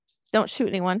Don't shoot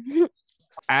anyone.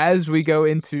 As we go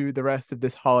into the rest of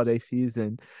this holiday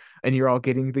season and you're all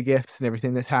getting the gifts and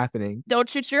everything that's happening. Don't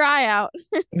shoot your eye out.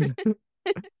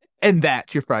 And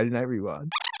that's your Friday Night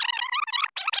Rewind.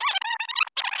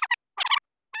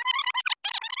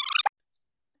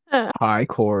 Hi,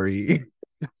 Corey.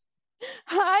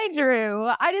 Hi, Drew.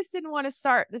 I just didn't want to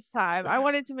start this time. I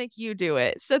wanted to make you do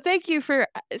it. So thank you for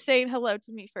saying hello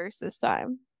to me first this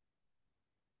time.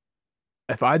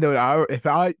 If I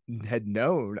had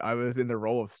known I was in the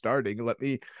role of starting, let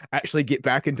me actually get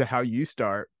back into how you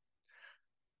start.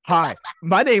 Hi,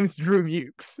 my name's Drew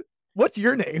Mukes. What's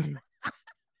your name?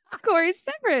 Corey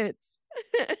Severance.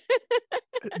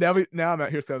 Now I'm out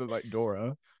here sounding like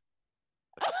Dora.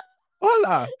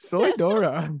 Hola, soy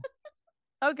Dora.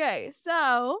 Okay,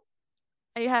 so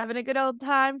are you having a good old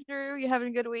time, Drew? You having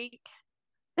a good week?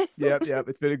 Yep.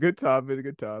 It's been a good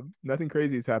time. Nothing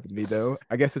crazy has happened to me though.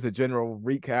 I guess as a general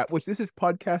recap, which this is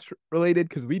podcast related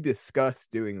because we discussed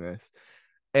doing this.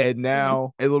 And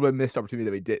now a little bit of missed opportunity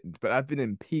that we didn't. But I've been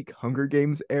in peak Hunger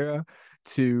Games era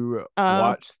to Oh,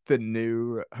 watch the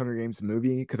new Hunger Games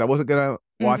movie because I wasn't gonna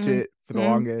watch mm-hmm, it for the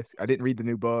longest. I didn't read the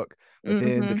new book, but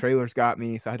then the mm-hmm, trailers got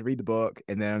me, so I had to read the book.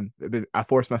 And then I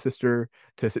forced my sister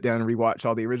to sit down and rewatch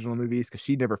all the original movies because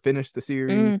she never finished the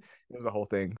series. mm-hmm. It was a whole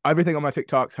thing. Everything on my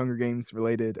TikTok's Hunger Games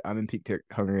related. I'm in peak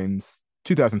Hunger Games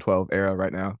 2012 era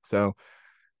right now, so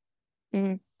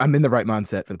Mm-hmm. I'm in the right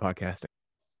mindset for the podcast.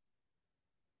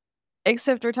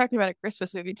 Except we're talking about a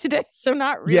Christmas movie today, so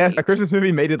not Yes, a really. Christmas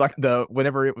movie made it like the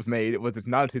whenever it was made. It's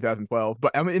not a 2012,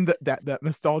 but I'm in that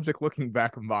nostalgic looking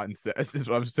back of mindset. Is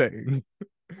what I'm saying.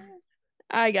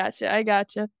 I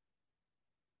gotcha.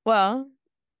 Well,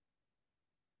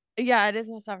 yeah, it is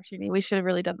a missed opportunity. We should have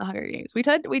really done the Hunger Games.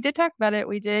 We did talk about it.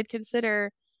 We did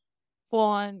consider full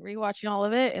on rewatching all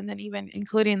of it and then even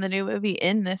including the new movie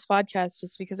in this podcast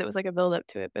just because it was like a build up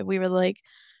to it. But we were like,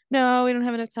 no, we don't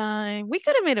have enough time. We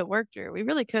could have made it work, Drew. We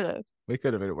really could have. We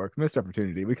could have made it work. Missed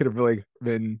opportunity. We could have really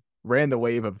been ran the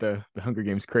wave of the Hunger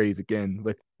Games craze again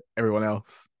with everyone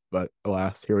else. But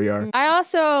alas, here we are. I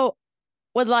also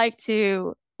would like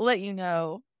to let you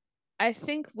know, I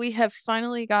think we have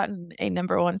finally gotten a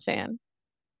number one fan.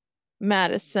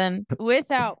 Madison,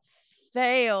 without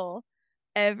fail,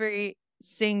 every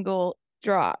single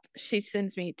drop, she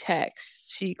sends me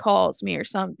texts, she calls me or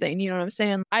something. You know what I'm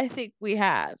saying? I think we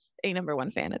have a number one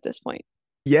fan at this point.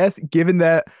 Yes, given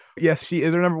that, yes, she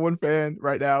is our number one fan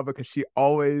right now because she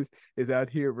always is out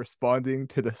here responding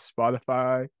to the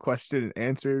Spotify question and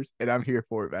answers, and I'm here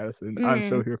for it, Madison. I'm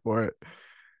so Mm. here for it.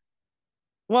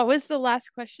 What was the last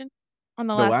question on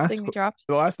the The last last thing we dropped?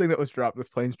 the last thing that was dropped was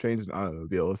planes, trains, and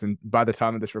automobiles, and by the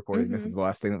time of this recording, this is Mm-hmm. the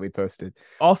last thing that we posted.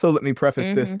 Also, let me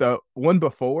preface this: Mm-hmm. the one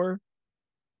before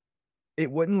it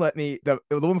wouldn't let me. The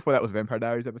one before that was Vampire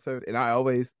Diaries episode, and I'm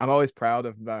always proud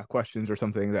of my questions or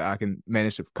something that I can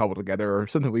manage to cobble together or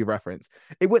something we reference.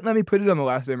 It wouldn't let me put it on the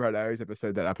last Vampire Diaries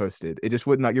episode that I posted. It just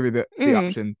would not give me the Mm.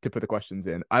 option to put the questions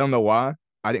in. I don't know why.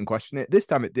 I didn't question it. This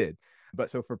time it did. But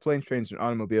so for planes, trains, and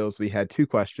automobiles, we had two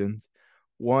questions.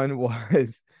 One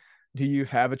was, do you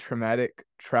have a traumatic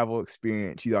travel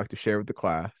experience you'd like to share with the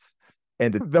class?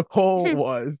 And the poll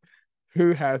was,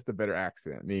 who has the better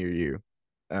accent, me or you?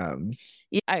 Um,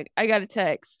 Yeah, I got a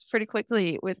text pretty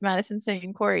quickly with Madison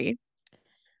saying, Corey,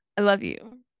 I love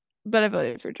you, but I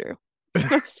voted for Drew.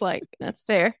 I was like, that's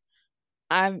fair.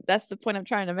 That's the point I'm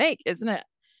trying to make, isn't it?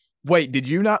 Wait, did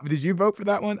you not? Did you vote for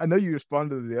that one? I know you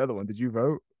responded to the other one. Did you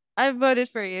vote? I voted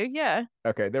for you. Yeah.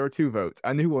 Okay, there were two votes.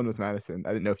 I knew one was Madison. I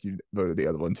didn't know if you voted the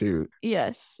other one too.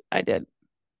 Yes, I did.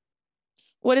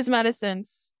 What is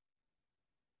Madison's?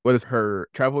 What is her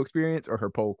travel experience or her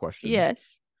poll question?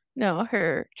 Yes. No,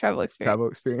 her travel Travel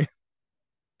experience.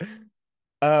 experience.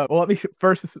 Well, let me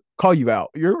first call you out.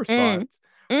 Your Mm. response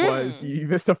was Mm. you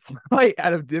missed a flight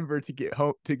out of Denver to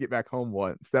get back home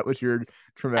once. That was your I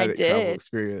traumatic travel did.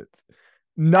 experience. I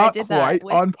Not did that quite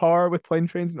with on par with plane,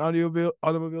 trains, and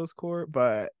automobiles core,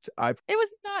 but I it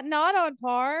was not on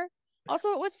par.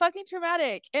 Also, it was fucking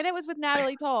traumatic. And it was with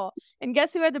Natalie Toll. And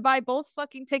guess who had to buy both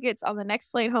fucking tickets on the next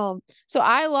plane home? So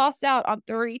I lost out on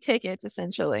 3 tickets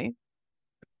essentially.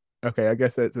 okay. I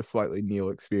guess that's a slightly Neil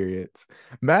experience.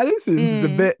 Madison's is a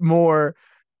Mm. bit more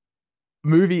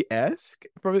movie esque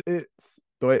from it's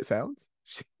the way it sounds.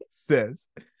 She says,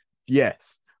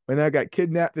 "Yes, when I got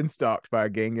kidnapped and stalked by a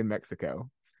gang in Mexico."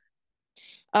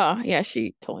 Oh, yeah,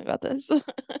 she told me about this.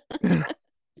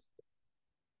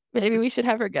 Maybe we should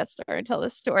have her guest star and tell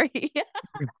this story. I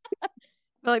feel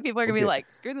like people are gonna be Okay. like,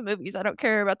 screw the movies. I don't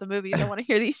care about the movies. I want to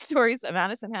hear these stories that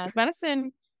Madison has.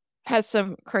 Madison has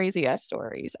some crazy ass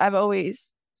stories. I've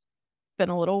always been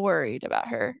a little worried about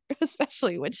her,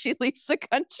 especially when she leaves the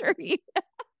country.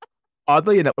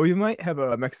 Oddly enough, we might have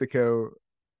a Mexico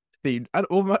themed.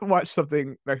 We might watch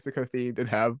something Mexico themed and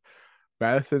have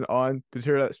Madison on to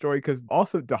share that story because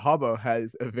also Dahabo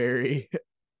has a very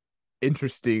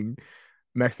interesting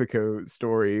Mexico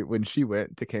story when she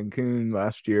went to Cancun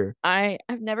last year. I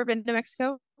have never been to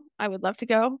Mexico. I would love to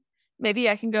go. Maybe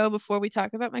I can go before we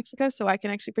talk about Mexico so I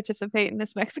can actually participate in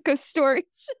this Mexico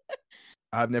stories.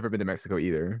 I've never been to Mexico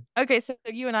either. Okay, so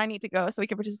you and I need to go so we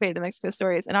can participate in the Mexico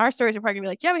stories. And our stories are probably gonna be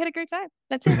like, yeah, we had a great time.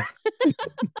 That's it.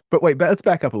 But wait, let's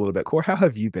back up a little bit. Core, how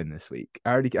have you been this week?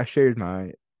 I shared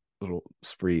my little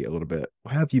spree a little bit.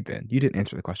 How have you been? You didn't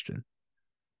answer the question.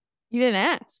 You didn't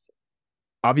ask.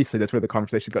 Obviously, that's where the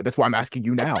conversation goes. That's why I'm asking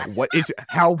you now.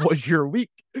 How was your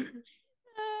week?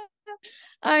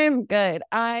 I am good.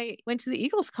 I went to the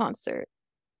Eagles concert.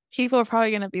 People are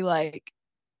probably gonna be like,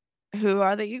 who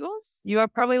are the Eagles? You are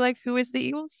probably like, who is the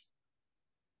Eagles?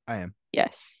 I am,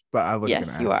 Yes. but I wasn't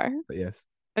Yes, gonna you ask. are. But yes,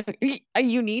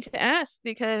 You need to ask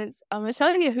because I'm gonna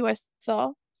tell you who I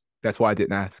saw. that's why I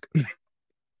didn't ask.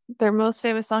 Their most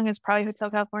famous song is probably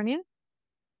Hotel California.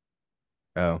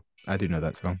 Oh, I do know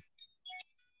that song.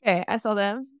 Okay, I saw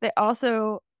them. They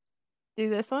also do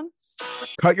this one.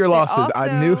 Cut your They losses. I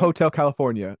knew also Hotel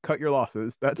California. Cut your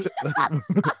losses. That's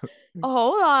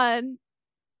hold on.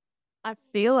 I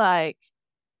feel like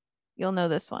you'll know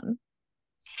this one.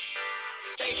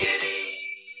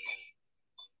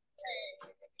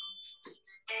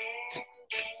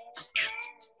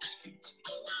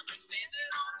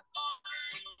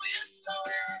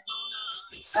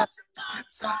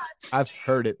 I've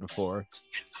heard it before.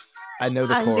 I know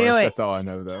the I knew chorus. it. That's all I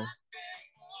know though.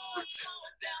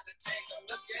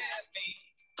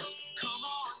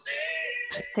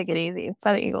 Take It Easy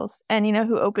by the Eagles. And you know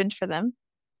who opened for them?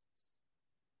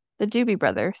 The Doobie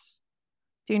Brothers.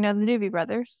 Do you know the Doobie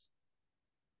Brothers?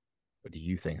 What do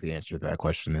you think the answer to that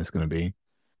question is going to be?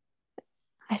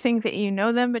 I think that you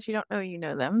know them, but you don't know you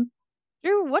know them.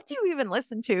 Drew, what do you even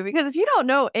listen to? Because if you don't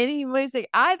know any music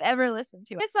I've ever listened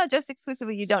to, it's not just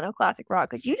exclusively you don't know classic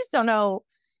rock. Like you just don't know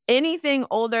anything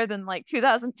older than like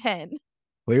 2010.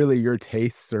 Clearly, your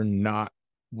tastes are not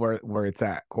where it's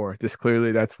at, Core. Just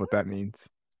clearly, that's what that means.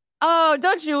 Oh,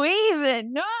 don't you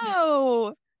even?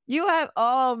 No. You have,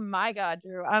 oh my God,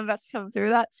 Drew. I'm about to come through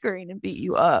that screen and beat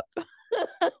you up.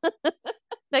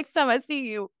 Next time I see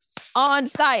you on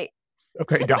site.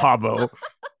 Okay, Dahabo.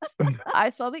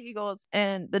 I saw the Eagles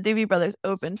and the Doobie Brothers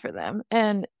opened for them.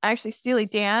 And actually, Steely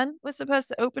Dan was supposed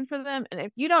to open for them. And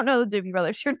if you don't know the Doobie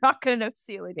Brothers, you're not going to know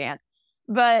Steely Dan.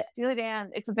 But Steely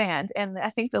Dan, it's a band. And I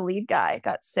think the lead guy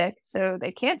got sick. So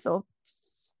they canceled.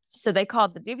 So they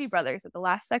called the Doobie Brothers at the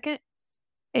last second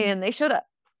and they showed up.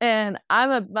 And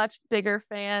I'm a much bigger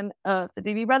fan of the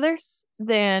Doobie Brothers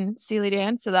than Steely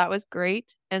Dan, so that was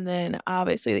great. And then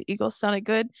obviously the Eagles sounded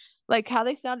good, like how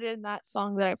they sounded in that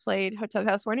song that I played, Hotel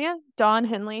California. Don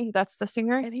Henley, that's the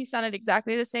singer, and he sounded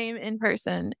exactly the same in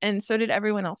person, and so did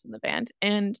everyone else in the band.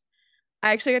 And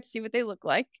I actually got to see what they look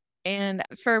like. And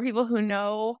for people who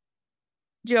know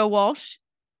Joe Walsh,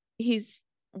 he's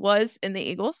was in the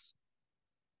Eagles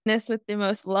this with the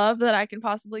most love that I can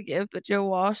possibly give, but Joe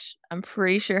Walsh, I'm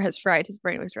pretty sure has fried his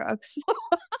brain with drugs.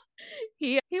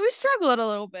 He was struggling a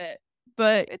little bit,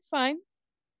 but it's fine.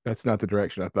 That's not the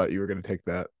direction I thought you were going to take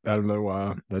that. I don't know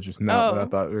why. That's just not what I Oh,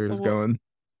 thought we was well, going.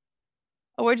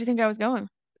 where'd you think I was going?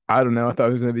 I don't know. I thought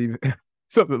it was going to be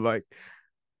something like,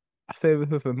 I say this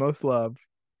with the most love.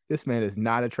 This man is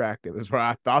not attractive. Is where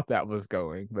I thought that was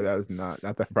going, but that was not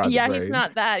the fried the Yeah, he's brain.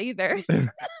 not that either.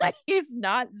 He's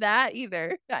not that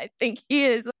either. I think he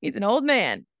is. He's an old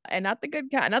man, and not the good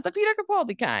kind, not the Peter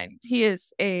Capaldi kind. He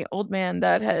is a old man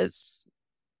that has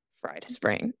fried his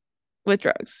brain with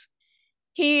drugs.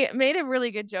 He made a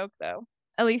really good joke, though.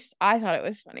 At least I thought it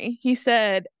was funny. He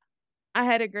said, I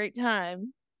had a great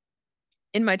time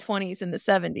in my 20s and the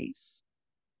 70s,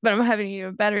 but I'm having an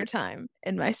even better time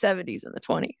in my 70s and the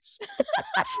 20s.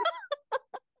 I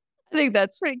think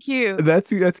that's pretty cute. That's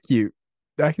cute.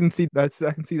 I can see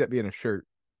that being a shirt.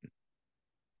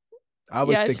 I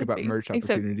always Yeah, it think should about be. merch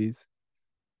Except opportunities.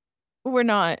 we're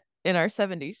not in our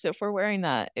 70s, so if we're wearing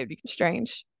that, it'd be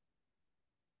strange.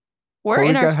 We're Or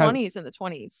in our 20s and the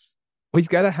 20s. we've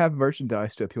got to have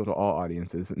merchandise to appeal to all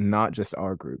audiences, not just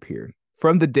our group here.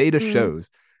 From the data Mm, shows,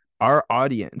 our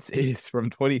audience is from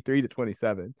 23 to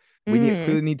 27. mm.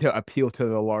 Clearly need to appeal to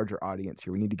the larger audience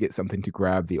here. We need to get something to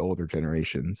grab the older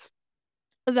generations.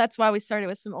 That's why we started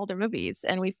with some older movies,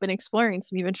 and we've been exploring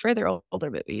some even further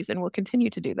older movies, and we'll continue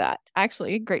to do that.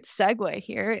 Actually, great segue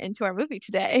here into our movie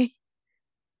today.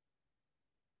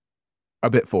 A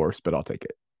bit forced, but I'll take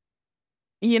it.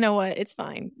 You know what? It's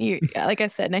fine. You, like I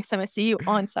said, next time I see you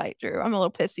on site, Drew, I'm a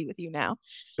little pissy with you now.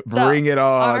 So, Bring it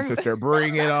on, our sister.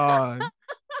 Bring it on.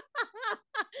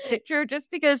 Drew,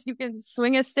 just because you can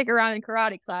swing a stick around in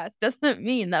karate class doesn't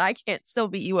mean that I can't still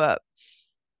beat you up.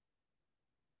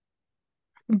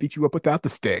 Beat you up without the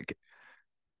stick.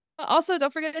 Also,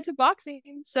 don't forget it's boxing.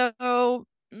 So,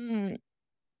 mm,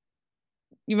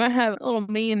 you might have a little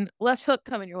mean left hook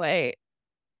coming your way.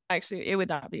 Actually, it would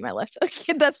not be my left hook.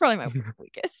 That's probably my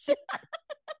weakest.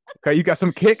 Okay, you got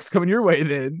some kicks coming your way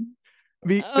then.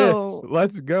 Meet fists. Oh.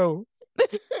 Let's go.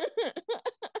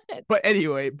 But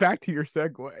anyway, back to your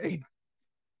segue.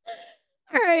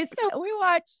 All right, so we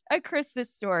watched A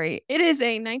Christmas Story. It is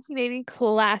a 1980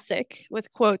 classic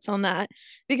with quotes on that.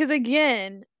 Because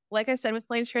again, like I said with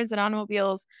Planes, Trains, and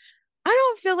Automobiles, I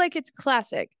don't feel like it's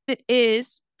classic. It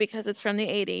is because it's from the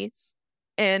 80s,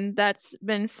 and that's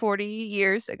been 40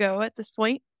 years ago at this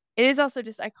point. It is also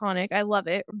just iconic. I love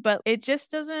it, but it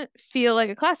just doesn't feel like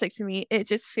a classic to me. It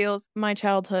just feels my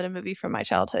childhood, a movie from my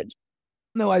childhood.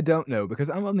 No, I don't know because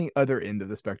I'm on the other end of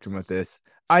the spectrum with this.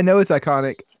 I know it's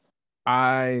iconic.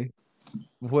 I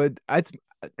it's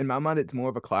in my mind, it's more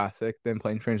of a classic than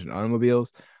Planes, Trains, and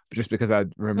Automobiles, just because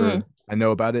Mm. I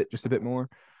know about it just a bit more.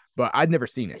 But I'd never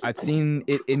seen it. I'd seen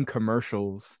it in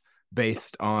commercials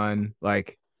based on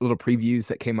like little previews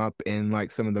that came up in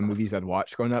like some of the movies I'd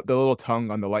watched growing up. The little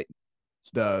tongue on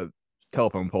the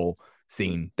telephone pole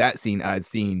scene. That scene I'd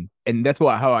seen, and that's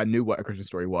how I knew what A Christmas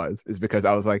Story was. Is because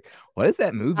I was like, "What is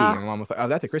that movie?" And Ah, my mom was like, "Oh,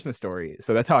 that's A Christmas Story."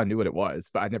 So that's how I knew what it was.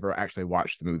 But I never actually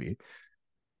watched the movie.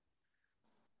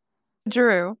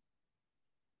 Drew,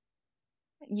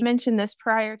 you mentioned this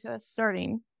prior to us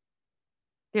starting.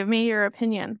 Give me your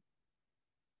opinion.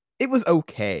 It was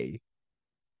okay.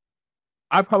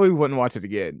 I probably wouldn't watch it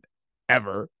again,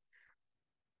 ever.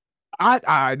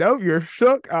 I know you're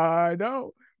shook. I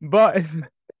know, but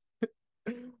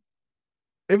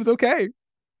it was okay.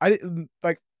 I didn't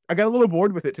like. I got a little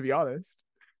bored with it, to be honest.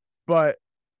 But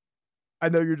I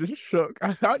know you're just shook.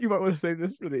 I thought you might want to save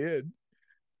this for the end.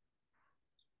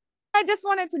 I just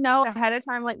wanted to know ahead of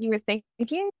time what you were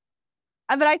thinking.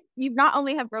 But you not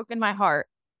only have broken my heart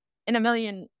in a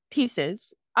million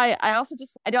pieces. I also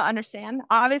just I don't understand.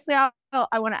 Obviously, I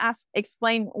want to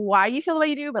explain why you feel the way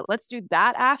you do, but let's do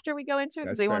that after we go into it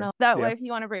because That's we want fair. to that way Yeah, if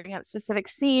you want to bring up specific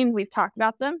scenes, we've talked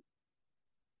about them.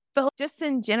 But just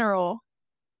in general,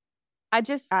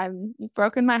 you've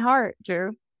broken my heart,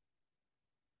 Drew.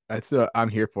 that's I'm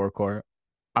here for, Cora.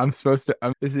 This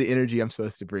is the energy I'm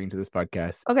supposed to bring to this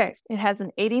podcast. Okay, it has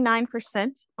an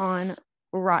 89% on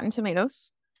Rotten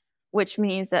Tomatoes, which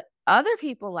means that other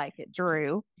people like it,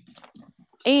 Drew.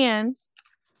 And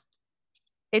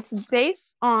it's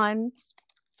based on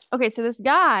okay, so this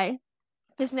guy,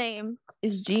 his name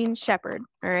is Gene Shepard.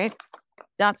 All right.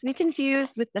 Not to be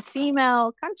confused with the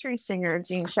female country singer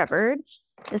Gene Shepard.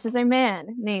 This is a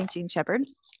man named Gene Shepard.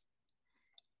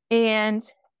 And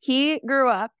he grew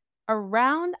up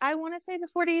around, I want to say the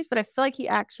 40s, but I feel like he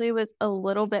actually was a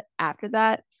little bit after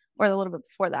that or a little bit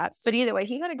before that. But either way,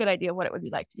 he got a good idea of what it would be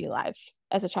like to be alive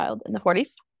as a child in the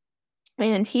 40s.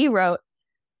 And he wrote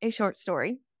a short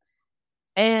story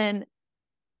and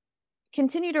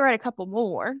continued to write a couple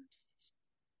more.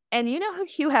 And you know who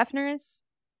Hugh Hefner is?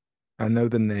 I know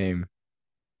the name.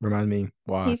 Remind me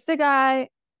why. He's the guy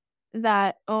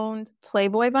that owned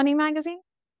Playboy Bunny magazine.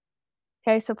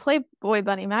 Okay, so Playboy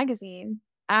Bunny magazine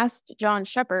asked John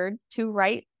Shepard to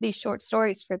write these short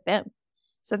stories for them.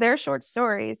 So their short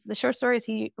stories, the short stories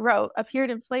he wrote,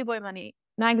 appeared in Playboy Bunny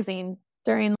magazine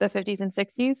during the 50s and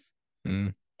 60s.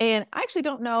 Mm. And I actually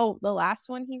don't know the last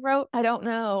one he wrote. I don't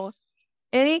know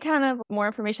any kind of more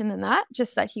information than that,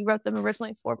 just that he wrote them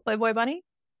originally for Playboy Bunny.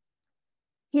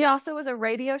 He also was a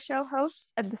radio show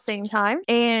host at the same time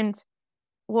and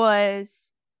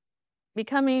was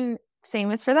becoming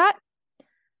famous for that.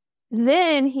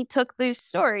 Then he took these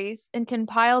stories and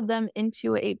compiled them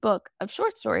into a book of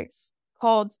short stories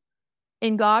called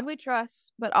In God We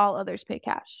Trust, But All Others Pay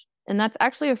Cash. And that's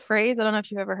actually a phrase. I don't know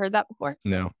if you've ever heard that before.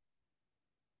 No.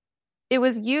 It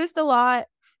was used a lot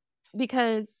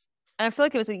because, and I feel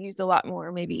like it was used a lot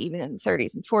more, maybe even in the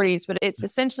 30s and 40s, but it's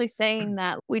essentially saying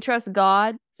that we trust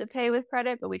God to pay with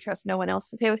credit, but we trust no one else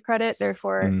to pay with credit,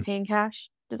 therefore Mm. paying cash.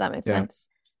 Does that make Yeah. sense?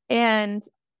 And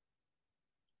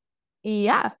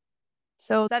yeah,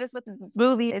 so that is what the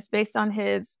movie is based on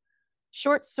his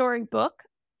short story book.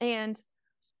 And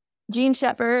Gene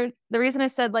Shepard, the reason I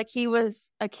said like he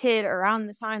was a kid around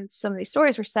the time some of these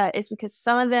stories were set is because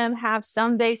some of them have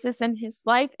some basis in his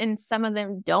life and some of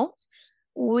them don't.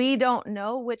 We don't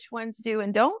know which ones do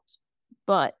and don't,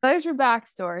 but there's your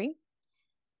backstory.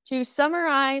 To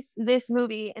summarize this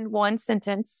movie in one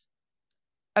sentence,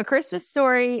 A Christmas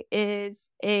Story is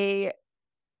a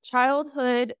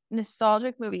childhood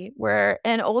nostalgic movie where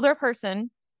an older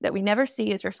person that we never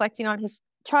see is reflecting on his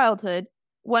childhood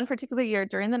one particular year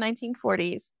during the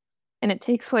 1940s. And it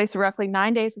takes place roughly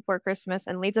 9 days before Christmas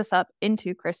and leads us up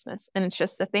into Christmas. And it's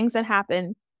just the things that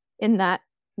happen in that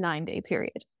 9 day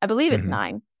period. I believe it's Hmm.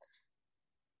 9.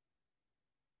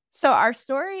 So our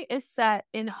story is set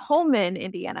in Holman,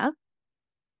 Indiana.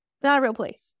 It's not a real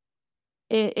place.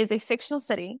 It is a fictional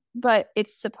city, but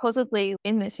it's supposedly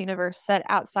in this universe set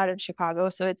outside of Chicago.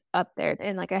 So it's up there.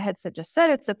 And like I had just said,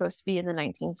 it's supposed to be in the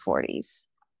 1940s.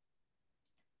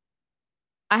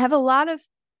 I have a lot of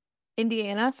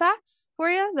Indiana facts for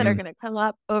you that are Mm. going to come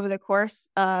up over the course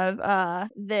of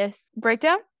this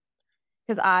breakdown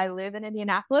because I live in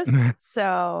Indianapolis.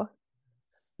 So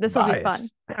this will be fun.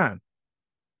 Bias. Yeah.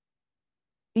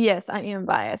 Yes, I am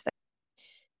biased.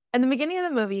 In the beginning of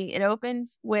the movie, it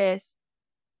opens with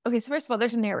okay, so first of all,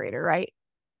 there's a narrator, right?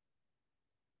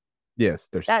 Yes,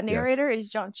 there's That yes. narrator is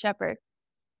John Shepard.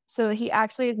 So he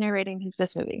actually is narrating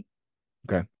this movie.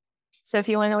 Okay. So if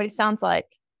you want to know what he sounds like,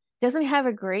 doesn't he have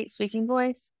a great speaking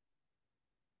voice?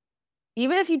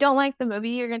 Even if you don't like the movie,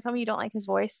 you're gonna tell me you don't like his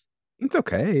voice. It's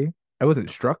okay. I wasn't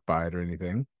struck by it or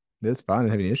anything. It's fine. I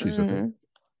didn't have any issues with it.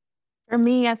 For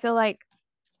me, I feel like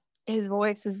his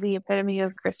voice is the epitome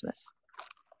of Christmas.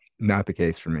 Not the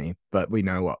case for me, but we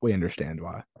understand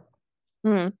why.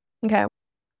 Okay.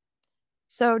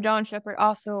 So John Shepard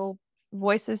also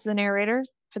voices the narrator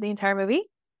for the entire movie.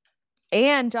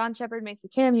 And John Shepard makes a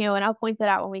cameo, and I'll point that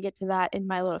out when we get to that in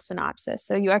my little synopsis.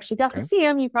 So you actually got to Okay. see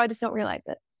him. You probably just don't realize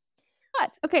it.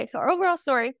 But okay, so our overall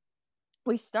story,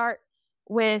 we start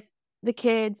with the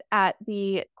kids at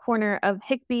the corner of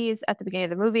Higbie's at the beginning of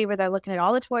the movie where they're looking at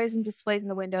all the toys and displays in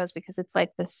the windows because it's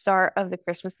like the start of the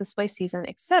Christmas display season,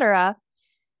 etc.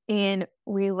 And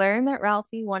we learn that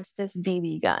Ralphie wants this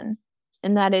BB gun.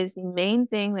 And that is the main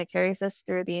thing that carries us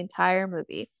through the entire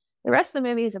movie. The rest of the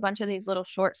movie is a bunch of these little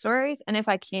short stories. And if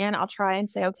I can, I'll try and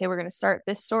say, okay, we're going to start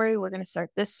this story. We're going to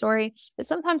start this story. But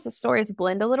sometimes the stories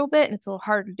blend a little bit and it's a little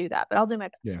hard to do that, but I'll do my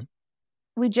best. Yeah.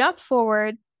 We jump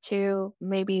forward to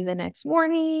maybe the next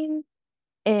morning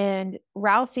and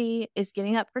Ralphie is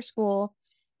getting up for school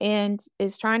and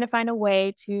is trying to find a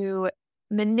way to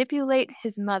manipulate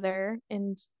his mother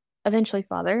and eventually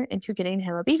father into getting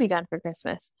him a BB gun for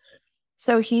Christmas.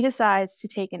 So he decides to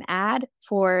take an ad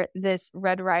for this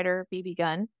Red Ryder BB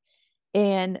gun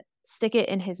and stick it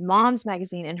in his mom's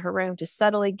magazine in her room to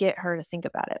subtly get her to think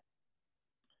about it.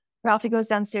 Ralphie goes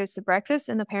downstairs to breakfast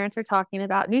and the parents are talking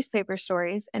about newspaper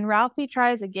stories. And Ralphie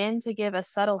tries again to give a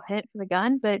subtle hint for the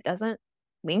gun, but it doesn't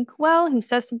link well. He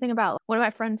says something about one of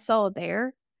my friends saw it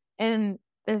there. And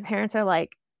the parents are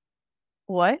like,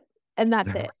 what? And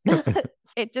that's it.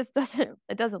 It just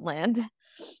doesn't land.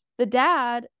 The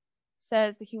dad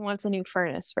says that he wants a new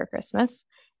furnace for Christmas.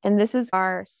 And this is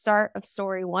our start of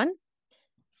story 1.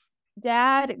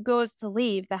 Dad goes to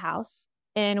leave the house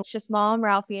and it's just mom,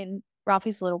 Ralphie, and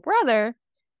Ralphie's little brother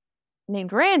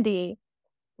named Randy.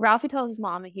 Ralphie tells his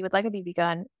mom that he would like a BB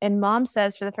gun. And mom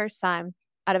says for the first time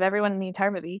out of everyone in the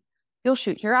entire movie, you'll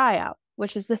shoot your eye out,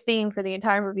 which is the theme for the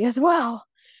entire movie as well.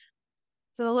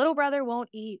 So the little brother won't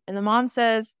eat. And the mom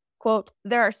says, quote,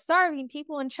 there are starving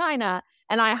people in China.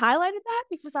 And I highlighted that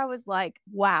because I was like,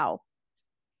 wow.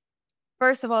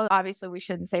 First of all, obviously we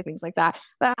shouldn't say things like that.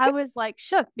 But I was like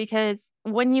shook because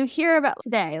when you hear about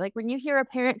today, like when you hear a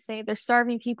parent say they're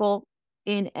starving people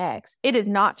in X, it is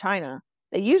not China.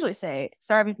 They usually say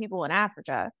starving people in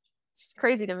Africa. It's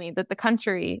crazy to me that the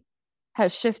country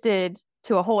has shifted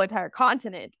to a whole entire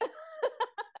continent.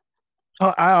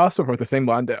 I also wrote the same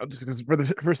line down just because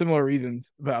for similar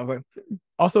reasons. But I was like,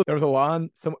 also there was a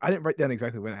line. I didn't write down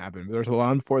exactly when it happened, but there's a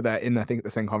line for that in I think the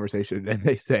same conversation, and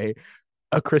they say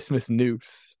a Christmas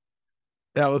noose.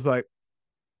 And I was like,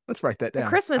 let's write that The down.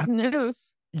 Christmas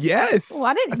noose. Yes. Oh,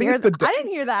 I didn't hear that. I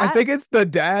didn't hear that. I think it's the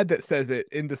dad that says it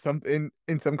into some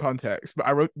in some context, but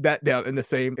I wrote that down in the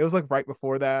same. It was like right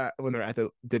before that when they're at the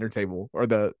dinner table or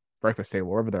the breakfast table,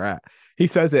 wherever they're at. He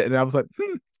says it, and I was like,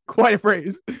 quite a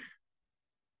phrase.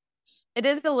 It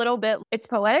is a little bit, it's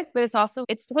poetic, but it's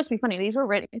supposed to be funny. These were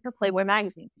written for Playboy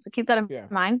magazine. So keep that in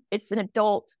mind. It's an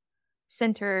adult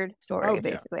centered story,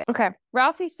 basically. Yeah. Okay.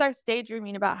 Ralphie starts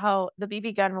daydreaming about how the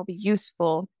BB gun will be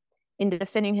useful in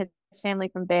defending his family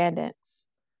from bandits.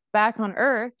 Back on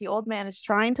Earth, the old man is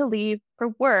trying to leave for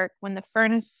work when the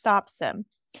furnace stops him.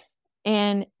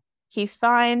 And he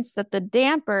finds that the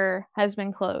damper has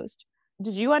been closed.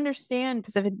 Did you understand?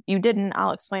 Because if you didn't,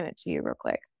 I'll explain it to you real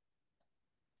quick.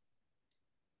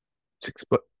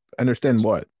 Understand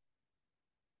what?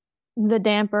 The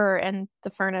damper and the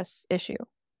furnace issue.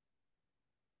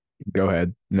 Go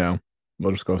ahead. No.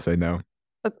 We'll just go say no.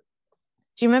 Look,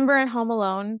 do you remember in Home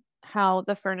Alone how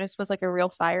the furnace was like a real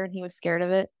fire and he was scared of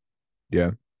it?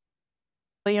 Yeah.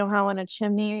 But you know how in a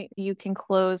chimney you can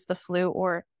close the flue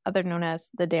or other known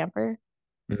as the damper?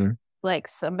 Mhm. Like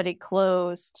somebody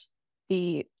closed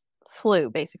the flue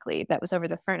basically that was over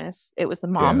the furnace. It was the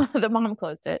mom. Yeah. The mom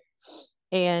closed it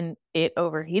and it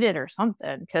overheated or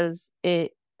something because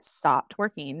it stopped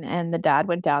working. And the dad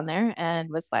went down there and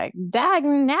was like, dag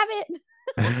nabbit,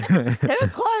 who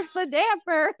closed the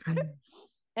damper?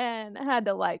 And had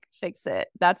to like fix it.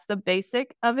 That's the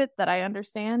basic of it that I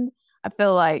understand. I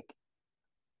feel like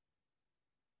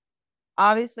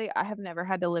obviously I have never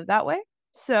had to live that way.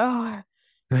 So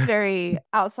it's very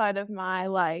outside of my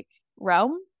like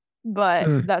realm,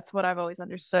 but that's what I've always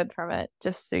understood from it,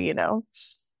 just so you know.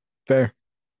 Fair.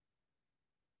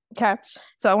 Okay.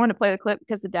 So I wanted to play the clip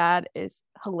because the dad is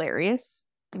hilarious.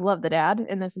 Love the dad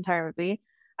in this entire movie.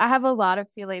 I have a lot of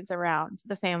feelings around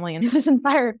the family in this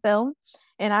entire film,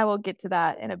 and I will get to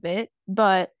that in a bit.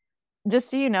 But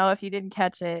just so you know, if you didn't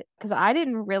catch it, because I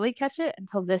didn't really catch it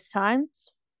until this time,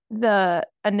 the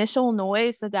initial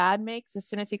noise the dad makes as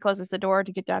soon as he closes the door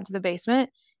to get down to the basement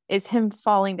is him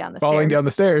falling down the Falling down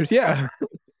the stairs. stairs. Yeah.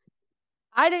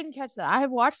 I didn't catch that. I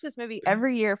have watched this movie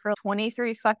every year for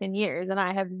 23 fucking years, and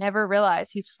I have never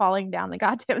realized he's falling down the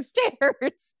goddamn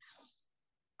stairs.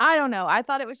 I don't know. I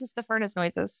thought it was just the furnace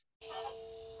noises. Here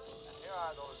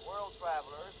are those world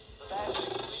travelers, the last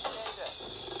 63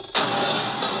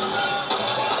 days.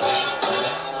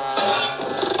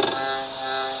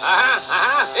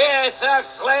 It's a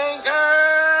clinker!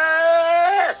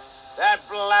 That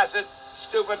blasted,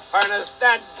 stupid furnace,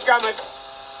 that gummit.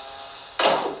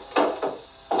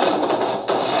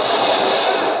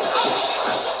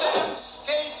 Damn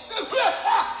skates!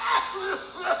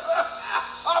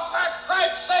 Oh, for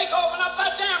Christ's sake, open up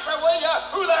the damper, will you?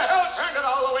 Who the hell turned it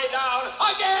all the way down?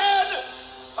 Again!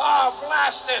 Oh,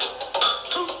 blast it!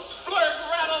 Blurred,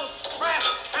 rattle, crap,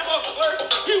 camel flirt,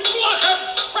 you blocker,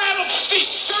 rattle,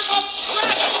 beast, jerk up,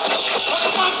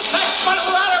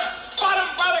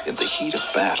 In the heat of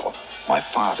battle, my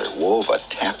father wove a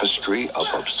tapestry of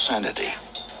obscenity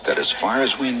that, as far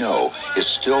as we know, is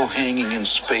still hanging in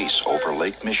space over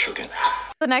Lake Michigan.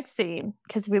 The next scene,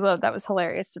 because we love that was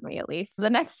hilarious to me at least. The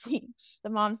next scene, the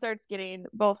mom starts getting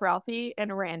both Ralphie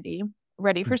and Randy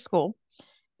ready for school.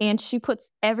 And she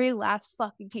puts every last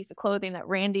fucking piece of clothing that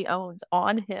Randy owns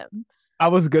on him. I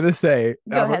was gonna say,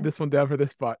 Go I ahead. wrote this one down for this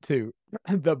spot too.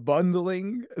 The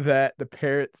bundling that the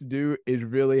parents do is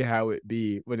really how it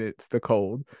be when it's the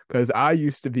cold. Because I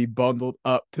used to be bundled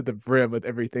up to the brim with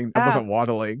everything. I wasn't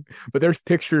waddling, but there's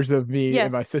pictures of me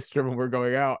and my Yes. sister when we're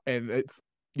going out, and it's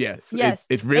Yes.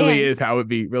 it really And is how it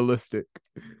be realistic.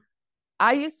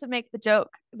 I used to make the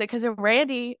joke because of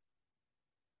Randy,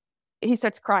 he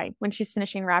starts crying when she's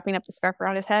finishing wrapping up the scarf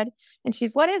around his head. And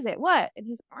she's, what is it? What? And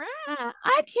he's, I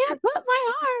can't put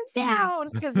my arms down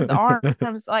because his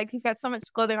arms, like, he's got so much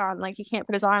clothing on, like, he can't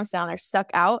put his arms down. They're stuck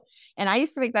out. And I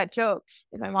used to make that joke.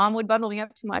 If my mom would bundle me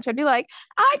up too much, I'd be like,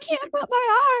 I can't put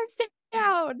my arms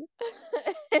down.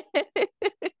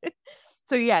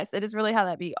 So, yes, it is really how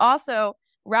that be. Also,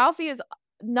 Ralphie is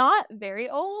not very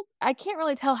old. I can't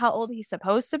really tell how old he's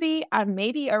supposed to be. I'm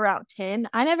maybe around 10.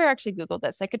 I never actually Googled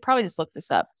this. I could probably just look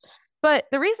this up. But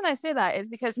the reason I say that is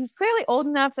because he's clearly old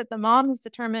enough that the mom has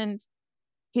determined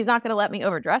he's not going to let me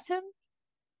overdress him,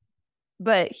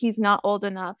 but he's not old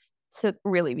enough to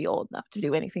really be old enough to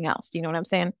do anything else. Do you know what I'm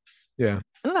saying? Yeah.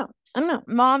 I don't know.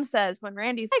 Mom says when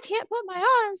Randy's, I can't put my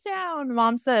arms down.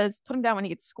 Mom says, put him down when he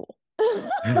gets to school.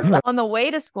 On the way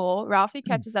to school, Ralphie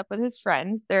catches up with his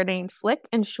friends. They're named Flick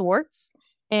and Schwartz,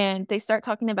 and they start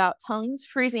talking about tongues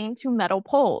freezing to metal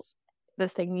poles. The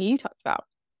thing you talked about.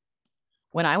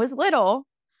 When I was little,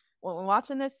 when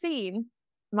watching this scene,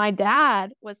 my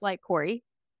dad was like, Corey,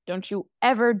 don't you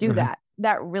ever do that.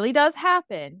 That really does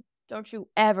happen. Don't you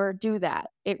ever do that.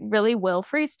 It really will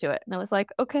freeze to it. And I was like,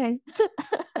 okay.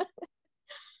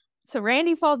 So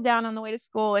Randy falls down on the way to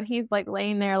school and he's like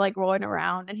laying there, like rolling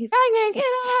around, and he's, I can't get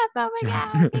up. Oh my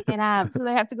God, I can't get up. So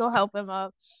they have to go help him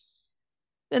up.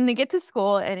 Then they get to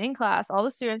school, and in class, all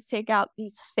the students take out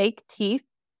these fake teeth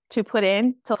to put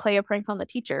in to play a prank on the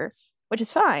teacher, which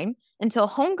is fine until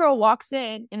Homegirl walks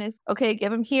in and is, okay,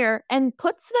 give them here, and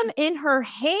puts them in her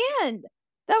hand.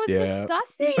 That was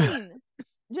disgusting.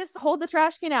 Just hold the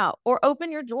trash can out or open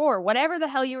your drawer, whatever the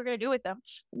hell you were going to do with them.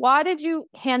 Why did you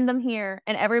hand them here?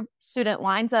 And every student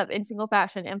lines up in single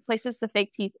fashion and places the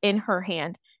fake teeth in her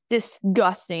hand.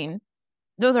 Disgusting.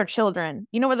 Those are children.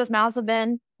 You know where those mouths have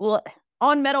been? Well,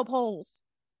 on metal poles.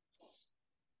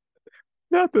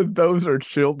 Not that those are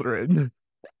children.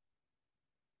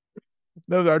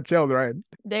 Those are children.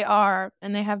 They are,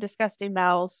 and they have disgusting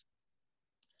bowels.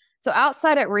 So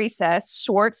outside at recess,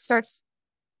 Schwartz starts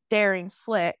daring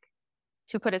Flick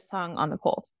to put his tongue on the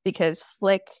pole because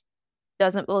Flick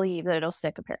doesn't believe that it'll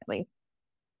stick, apparently.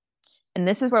 And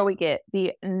this is where we get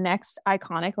the next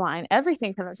iconic line.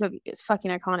 Everything from this movie is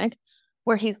fucking iconic.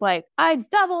 Where he's like, I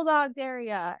double dog dare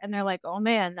ya. And they're like, oh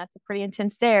man, that's a pretty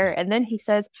intense dare. And then he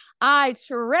says, I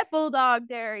triple dog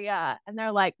dare ya. And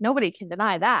they're like, nobody can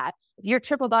deny that. If you're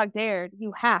triple dog dared,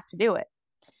 you have to do it.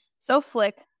 So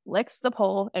Flick licks the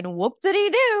pole and whoop did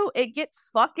he do? It gets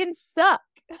fucking stuck.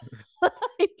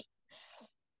 Like,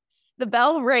 the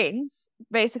bell rings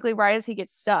basically right as he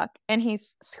gets stuck and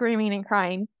he's screaming and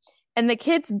crying. And the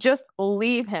kids just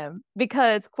leave him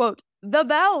because, quote, the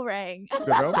bell rang.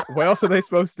 What else are they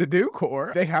supposed to do,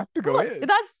 Core? They have to go in.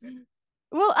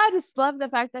 I just love the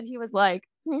fact that he was like,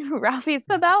 Ralphie's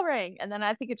the bell rang. And then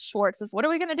I think it's Schwartz is, what are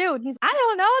we going to do? And he's, I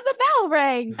don't know, the bell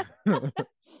rang.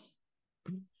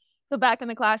 So back in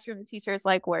the classroom, the teacher is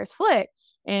like, where's Flick?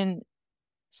 And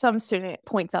some student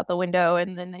points out the window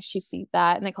and then she sees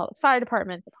that and they call the fire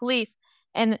department, the police.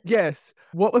 And yes,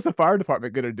 what was the fire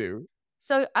department going to do?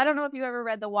 So I don't know if you ever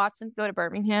read The Watsons Go to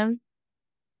Birmingham.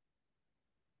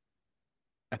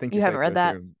 I think you haven't read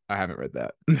that. I haven't read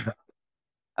that.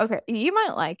 Okay, you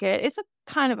might like it. It's a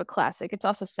kind of a classic. It's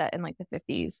also set in like the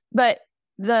 50s. But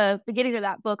the beginning of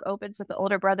that book opens with the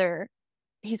older brother.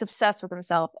 He's obsessed with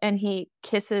himself and he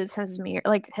kisses his mirror,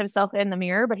 like himself in the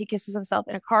mirror, but he kisses himself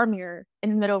in a car mirror in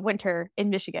the middle of winter in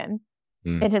Michigan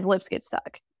and his lips get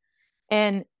stuck.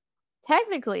 And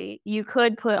technically you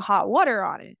could put hot water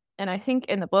on it. And I think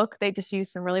in the book, they just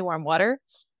use some really warm water.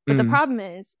 But the problem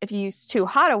is, if you use too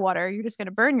hot of water, you're just going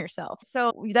to burn yourself.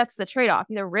 So that's the trade-off.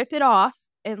 Either rip it off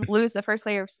and lose the first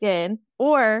layer of skin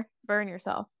or burn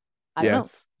yourself. I don't know.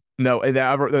 No, and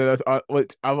I've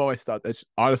always thought that's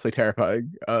honestly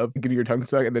terrifying. Getting your tongue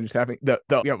stuck and then just having what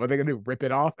they're gonna do, rip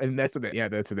it off, and that's what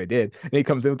they did. And he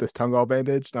comes in with this tongue all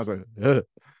bandaged, and I was like, ugh.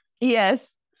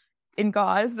 Yes, in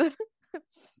gauze.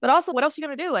 But also, what else are you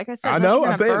gonna do? Like I said, I know.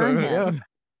 I'm saying, burn him. Yeah.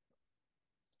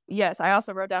 Yes, I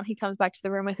also wrote down he comes back to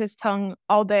the room with his tongue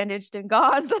all bandaged in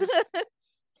gauze.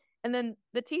 And then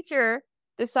the teacher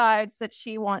decides that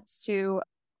she's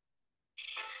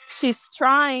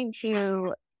trying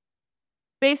to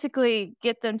basically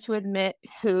get them to admit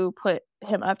who put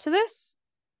him up to this,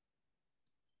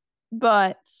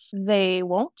 but they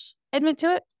won't admit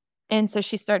to it. And so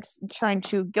she starts trying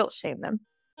to guilt shame them.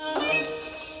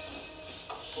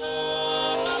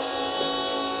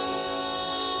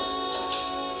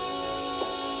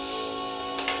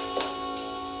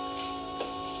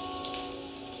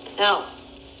 Now,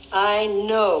 I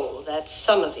know that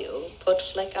some of you put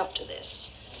Flick up to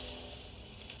this.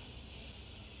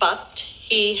 But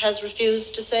he has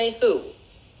refused to say who.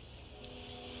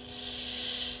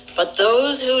 But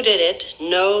those who did it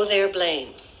know their blame.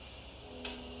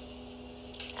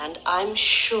 And I'm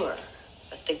sure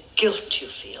that the guilt you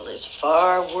feel is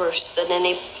far worse than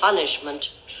any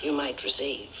punishment you might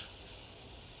receive.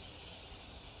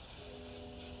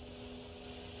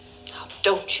 Now,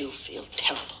 don't you feel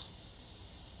terrible?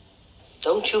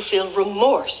 Don't you feel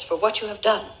remorse for what you have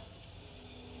done?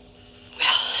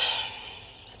 Well,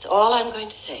 that's all I'm going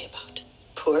to say about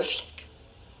poor Flick.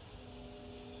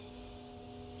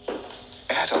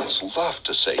 Adults love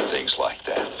to say things like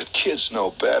that, but kids know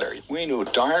better. We knew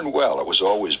darn well it was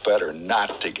always better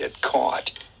not to get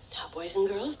caught. Now, boys and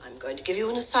girls, I'm going to give you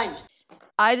an assignment.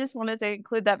 I just wanted to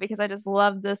include that because I just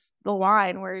love the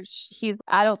line where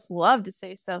adults love to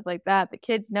say stuff like that, but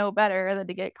kids know better than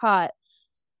to get caught.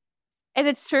 And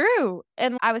it's true.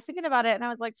 And I was thinking about it and I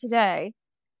was like, today,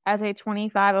 as a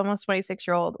 25, almost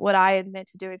 26-year-old, would I admit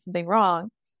to doing something wrong?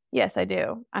 Yes, I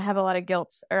do. I have a lot of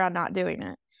guilt around not doing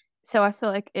it. So I feel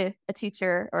like if a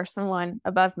teacher or someone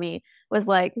above me was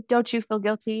like, don't you feel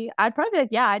guilty? I'd probably be like,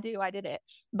 yeah, I do. I did it.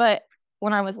 But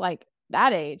when I was like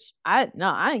that age, I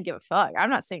didn't give a fuck. I'm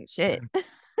not saying shit.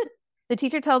 The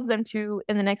teacher tells them to,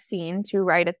 in the next scene, to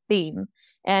write a theme.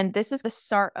 And this is the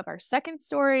start of our second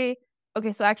story.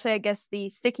 Okay, so actually, I guess the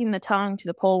sticking the tongue to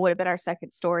the pole would have been our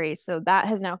second story. So that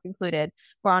has now concluded.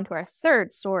 We're on to our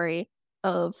third story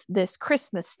of this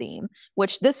Christmas theme,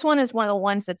 which this one is one of the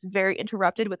ones that's very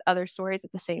interrupted with other stories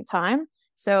at the same time.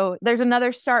 So there's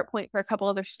another start point for a couple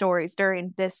other stories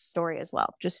during this story as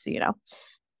well, just so you know.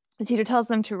 The teacher tells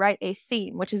them to write a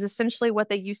theme, which is essentially what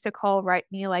they used to call write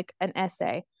me like an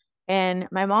essay. And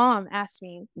my mom asked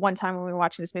me one time when we were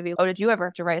watching this movie, oh, did you ever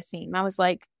have to write a theme? I was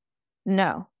like,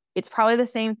 no. It's probably the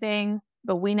same thing,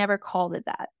 but we never called it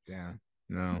that. Yeah.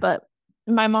 No. But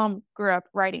My mom grew up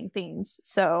writing themes,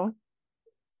 so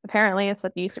apparently it's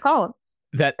what they used to call them.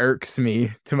 That irks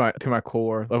me to my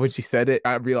core. Like when she said it,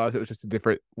 I realized it was just a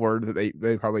different word that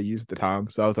they probably used at the time.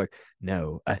 So I was like,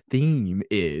 no, a theme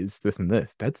is this and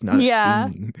this. That's not a Yeah.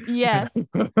 theme. Yes.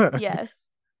 Yes.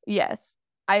 Yes.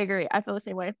 I agree. I feel the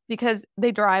same way because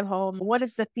they drive home. What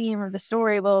is the theme of the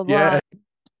story? Blah, blah, blah. Yeah.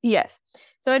 Yes.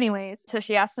 So anyways, so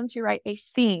she asked them to write a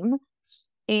theme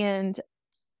and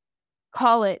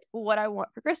call it What I Want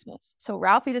for Christmas. So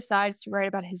Ralphie decides to write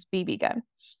about his BB gun.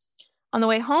 On the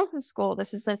way home from school,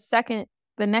 this is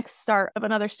the next start of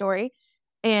another story.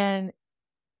 And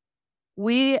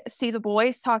we see the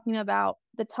boys talking about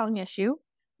the tongue issue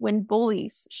when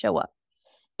bullies show up.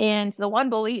 And the one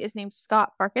bully is named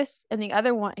Scott Farkas, and the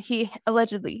other one, he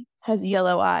allegedly has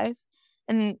yellow eyes.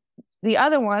 And the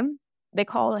other one, they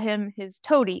call him his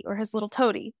toady or his little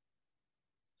toady.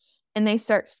 And they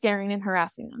start scaring and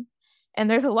harassing him. And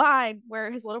there's a line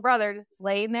where his little brother is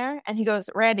laying there and he goes,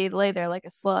 Randy lay there like a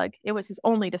slug. It was his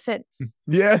only defense.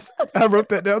 Yes, I wrote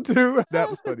that down too. That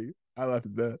was funny. I laughed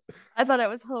at that. I thought it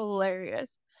was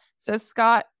hilarious. So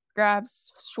Scott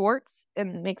grabs Schwartz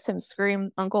and makes him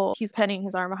scream, Uncle. He's pinning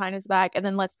his arm behind his back and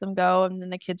then lets them go. And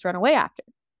then the kids run away after.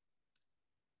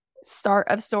 Start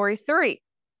of story 3.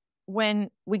 When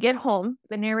we get home,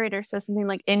 the narrator says something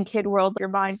like, in kid world, your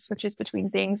mind switches between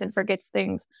things and forgets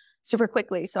things super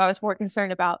quickly. So I was more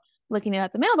concerned about looking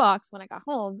at the mailbox when I got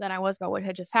home than I was about what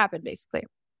had just happened, basically.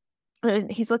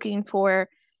 And he's looking for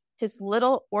his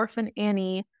little Orphan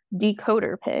Annie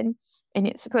decoder pin, and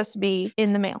it's supposed to be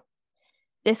in the mail.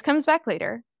 This comes back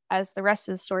later as the rest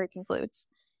of the story concludes.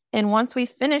 And once we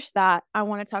finish that, I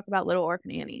want to talk about Little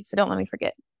Orphan Annie. So don't let me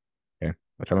forget. Okay,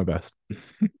 I'll try my best.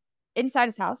 Inside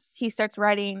his house, he starts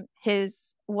writing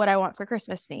his What I Want for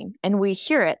Christmas theme. And we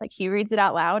hear it. Like he reads it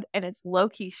out loud and it's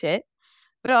low-key shit.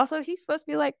 But also he's supposed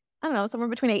to be like, I don't know, somewhere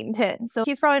between 8 and 10. So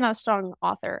he's probably not a strong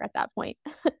author at that point.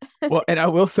 Well, and I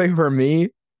will say for me,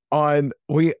 I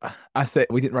said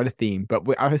we didn't write a theme, but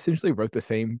I essentially wrote the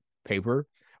same paper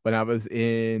when I was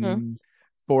in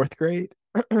 4th grade,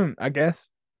 I guess.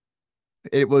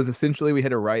 It was essentially we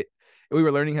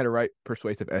were learning how to write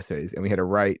persuasive essays, and we had to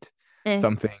write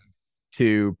something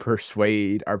to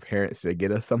persuade our parents to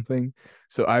get us something.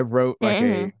 So I wrote like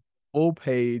a full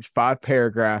page,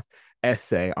 5-paragraph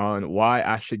essay on why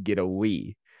I should get a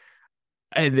Wii.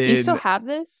 And then do you still have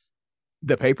this?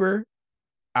 The paper?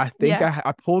 I think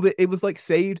I pulled it. It was like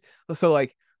saved. So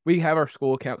like we have our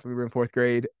school accounts when we were in 4th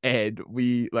grade, and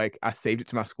I saved it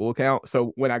to my school account.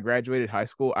 So when I graduated high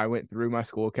school, I went through my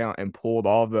school account and pulled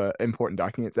all the important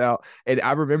documents out. And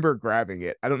I remember grabbing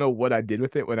it. I don't know what I did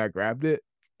with it when I grabbed it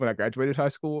when I graduated high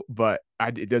school, but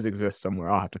it does exist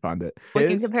somewhere. I'll have to find it. We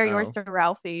can compare yours to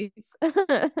Ralphie's.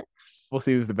 We'll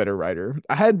see who's the better writer.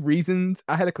 I had reasons.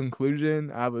 I had a conclusion.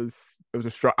 It was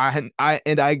a strong. I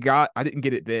didn't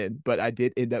get it then, but I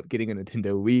did end up getting a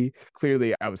Nintendo Wii.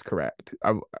 Clearly, I was correct.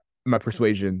 My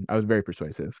persuasion. I was very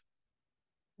persuasive.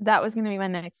 That was going to be my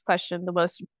next question. The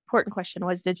most important question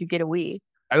was, did you get a Wii?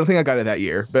 I don't think I got it that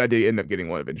year, but I did end up getting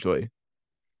one eventually.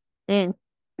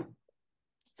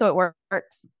 So it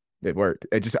works. It worked.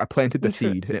 I planted the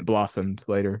seed and it blossomed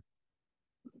later.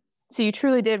 So you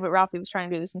truly did what Ralphie was trying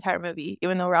to do this entire movie,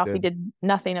 even though Ralphie did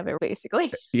nothing of it,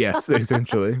 basically. Yes,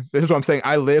 essentially. This is what I'm saying.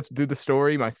 I lived through the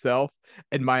story myself,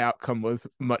 and my outcome was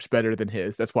much better than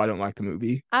his. That's why I don't like the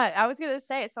movie. I was going to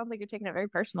say, it sounds like you're taking it very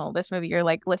personal. This movie, you're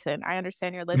like, listen, I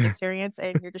understand your lived experience,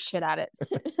 and you're just shit at it.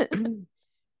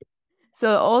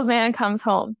 So the old man comes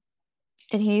home,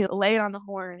 and he's laying on the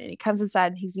horn, and he comes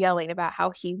inside, and he's yelling about how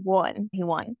he won. He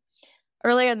won.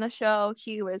 Earlier in the show,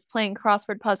 he was playing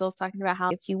crossword puzzles, talking about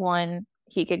how if he won,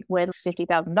 he could win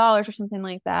 $50,000 or something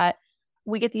like that.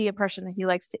 We get the impression that he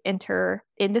likes to enter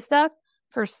into stuff.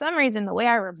 For some reason, the way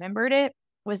I remembered it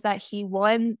was that he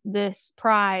won this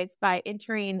prize by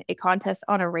entering a contest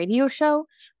on a radio show,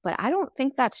 but I don't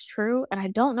think that's true, and I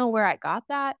don't know where I got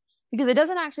that, because it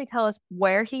doesn't actually tell us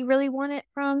where he really won it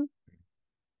from.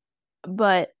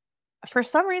 But for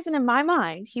some reason in my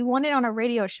mind, he won it on a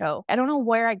radio show. I don't know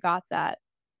where I got that.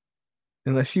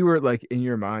 Unless you were like in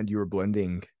your mind, you were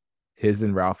blending his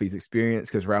and Ralphie's experience,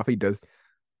 because Ralphie does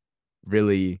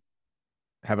really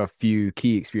have a few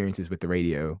key experiences with the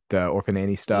radio, the Orphan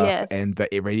Annie stuff and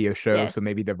the radio show. Yes. So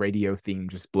maybe the radio theme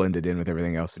just blended in with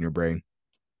everything else in your brain.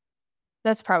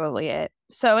 That's probably it.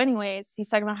 So anyways, he's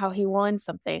talking about how he won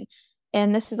something.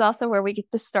 And this is also where we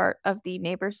get the start of the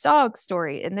neighbor's dog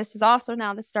story. And this is also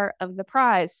now the start of the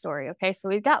prize story. Okay. So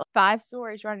we've got 5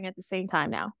 stories running at the same time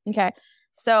now. Okay.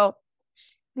 So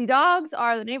The dogs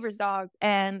are the neighbor's dog,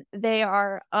 and they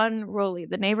are unruly.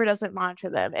 The neighbor doesn't monitor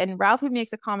them. And Ralphie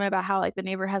makes a comment about how like the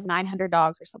neighbor has 900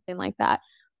 dogs or something like that.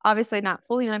 Obviously not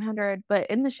fully 900, but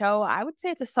in the show, I would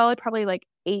say it's a solid probably like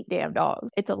 8 damn dogs.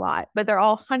 It's a lot, but they're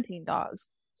all hunting dogs.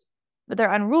 But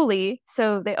they're unruly,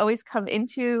 so they always come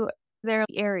into their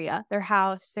area, their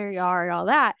house, their yard, all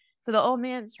that. So the old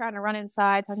man's trying to run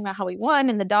inside, talking about how he won,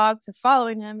 and the dogs are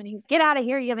following him, and he's, get out of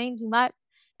here, you mangy mutt.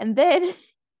 And then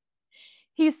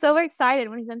he's so excited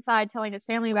when he's inside telling his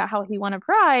family about how he won a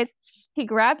prize. He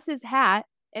grabs his hat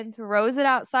and throws it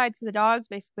outside to the dogs,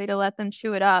 basically to let them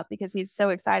chew it up because he's so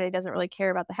excited. He doesn't really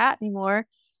care about the hat anymore.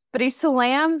 But he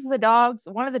slams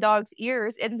one of the dog's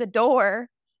ears in the door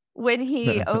when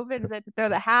he opens it to throw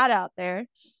the hat out there.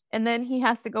 And then he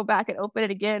has to go back and open it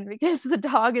again because the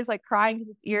dog is like crying because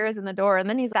its ear is in the door. And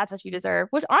then that's what you deserve,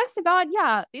 which honest to God,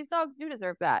 yeah, these dogs do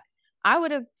deserve that. I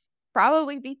would have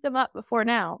probably beat them up before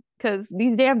now because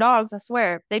these damn dogs, I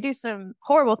swear, they do some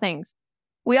horrible things.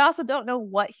 We also don't know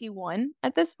what he won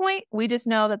at this point. We just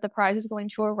know that the prize is going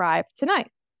to arrive tonight.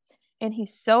 And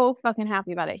he's so fucking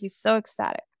happy about it. He's so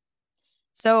ecstatic.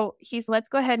 So let's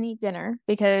go ahead and eat dinner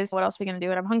because what else are we going to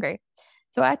do? And I'm hungry.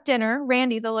 So at dinner,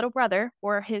 Randy, the little brother,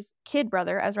 or his kid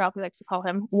brother, as Ralphie likes to call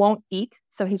him, won't eat.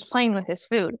 So he's playing with his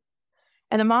food.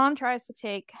 And the mom tries to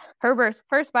take her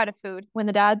first bite of food when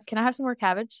the dad's, can I have some more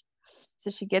cabbage?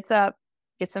 So she gets up,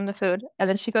 gets him the food. And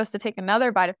then she goes to take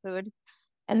another bite of food.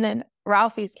 And then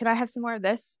Ralphie's, can I have some more of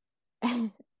this?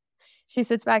 She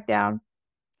sits back down.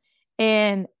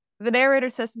 And the narrator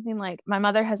says something like, my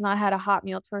mother has not had a hot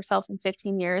meal to herself in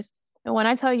 15 years. And when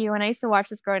I tell you, when I used to watch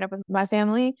this growing up with my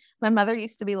family, my mother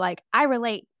used to be like, I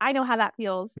relate. I know how that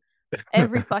feels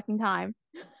every fucking time.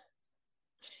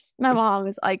 My mom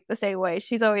is like the same way.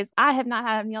 She's always, I have not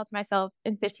had a meal to myself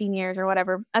in 15 years or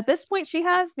whatever. At this point, she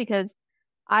has because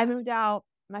I moved out.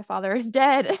 My father is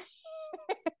dead.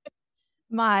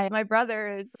 My brother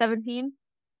is 17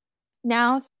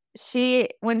 now.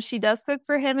 When she does cook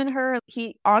for him and her,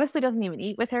 he honestly doesn't even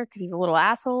eat with her because he's a little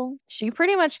asshole. She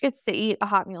pretty much gets to eat a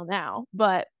hot meal now,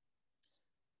 but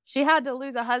she had to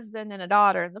lose a husband and a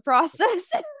daughter in the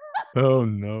process. Oh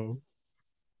no.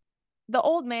 The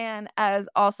old man, as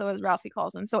Ralphie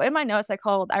calls him. So in my notes, I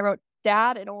wrote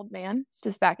dad and old man,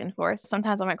 just back and forth.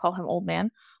 Sometimes I might call him old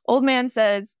man. Old man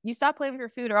says, you stop playing with your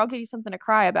food or I'll give you something to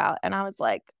cry about. And I was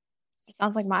like,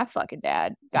 sounds like my fucking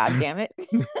dad. God damn it.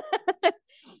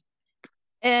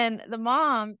 And the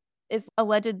mom is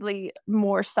allegedly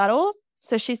more subtle.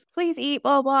 So she's, please eat,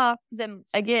 blah, blah. Then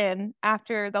again,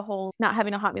 after the whole not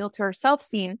having a hot meal to herself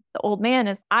scene, the old man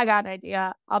is, I got an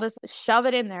idea. I'll just shove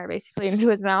it in there basically into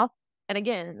his mouth. And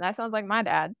again, that sounds like my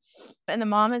dad. And the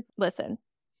mom is, listen,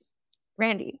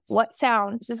 Randy, what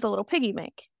sound does the little piggy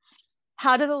make?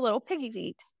 How do the little piggies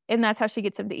eat? And that's how she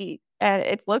gets him to eat. And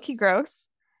it's low-key gross.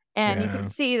 And you can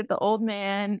see that the old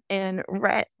man and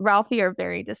Ralphie are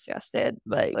very disgusted,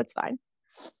 but it's fine.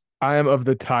 I am of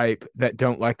the type that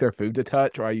don't like their food to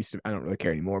touch, or I don't really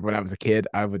care anymore. But when I was a kid,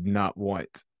 I would not want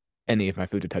any of my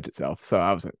food to touch itself. So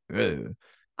I was like, ugh.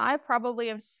 I probably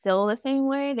am still the same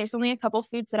way. There's only a couple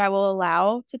foods that I will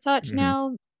allow to touch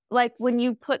now. Like when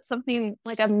you put something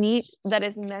like a meat that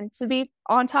is meant to be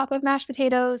on top of mashed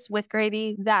potatoes with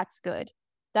gravy, that's good.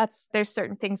 There's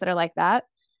certain things that are like that.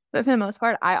 But for the most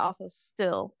part, I also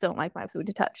still don't like my food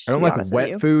to touch. I don't like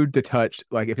wet food to touch.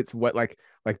 Like if it's wet, like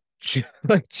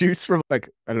juice from I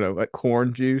don't know, like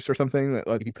corn juice or something.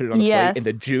 Like you put it on a plate and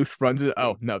the juice runs it.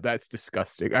 Oh no, that's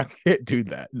disgusting. I can't do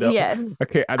that. No. Yes.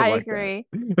 Okay, I agree.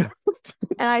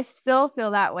 And I still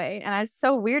feel that way. And it's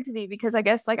so weird to me because I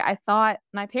guess I thought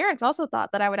my parents also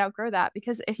thought that I would outgrow that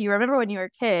because if you remember when you were a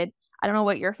kid, I don't know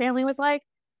what your family was like,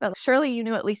 but surely you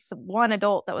knew at least one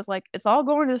adult that was like, it's all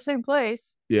going to the same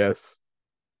place. Yes.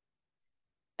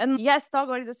 And yes, it's all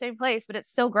going to the same place, but it's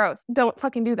still gross. Don't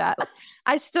fucking do that.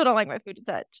 I still don't like my food to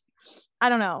touch. I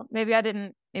don't know. Maybe I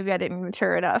didn't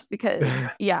mature enough because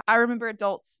I remember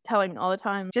adults telling me all the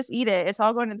time, just eat it. It's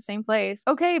all going to the same place.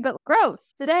 Okay, but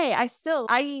gross. Today,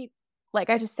 I eat, like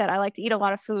I just said, I like to eat a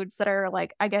lot of foods that are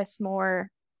I guess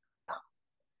more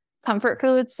comfort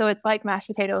foods. So it's like mashed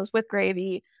potatoes with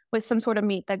gravy with some sort of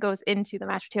meat that goes into the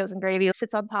mashed potatoes and gravy. It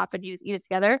sits on top and you just eat it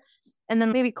together. And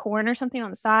then maybe corn or something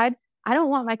on the side. I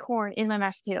don't want my corn in my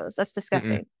mashed potatoes. That's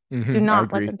disgusting. Do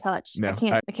not let them touch. No,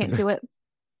 I can't do it.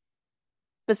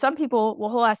 But some people will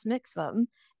whole ass mix them.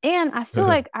 And I feel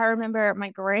like I remember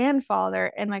my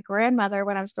grandfather and my grandmother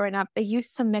when I was growing up, they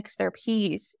used to mix their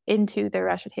peas into their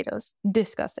mashed potatoes.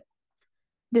 Disgusting.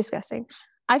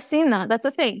 I've seen that. That's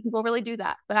a thing. People really do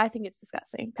that. But I think it's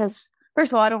disgusting because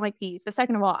first of all, I don't like peas. But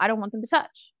second of all, I don't want them to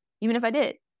touch, even if I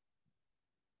did.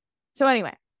 So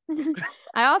anyway,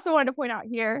 I also wanted to point out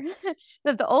here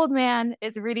that the old man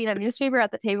is reading a newspaper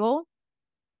at the table.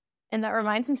 And that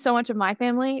reminds me so much of my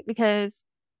family because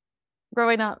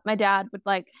growing up, my dad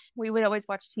we would always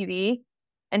watch TV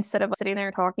instead of sitting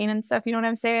there talking and stuff, you know what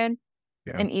I'm saying?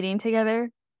 Yeah. And eating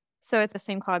together. So it's the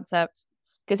same concept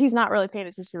because he's not really paying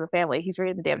attention to the family. He's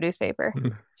reading the damn newspaper.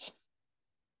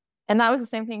 And that was the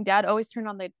same thing. Dad always turned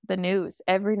on the news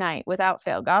every night without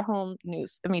fail. Got home,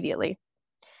 news immediately.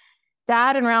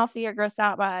 Dad and Ralphie are grossed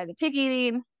out by the pig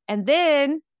eating. And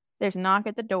then there's a knock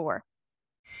at the door.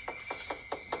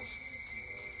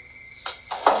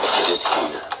 It is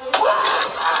here.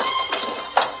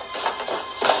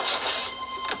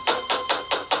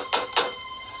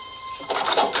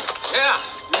 Yeah.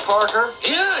 You Parker?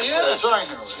 Yeah. There's a sign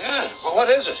here. Yeah. Well, what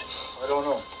is it? I don't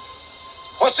know.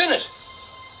 What's in it?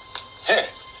 Here,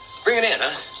 bring it in, huh?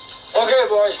 Okay,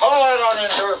 boys, haul that on in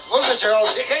here. Move it,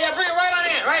 Charles. Yeah, bring it right on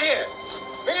in, right here.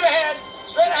 Bring it ahead,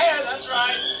 straight ahead. That's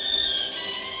right.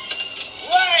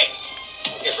 Right.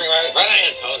 Okay, bring it right on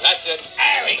in, fellas. That's it.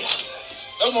 There we go.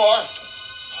 A little more.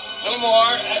 A little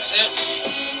more. That's it.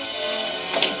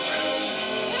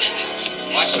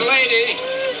 Watch the lady.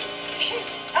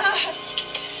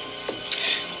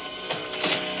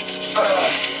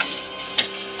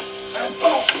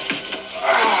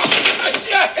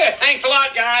 Thanks a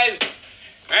lot, guys.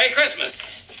 Merry Christmas.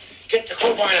 Get the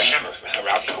crowbar and a hammer,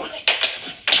 Ralphie.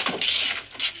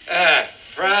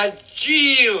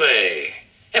 Fragile.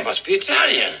 It must be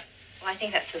Italian. Well, I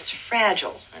think that says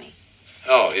fragile, honey.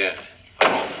 Oh, yeah.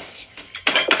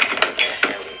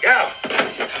 There we go.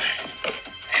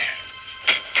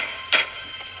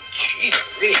 Jeez,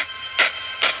 really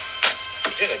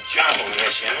did a job on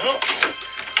this, you know?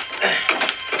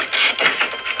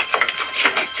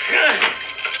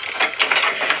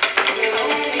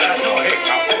 No, here,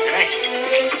 okay.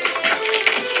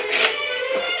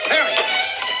 There we go.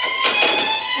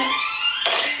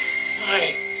 My,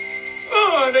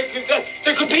 oh,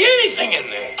 there could be anything in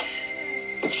there.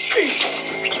 Gee.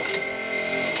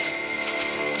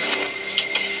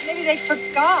 Maybe they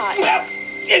forgot. Well,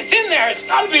 it's in there. It's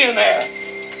got to be in there.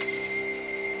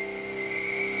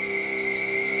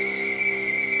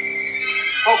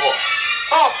 Oh, boy.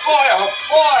 Oh, boy. Oh,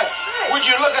 boy. Would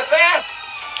you look at that?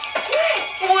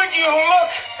 Would you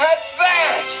look at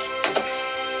that?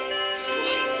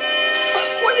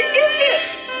 What is it?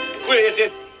 Well,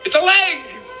 it's a leg.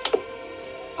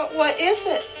 But what is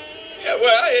it? Yeah,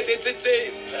 well, it's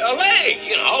a leg,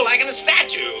 you know, like in a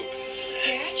statue.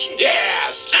 Statue? Yeah,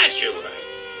 a statue.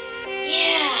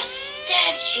 Yeah,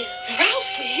 statue.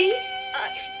 Ralphie?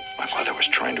 My mother was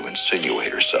trying to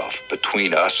insinuate herself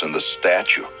between us and the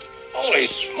statue. Holy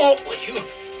smoke with you.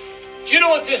 Do you know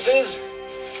what this is?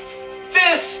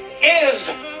 This is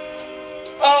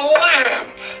a lamp.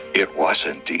 It was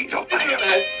indeed a lamp. Isn't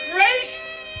that great?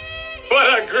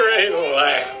 What a great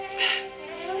lamp.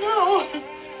 I don't know.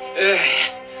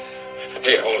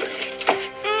 Here, hold it.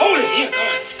 Hold it, here, come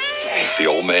on. The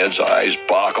old man's eyes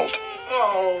boggled,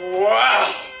 Oh,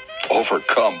 wow.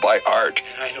 overcome by art.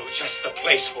 I know just the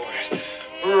place for it.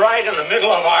 Right in the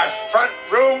middle of our front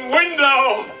room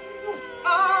window.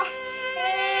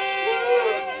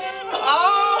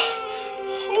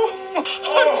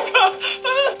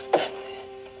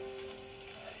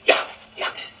 Yeah.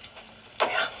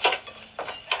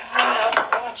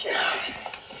 Watch it.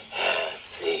 Let's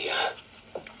see.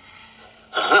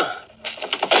 Oh,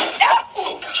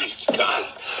 gee, it's gone.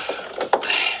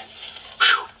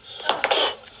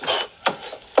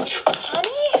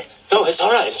 Honey? No, it's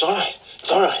all right. It's all right. It's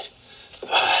all right.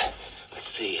 Let's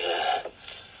see.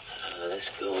 This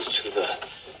goes to the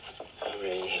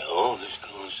radio. This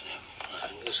goes.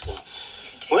 This goes.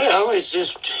 Well, it's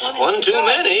just one too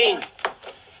many. Let's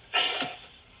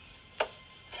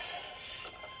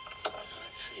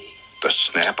see. The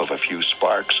snap of a few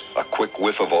sparks, a quick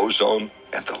whiff of ozone,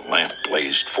 and the lamp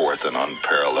blazed forth in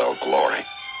unparalleled glory.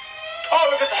 Oh,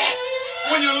 look at that!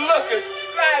 Will you look at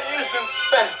that? Isn't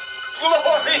that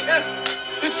glorious?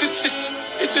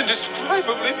 It's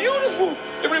indescribably beautiful.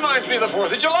 It reminds me of the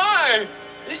 4th of July.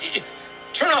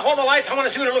 Turn off all the lights. I want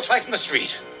to see what it looks like from the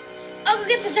street. I'll go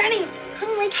get the dining.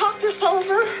 Couldn't we talk this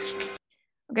over?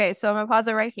 Okay, so I'm gonna pause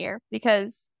it right here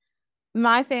because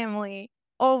my family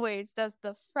always does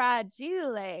the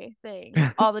fragile thing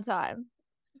all the time.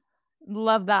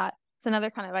 Love that. It's another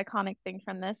kind of iconic thing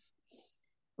from this.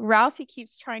 Ralphie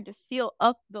keeps trying to seal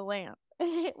up the lamp,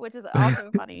 which is also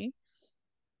funny.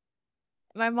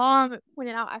 My mom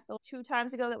pointed out, I feel 2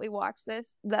 times ago that we watched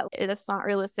this, that it's not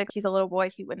realistic. He's a little boy.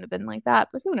 He wouldn't have been like that,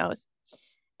 but who knows?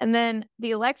 And then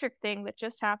the electric thing that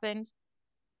just happened,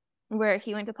 where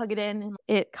he went to plug it in and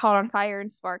it caught on fire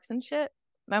and sparks and shit.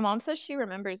 My mom says she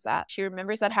remembers that. She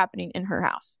remembers that happening in her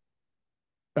house.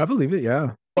 I believe it.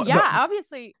 Yeah. Yeah,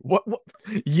 obviously. What?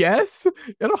 Yes,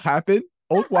 it'll happen.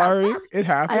 Old wiring, it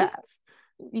happens.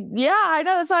 Yeah, I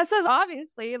know. That's why I said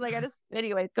obviously. Like,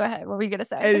 anyways, go ahead. What were you gonna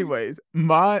say? Anyways,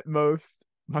 my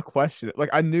question, like,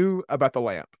 I knew about the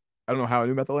lamp. I don't know how I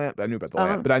knew about the lamp, but I knew about the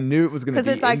lamp. But I knew it was going to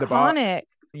be because it's iconic.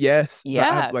 Yes.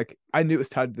 Yeah. I knew it was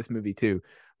tied to this movie too.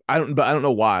 I don't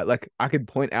know why. Like, I could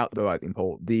point out the lighting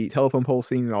pole, the telephone pole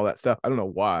scene, and all that stuff. I don't know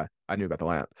why I knew about the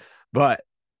lamp, but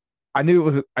I knew it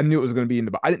was going to be in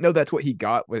the box. I didn't know that's what he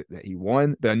got, that he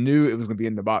won, but I knew it was going to be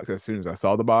in the box as soon as I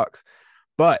saw the box.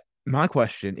 But my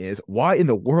question is, why in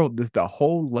the world does the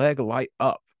whole leg light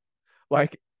up?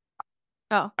 Like,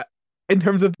 in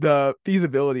terms of the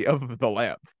feasibility of the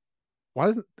lamp, why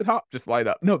doesn't the top just light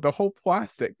up? No, the whole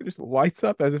plastic just lights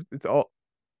up as if it's all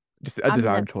just a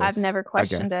design choice. I've never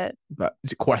questioned it. But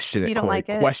question it. You don't like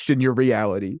it? Question your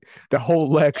reality. The whole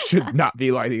leg should not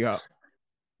be lighting up.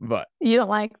 But you don't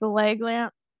like the leg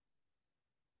lamp?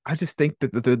 I just think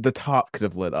that the top could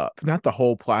have lit up, not the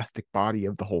whole plastic body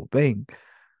of the whole thing.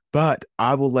 But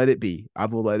I will let it be.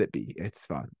 It's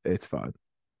fun. It's fun.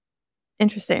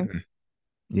 Interesting. Mm-hmm.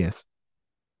 Yes.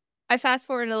 I fast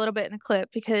forwarded a little bit in the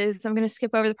clip because I'm going to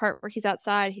skip over the part where he's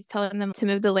outside. He's telling them to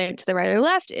move the lamp to the right or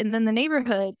left. And then the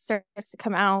neighborhood starts to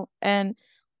come out and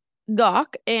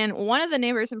gawk. And one of the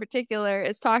neighbors in particular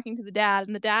is talking to the dad.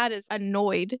 And the dad is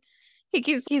annoyed.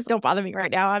 He's don't bother me right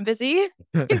now. I'm busy.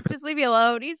 He's just leave me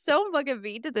alone. He's so fucking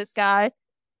mean to this guy.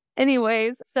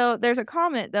 Anyways, so there's a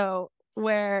comment though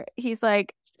where he's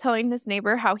like telling this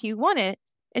neighbor how he won it.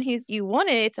 And you won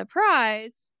it. It's a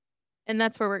prize. And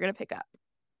that's where we're going to pick up.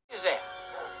 What is that?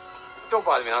 Don't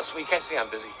bother me now, sweet. You can't see I'm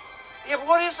busy. Yeah, but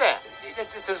what is that?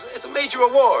 It's a major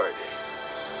award.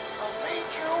 A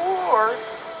major award?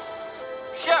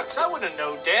 Shucks, I wouldn't have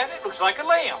known, Dad. It looks like a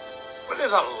lamp. Well, it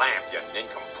is a lamp, you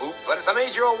nincompoop, but it's a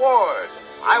major award.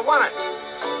 I won it.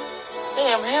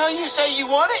 Damn, hell, you say you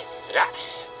won it? Yeah.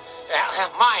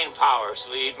 Mind power,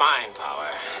 Swede, mind power.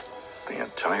 The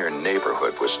entire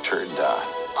neighborhood was turned on.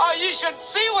 Oh, you should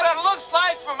see what it looks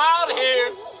like from out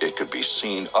here. It could be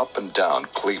seen up and down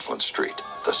Cleveland Street,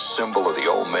 the symbol of the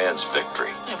old man's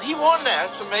victory. If he won that,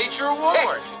 it's a major award.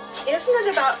 Hey. Isn't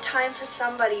it about time for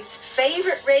somebody's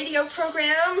favorite radio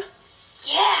program?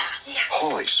 Yeah.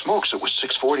 Holy smokes, it was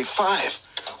 6:45.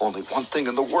 Only one thing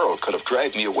in the world could have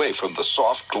dragged me away from the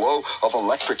soft glow of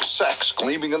electric sex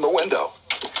gleaming in the window.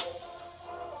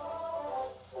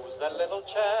 Who's that little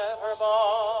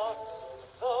chatterbox?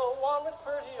 The one with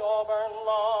pretty auburn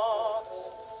locks.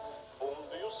 Whom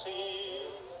do you see?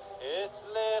 It's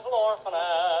little Orphan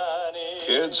Annie.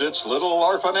 Kids, it's little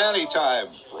Orphan Annie time.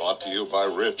 Brought to you by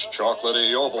rich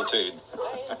chocolatey Ovaltine.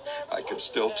 I can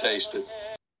still taste it.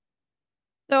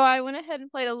 So I went ahead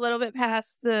and played a little bit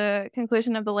past the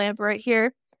conclusion of the lamp right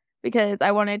here because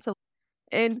I wanted to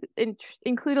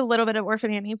include a little bit of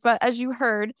Orphan Annie. But as you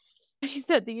heard, he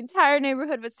said the entire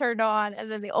neighborhood was turned on, and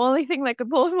then the only thing that could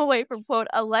pull him away from, quote,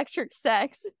 electric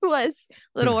sex was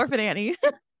Little Orphan Annie.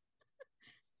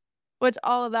 Which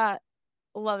all of that,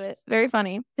 love it. Very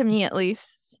funny, to me at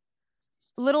least.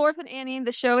 Little Orphan Annie,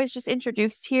 the show is just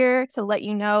introduced here to let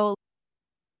you know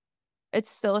it's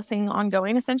still a thing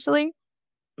ongoing, essentially.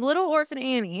 Little Orphan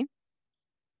Annie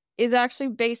is actually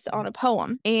based on a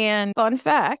poem. And fun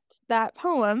fact, that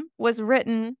poem was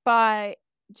written by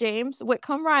James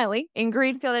Whitcomb Riley in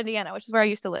Greenfield, Indiana, which is where I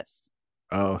used to live.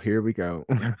 Oh, here we go.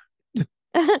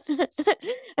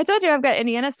 I told you I've got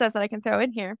Indiana stuff that I can throw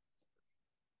in here.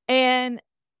 And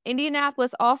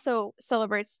Indianapolis also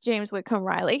celebrates James Whitcomb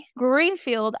Riley.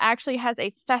 Greenfield actually has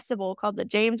a festival called the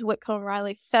James Whitcomb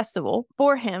Riley Festival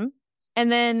for him. And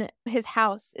then his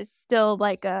house is still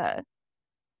like a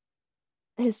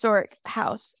historic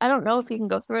house. I don't know if you can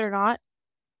go through it or not.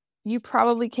 You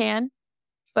probably can.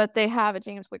 But they have a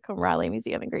James Whitcomb Riley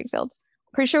Museum in Greenfield.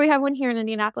 Pretty sure we have one here in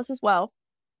Indianapolis as well.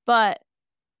 But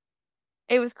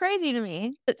it was crazy to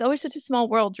me. It's always such a small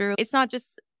world, Drew. It's not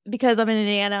just because I'm in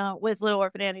Indiana with Little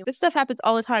Orphan Annie. This stuff happens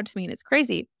all the time to me, and it's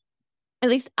crazy. At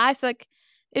least I feel like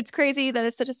it's crazy that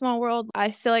it's such a small world.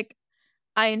 I feel like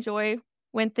I enjoy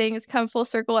when things come full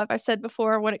circle. Like I said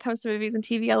before, when it comes to movies and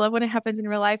TV, I love when it happens in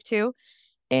real life too.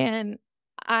 And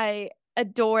I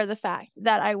adore the fact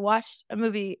that I watched a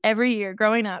movie every year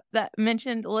growing up that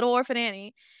mentioned Little Orphan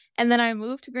Annie. And then I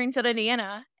moved to Greenfield,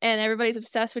 Indiana, and everybody's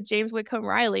obsessed with James Whitcomb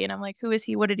Riley. And I'm like, who is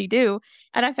he? What did he do?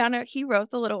 And I found out he wrote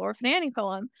the Little Orphan Annie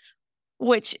poem,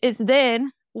 which is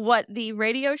then what the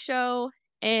radio show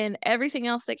and everything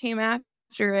else that came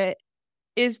after it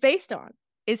is based on,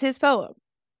 is his poem.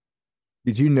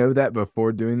 Did you know that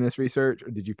before doing this research, or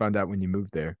did you find out when you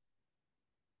moved there?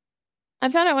 I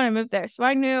found out when I moved there. So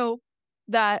I knew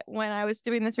that when I was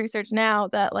doing this research now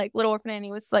that like Little Orphan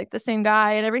Annie was like the same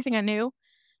guy and everything I knew.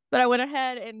 But I went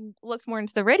ahead and looked more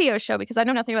into the radio show because I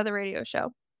know nothing about the radio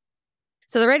show.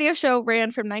 So the radio show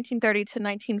ran from 1930 to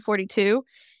 1942.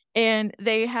 And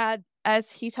they had,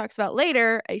 as he talks about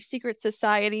later, a secret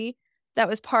society that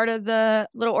was part of the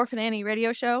Little Orphan Annie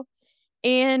radio show.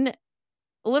 And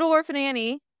Little Orphan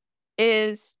Annie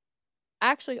is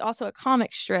actually also a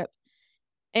comic strip.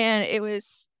 And it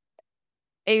was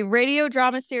a radio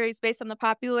drama series based on the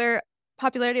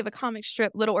popularity of a comic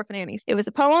strip, Little Orphan Annie. It was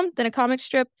a poem, then a comic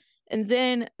strip, and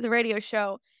then the radio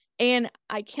show. And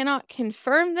I cannot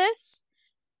confirm this,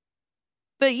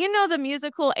 but you know the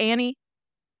musical Annie?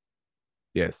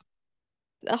 Yes.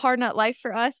 A Hard Nut Life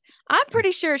for Us? I'm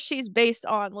pretty sure she's based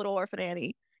on Little Orphan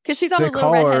Annie because she's on They the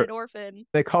little call her- redheaded orphan.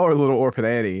 They call her Little Orphan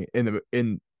Annie in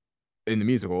the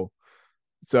musical.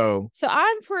 So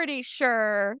I'm pretty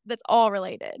sure that's all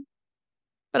related.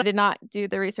 But I did not do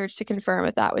the research to confirm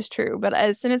if that was true. But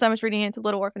as soon as I was reading into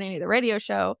Little Orphan Annie, the radio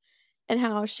show, and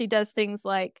how she does things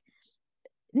like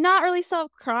not really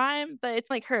solve crime, but it's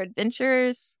like her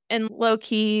adventures and low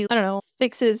key, I don't know,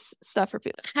 fixes stuff for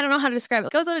people. I don't know how to describe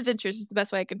it. Goes on adventures is the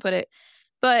best way I can put it.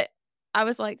 But I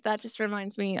was like, that just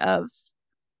reminds me of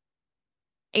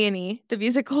Annie, the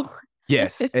musical.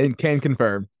 yes, and can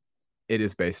confirm it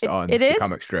is based on it the is?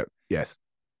 comic strip. Yes.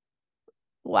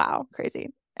 Wow,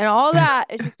 crazy. And all that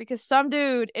is just because some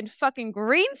dude in fucking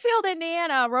Greenfield,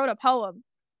 Indiana wrote a poem.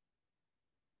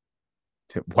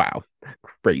 Wow.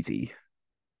 Crazy.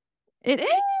 It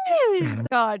is.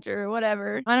 God, Drew,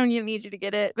 whatever. I don't even need you to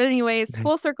get it. But anyways,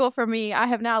 full circle for me. I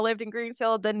have now lived in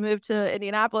Greenfield, then moved to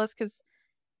Indianapolis because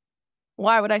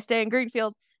why would I stay in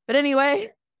Greenfield? But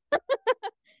anyway.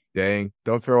 Dang.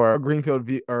 Don't throw our Greenfield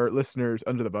our listeners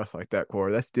under the bus like that,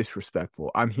 Cora. That's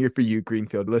disrespectful. I'm here for you,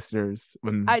 Greenfield listeners,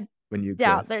 when you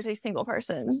doubt exist. there's a single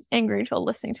person in Greenfield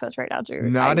listening to us right now, Drew.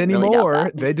 Not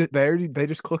anymore. They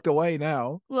just clicked away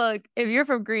now. Look, if you're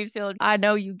from Greenfield, I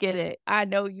know you get it. I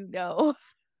know you know.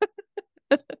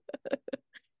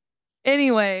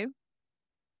 Anyway,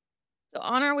 so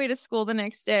on our way to school the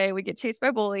next day, we get chased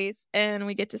by bullies and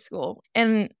we get to school.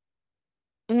 And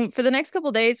for the next couple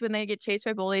of days, when they get chased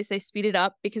by bullies, they speed it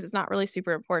up because it's not really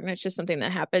super important. It's just something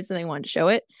that happens and they wanted to show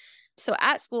it. So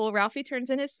at school, Ralphie turns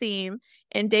in his theme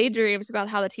and daydreams about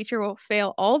how the teacher will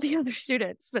fail all the other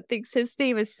students, but thinks his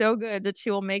theme is so good that she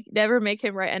will never make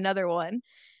him write another one.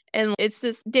 And it's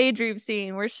this daydream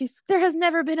scene where there has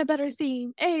never been a better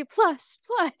theme. A plus.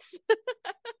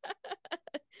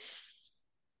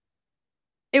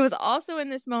 It was also in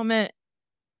this moment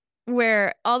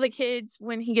where all the kids,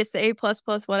 when he gets the A plus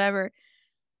whatever,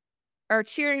 are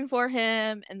cheering for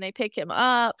him and they pick him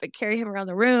up and carry him around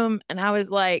the room. And I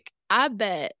was like, I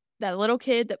bet that little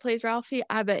kid that plays Ralphie,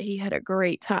 I bet he had a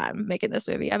great time making this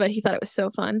movie. I bet he thought it was so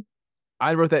fun.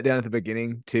 I wrote that down at the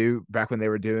beginning too, back when they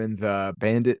were doing the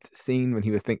bandit scene when he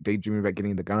was daydreaming about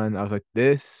getting the gun. I was like,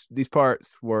 these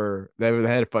parts they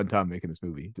had a fun time making this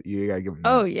movie. You gotta give them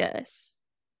Oh that. yes.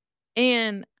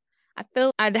 And I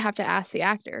feel I'd have to ask the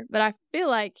actor, but I feel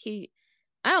like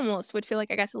I almost would feel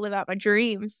like I got to live out my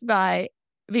dreams by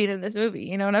being in this movie.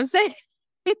 You know what I'm saying?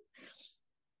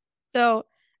 So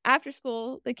after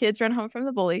school, the kids run home from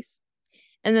the bullies.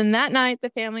 And then that night, the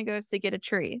family goes to get a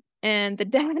tree. And the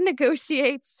dad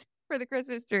negotiates for the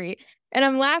Christmas tree. And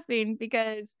I'm laughing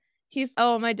because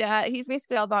my dad, he's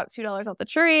basically, I'll knock $2 off the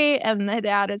tree. And the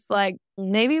dad is like,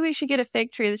 maybe we should get a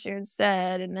fake tree this year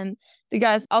instead. And then the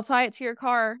guy's, I'll tie it to your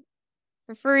car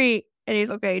for free. And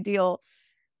he's okay, deal.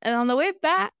 And on the way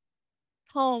back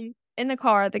home in the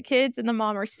car, the kids and the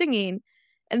mom are singing.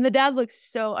 And the dad looks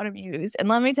so unamused. And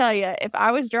let me tell you, if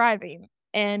I was driving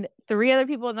and 3 other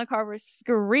people in the car were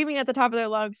screaming at the top of their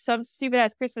lungs some stupid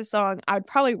ass Christmas song, I'd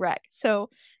probably wreck. So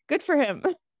good for him.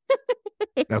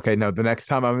 Okay, no, the next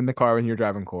time I'm in the car when you're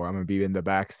driving, Core, I'm gonna be in the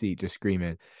back seat just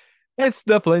screaming, "It's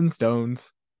the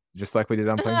Flintstones," just like we did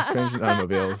on Planes, Trains, and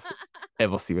Automobiles. And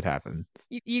we'll see what happens.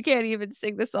 You can't even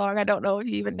sing the song. I don't know if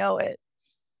you even know it.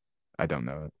 I don't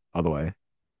know it all the way.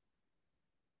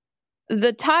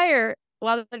 The tire,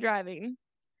 while they're driving,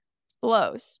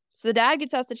 blows. So the dad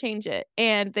gets out to change it.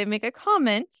 And they make a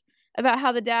comment about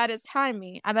how the dad is timing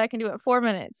me. I bet I can do it in 4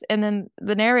 minutes. And then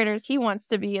the narrator's, he wants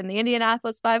to be in the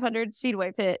Indianapolis 500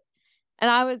 Speedway pit. And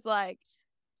I was like,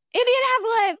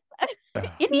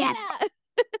 Indianapolis! Indiana!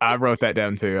 I wrote that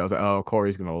down too. I was like, oh,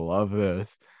 Corey's going to love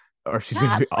this. Or she's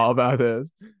going to be all about this.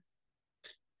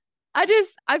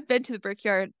 I've been to the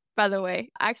Brickyard, by the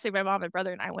way. Actually, my mom and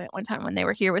brother and I went one time when they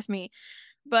were here with me.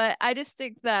 But I just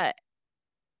think that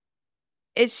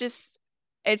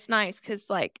it's nice because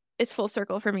like it's full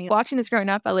circle for me. Watching this growing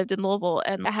up, I lived in Louisville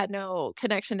and I had no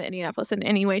connection to Indianapolis in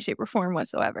any way, shape, or form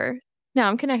whatsoever. Now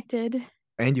I'm connected.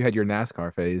 And you had your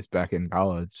NASCAR phase back in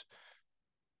college.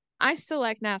 I still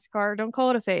like NASCAR. Don't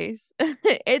call it a phase.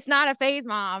 It's not a phase,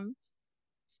 Mom.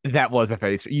 That was a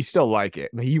phase. You still like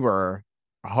it, but you were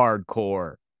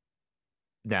hardcore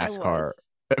I NASCAR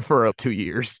was. for 2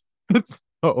 years.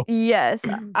 Oh, Yes,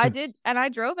 I did. And I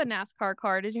drove a NASCAR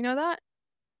car. Did you know that?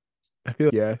 I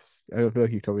feel yes. I feel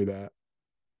like you told me that.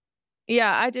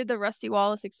 Yeah, I did the Rusty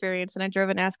Wallace experience and I drove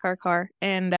a NASCAR car.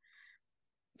 And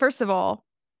first of all,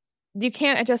 you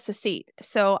can't adjust the seat.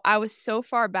 So I was so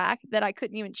far back that I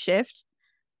couldn't even shift.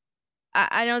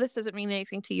 I know this doesn't mean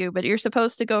anything to you, but you're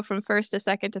supposed to go from first to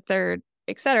second to third,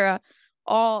 etc.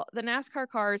 All the NASCAR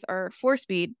cars are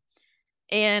 4-speed,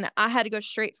 and I had to go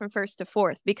straight from first to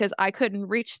fourth because I couldn't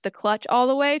reach the clutch all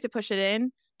the way to push it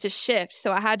in to shift.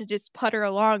 So I had to just putter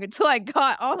along until I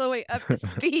got all the way up to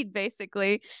speed,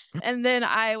 basically. And then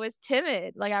I was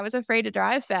timid. Like I was afraid to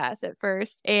drive fast at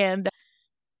first. And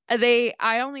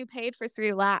I only paid for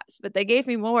 3 laps, but they gave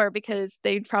me more because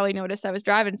they probably noticed I was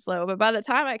driving slow. But by the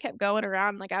time I kept going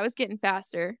around, like I was getting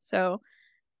faster. So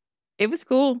it was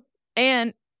cool.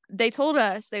 And they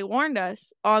warned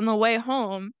us on the way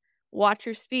home, watch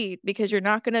your speed because you're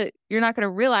not gonna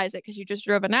realize it because you just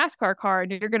drove a NASCAR car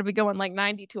and you're gonna be going like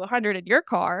 90 to 100 in your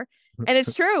car. And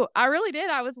it's true. I really did.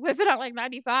 I was whipping at like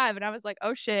 95 and I was like,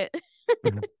 oh shit.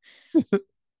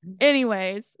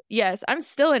 Anyways, yes, I'm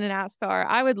still in a NASCAR.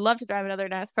 I would love to drive another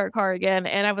NASCAR car again,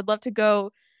 and I would love to go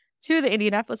to the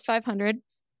Indianapolis 500.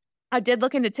 I did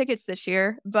look into tickets this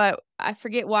year, but I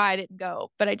forget why I didn't go,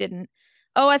 but I didn't.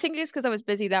 Oh, I think it's because I was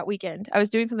busy that weekend. I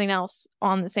was doing something else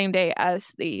on the same day as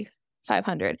the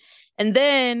 500. And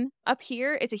then up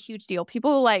here, it's a huge deal.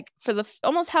 People like for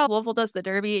almost how Louisville does the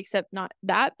Derby, except not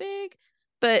that big,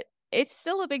 but it's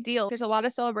still a big deal. There's a lot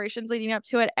of celebrations leading up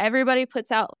to it. Everybody puts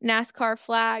out NASCAR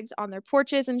flags on their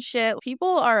porches and shit.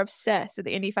 People are obsessed with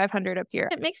the Indy 500 up here.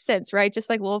 It makes sense, right? Just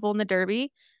like Louisville and the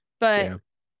Derby, but Yeah.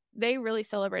 they really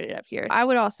celebrate it up here. I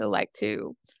would also like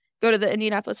to go to the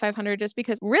Indianapolis 500 just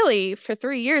because really for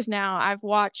 3 years now, I've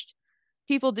watched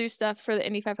people do stuff for the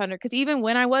Indy 500. Because even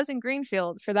when I was in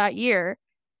Greenfield for that year,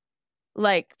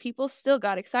 like people still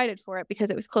got excited for it because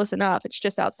it was close enough. It's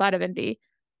just outside of Indy.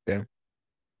 Yeah.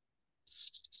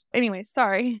 Anyway,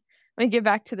 sorry. Let me get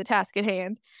back to the task at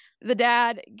hand. The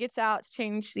dad gets out to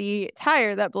change the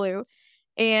tire that blew,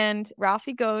 and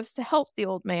Ralphie goes to help the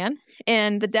old man.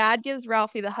 And the dad gives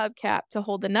Ralphie the hubcap to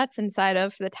hold the nuts inside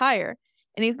of for the tire.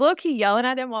 And he's low-key yelling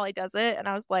at him while he does it. And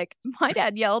I was like, my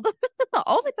dad yelled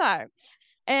all the time.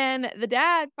 And the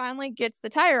dad finally gets the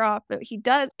tire off, but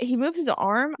he moves his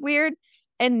arm weird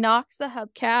and knocks the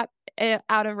hubcap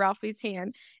out of Ralphie's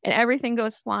hand, and everything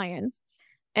goes flying.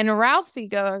 And Ralphie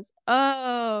goes,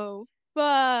 oh,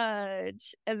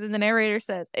 fudge. And then the narrator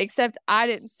says, except I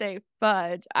didn't say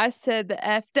fudge. I said the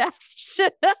F dash. So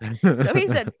he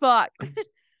said, fuck.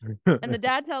 And the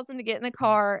dad tells him to get in the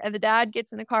car. And the dad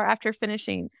gets in the car after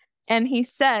finishing. And he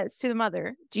says to the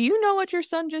mother, do you know what your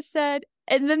son just said?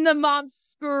 And then the mom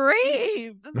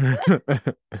screams.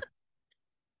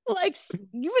 Like,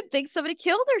 you would think somebody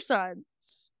killed her son.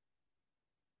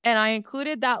 And I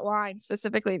included that line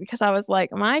specifically because I was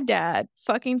like, my dad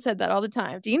fucking said that all the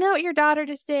time. Do you know what your daughter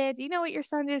just did? Do you know what your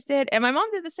son just did? And my mom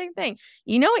did the same thing.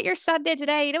 You know what your son did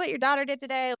today? You know what your daughter did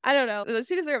today? I don't know. As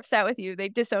soon as they're upset with you, they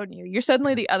disown you. You're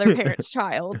suddenly the other parent's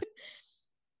child.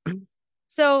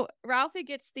 So Ralphie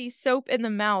gets the soap in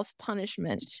the mouth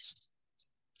punishment,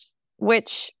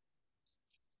 which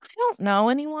I don't know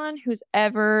anyone who's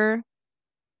ever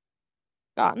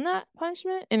gotten that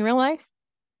punishment in real life.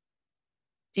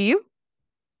 Do you?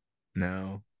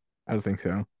 No, I don't think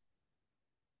so.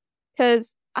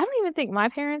 Because I don't even think my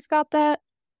parents got that.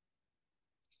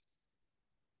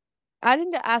 I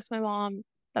didn't ask my mom,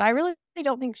 but I really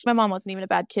don't think my mom wasn't even a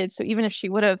bad kid. So even if she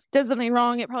would have done something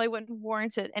wrong, it probably wouldn't have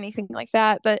warranted anything like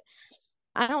that. But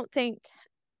I don't think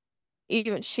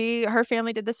even her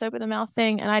family did the soap in the mouth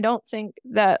thing. And I don't think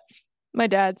that my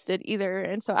dad's did either.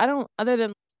 And so I don't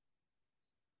know.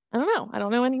 I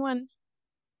don't know anyone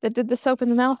that did the soap in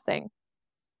the mouth thing.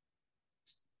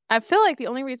 I feel like the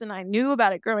only reason I knew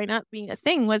about it growing up being a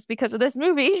thing was because of this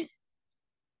movie.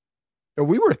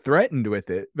 We were threatened with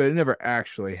it, but it never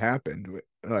actually happened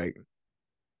to us.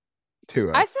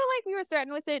 I feel like we were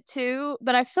threatened with it too,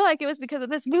 but I feel like it was because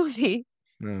of this movie.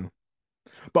 No.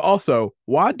 But also,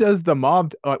 why does the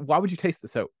mom why would you taste the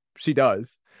soap? She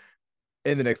does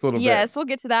in the next little bit. Yes, we'll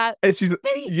get to that. And she's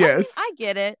yes. I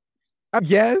get it.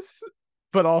 Yes,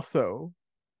 but also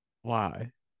why?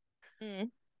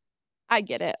 I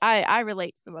get it. I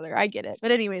relate to the mother. I get it.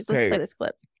 But anyways, let's play this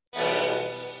clip.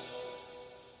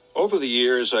 Over the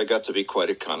years, I got to be quite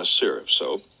a connoisseur of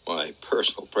soap. My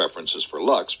personal preference is for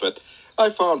Lux, but I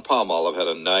found Palmolive had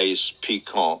a nice,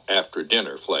 piquant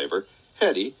after-dinner flavor,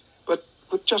 heady, but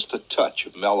with just a touch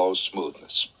of mellow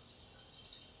smoothness.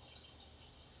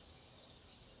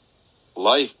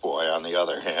 Lifebuoy, on the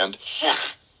other hand...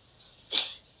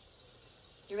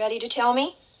 You ready to tell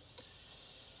me?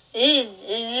 All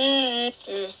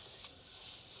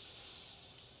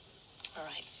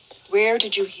right. Where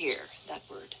did you hear that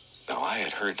word? Now, I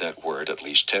had heard that word at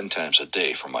least 10 times a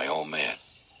day from my old man.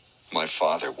 My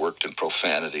father worked in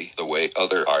profanity the way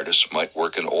other artists might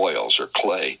work in oils or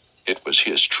clay. It was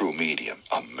his true medium,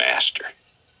 a master.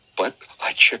 But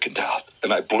I chickened out,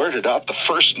 and I blurted out the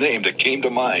first name that came to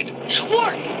mind.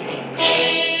 Schwartz!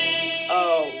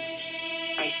 Oh,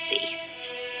 I see.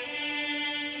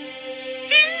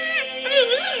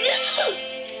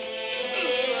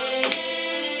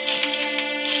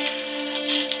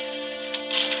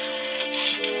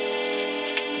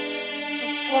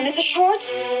 Well, Mrs.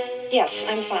 Schwartz? Yes,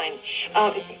 I'm fine.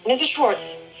 Mrs.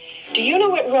 Schwartz, do you know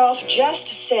what Ralph just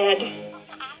said?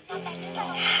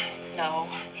 No.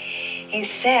 He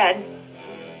said...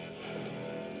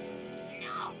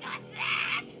 No, not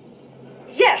that.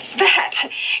 Yes, that.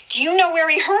 Do you know where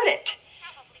he heard it?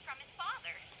 Probably from his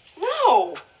father.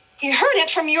 No. He heard it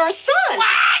from your son. What?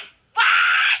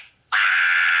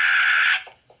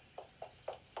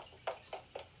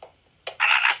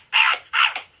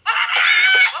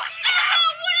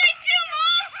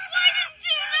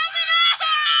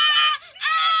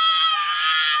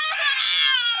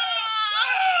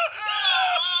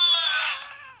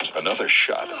 Another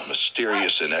shot of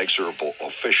mysterious, inexorable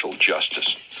official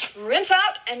justice. Rinse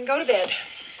out and go to bed.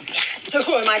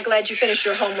 Oh, am I glad you finished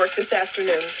your homework this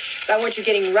afternoon. So I want you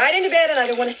getting right into bed, and I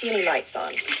don't want to see any lights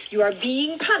on. You are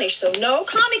being punished, so no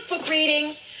comic book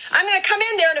reading. I'm going to come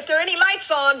in there, and if there are any lights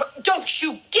on, but don't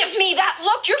you give me that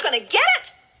look. You're going to get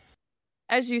it.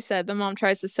 As you said, the mom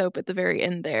tries the soap at the very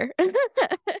end there.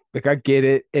 Like, I get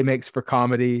it. It makes for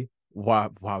comedy. Why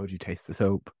would you taste the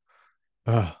soap?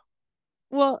 Ugh.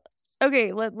 Well,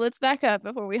 okay, let's back up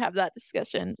before we have that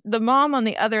discussion. The mom on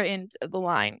the other end of the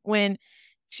line, when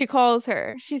she calls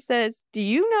her, she says, "Do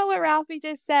you know what Ralphie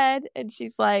just said?" And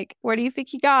she's like, "Where do you think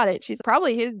he got it?" She's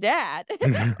probably his dad.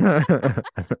 And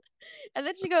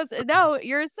then she goes, "No,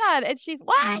 you're his son." And she's,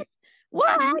 "What?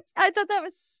 What?" I thought that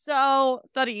was so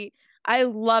funny. I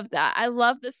love that. I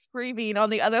love the screaming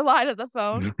on the other line of the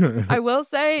phone. I will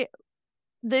say,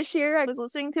 this year I was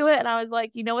listening to it and I was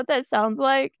like, you know what that sounds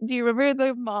like? Do you remember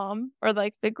the mom or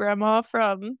like the grandma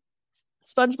from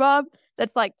SpongeBob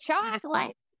that's like,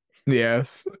 chocolate?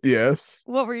 Yes.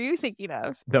 What were you thinking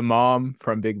of? The mom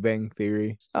from Big Bang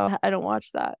Theory. Oh, I don't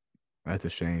watch that. That's a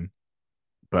shame.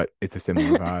 But it's a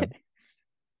similar vibe.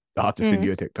 I'll have to send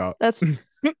you a TikTok. That's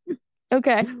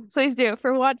okay. Please do.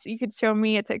 For once, you could show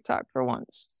me a TikTok for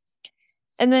once.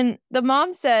 And then the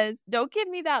mom says, "Don't give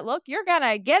me that look. You're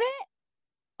gonna get it."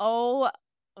 Oh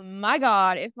my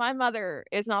God. If my mother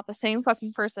is not the same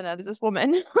fucking person as this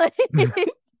woman, like,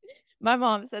 my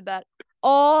mom said that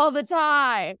all the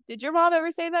time. Did your mom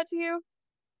ever say that to you?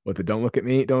 What, the don't look at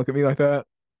me like that?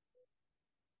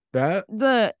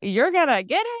 That? You're gonna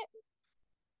get it?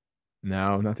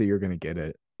 No, not that you're gonna get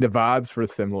it. The vibes were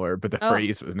similar, but the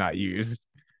phrase was not used.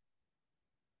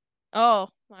 Oh,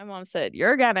 my mom said,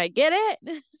 "You're gonna get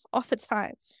it?" All the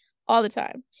time. All the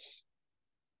time.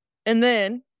 And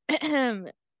then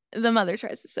the mother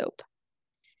tries the soap.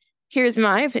 Here's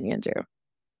my opinion, Drew.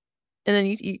 And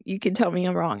then you can tell me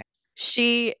I'm wrong.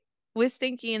 She was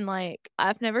thinking, like,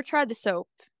 I've never tried the soap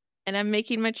and I'm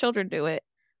making my children do it.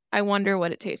 I wonder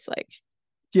what it tastes like.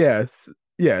 Yes.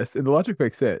 And the logic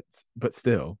makes sense. But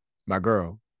still, my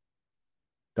girl,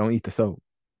 don't eat the soap.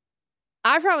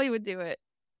 I probably would do it,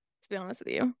 to be honest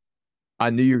with you. I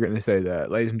knew you were going to say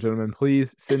that. Ladies and gentlemen,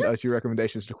 please send us your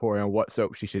recommendations to Corey on what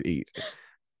soap she should eat.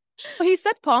 Well, he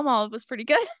said Palmolive was pretty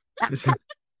good.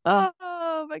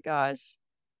 Oh my gosh.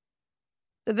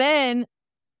 Then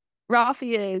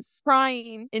Ralphie is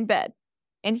crying in bed.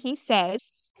 And he said,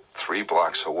 3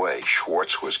 blocks away,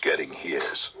 Schwartz was getting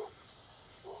his.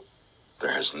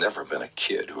 There has never been a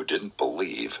kid who didn't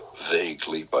believe,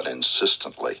 vaguely but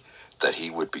insistently, that he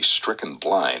would be stricken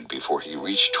blind before he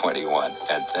reached 21,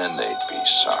 and then they'd be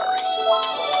sorry.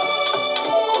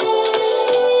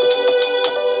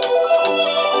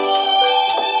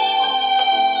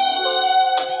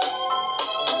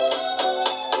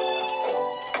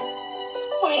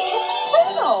 Why, it's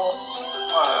Ralph.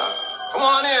 Come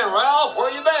on in, Ralph.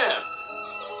 Where you been?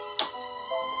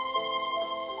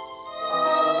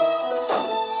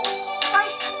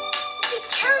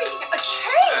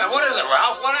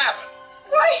 Ralph. What happened?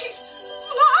 Why, he's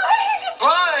blind!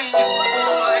 Blind? Oh,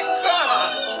 my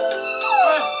God.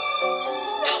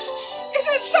 Is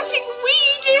it something we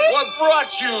did? What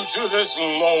brought you to this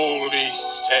lowly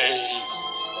state?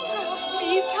 Ralph,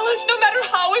 please tell us, no matter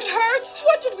how it hurts.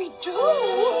 What did we do?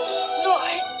 No,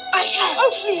 I can't.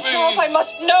 Oh, please, Ralph, I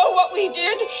must know what we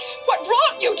did. What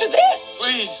brought you to this?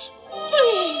 Please.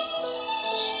 Please.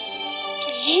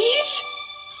 Please?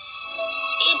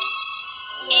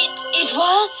 It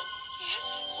was?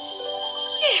 Yes.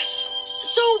 Yes.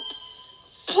 So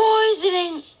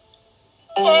poisoning.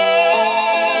 Well,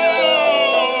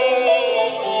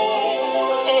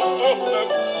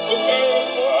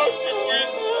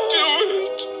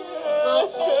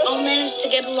 I'll manage to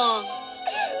get along.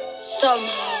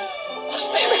 Somehow.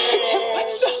 I'll never forgive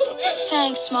myself.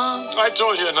 Thanks, Mom. I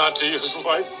told you not to use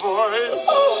life, boy.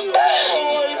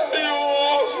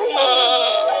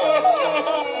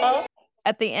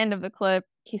 At the end of the clip,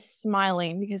 he's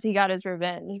smiling because he got his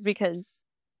revenge because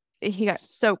he got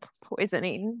soap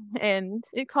poisoning and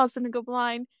it caused him to go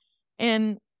blind.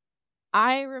 And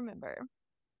I remember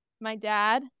my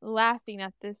dad laughing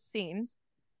at this scene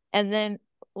and then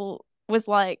was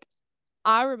like,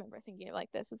 I remember thinking like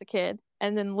this as a kid,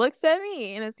 and then looks at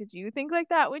me and says, did you think like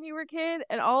that when you were a kid?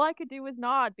 And all I could do was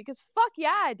nod because fuck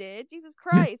yeah, I did. Jesus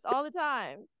Christ, all the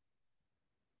time.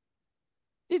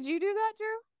 Did you do that,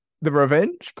 Drew? The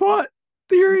revenge plot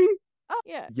theory? Oh,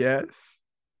 yeah. Yes.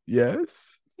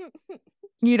 Yes.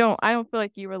 I don't feel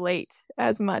like you relate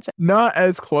as much. Not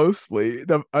as closely.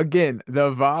 The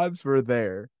vibes were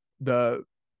there. The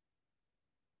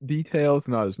details,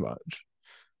 not as much.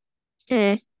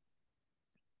 It's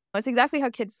exactly how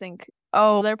kids think.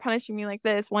 Oh, they're punishing me like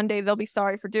this. One day they'll be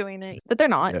sorry for doing it. But they're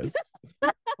not. Yes.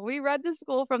 We read to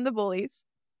school from the bullies.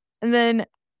 And then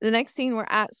the next scene, we're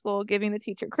at school giving the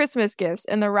teacher Christmas gifts.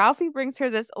 And the Ralphie brings her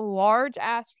this large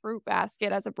ass fruit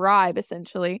basket as a bribe,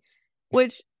 essentially.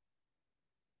 Which,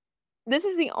 this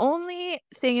is the only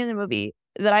thing in the movie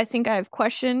that I think I've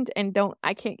questioned and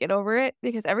I can't get over it.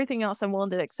 Because everything else I'm willing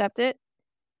to accept it.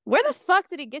 Where the fuck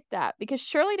did he get that? Because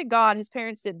surely to God, his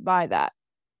parents didn't buy that.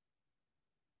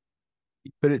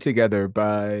 He put it together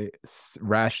by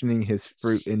rationing his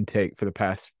fruit intake for the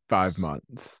past 5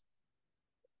 months.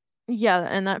 Yeah,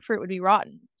 and that fruit would be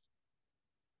rotten.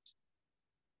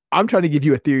 I'm trying to give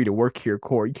you a theory to work here,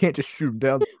 Core. You can't just shoot him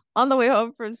down. On the way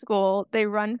home from school, they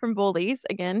run from bullies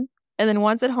again. And then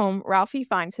once at home, Ralphie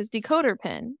finds his decoder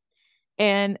pin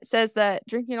and says that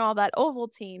drinking all that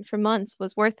Ovaltine for months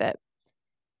was worth it.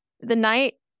 That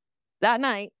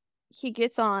night, he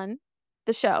gets on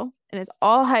the show and is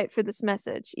all hyped for this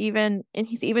message. And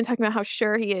he's even talking about how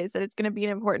sure he is that it's going to be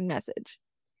an important message.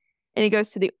 And he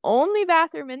goes to the only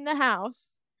bathroom in the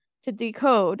house to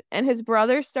decode, and his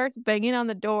brother starts banging on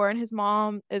the door, and his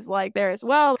mom is like there as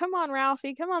well. Come on,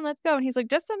 Ralphie, come on, let's go. And he's like,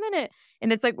 just a minute.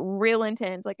 And it's like real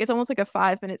intense. Like it's almost like a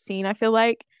 5-minute scene, I feel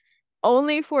like,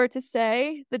 only for it to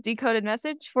say the decoded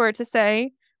message, for it to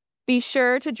say, be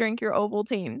sure to drink your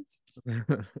Ovaltine.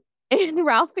 And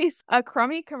Ralphie's a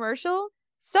crummy commercial.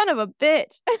 Son of a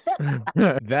bitch.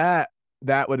 That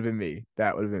would have been me.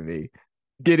 That would have been me.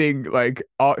 Getting like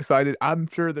all excited. I'm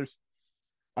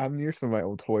near some of my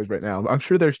old toys right now. I'm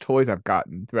sure there's toys I've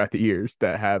gotten throughout the years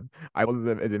that have I wanted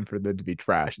them and then for them to be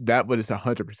trash. That was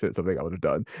 100% something I would have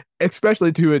done,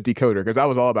 especially to a decoder, because I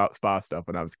was all about spa stuff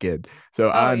when I was a kid. So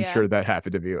I'm sure that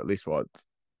happened to me at least once.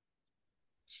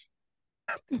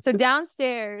 So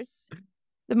downstairs,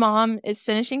 the mom is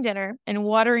finishing dinner and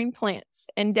watering plants,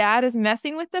 and dad is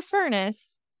messing with the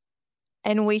furnace,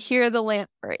 and we hear the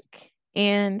lamp break.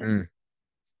 And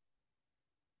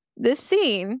this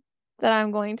scene that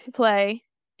I'm going to play,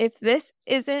 if this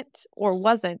isn't or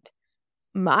wasn't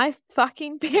my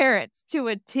fucking parents to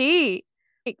a T,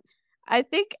 I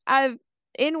think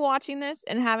in watching this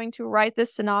and having to write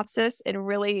this synopsis and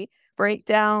really break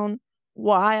down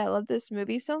why I love this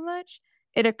movie so much,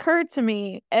 it occurred to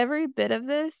me every bit of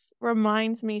this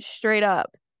reminds me straight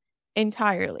up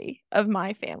entirely of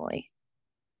my family.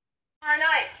 Tomorrow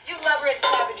night, you love red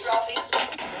cabbage, Ralphie.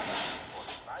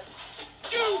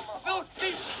 You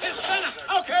filthy piston!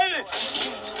 Okay!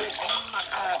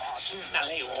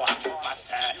 Smelly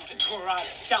waterbuster, grub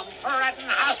jumper, and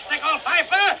hosticle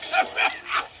piper!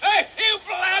 Hey, you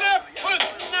bladder,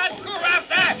 not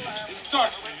grafter!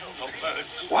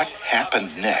 What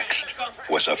happened next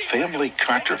was a family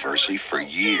controversy for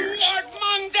years. You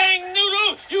mundang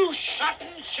noodle! You shot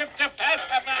and shifter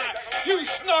pacifier! You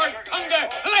snort hunger,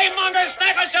 laymonger,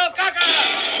 snacker shell cocker!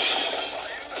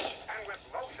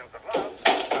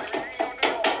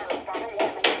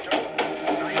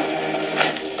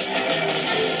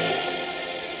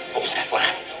 What was that? What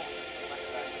happened?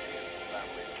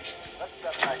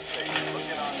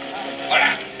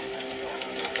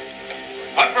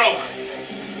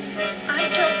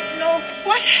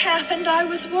 happened. I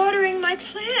was watering my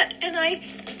plant and I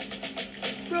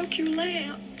broke your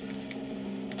lamp.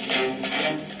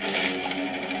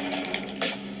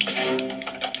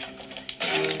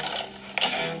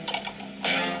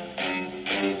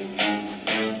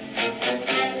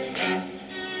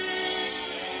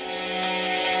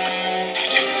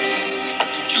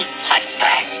 You touch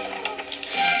that!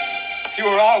 You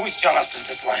were always jealous of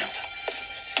this lamp.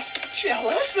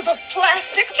 Jealous of a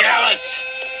plastic lamp? Jealous!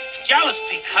 Jealous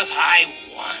because I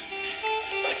won.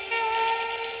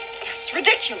 That's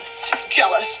ridiculous.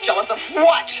 Jealous? Jealous of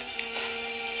what?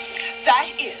 That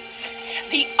is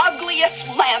the ugliest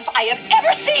lamp I have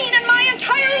ever seen in my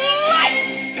entire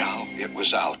life! Now it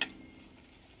was out.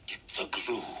 Get the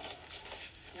glue.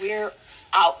 We're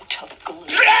out of glue.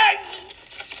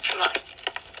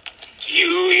 You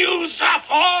use up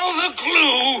all the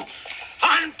glue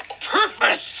on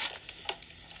purpose.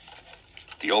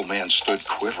 The old man stood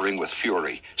quivering with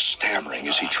fury, stammering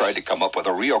as he tried to come up with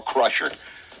a real crusher.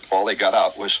 All they got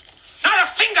out was, Not a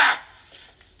finger!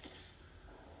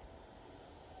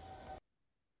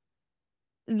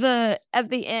 At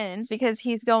the end, because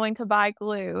he's going to buy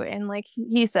glue, and like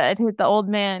he said, the old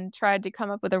man tried to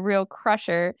come up with a real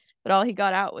crusher, but all he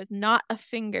got out was not a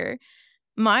finger.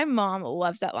 My mom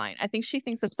loves that line. I think she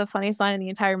thinks it's the funniest line in the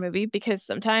entire movie, because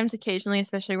sometimes, occasionally,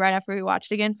 especially right after we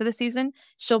watch it again for the season,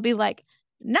 she'll be like,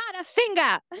 not a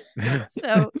finger.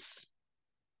 So,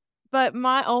 but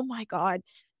oh my God,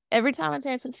 every time my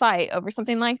parents would fight over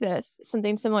something like this,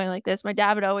 something similar like this, my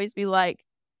dad would always be like,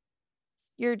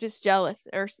 you're just jealous,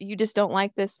 or you just don't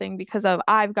like this thing because of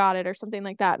I've got it, or something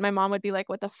like that. My mom would be like,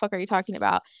 what the fuck are you talking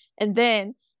about? And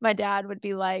then my dad would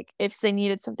be like, if they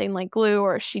needed something like glue,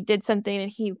 or she did something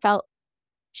and he felt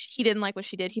he didn't like what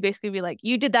she did, he basically be like,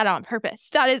 you did that on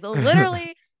purpose. That is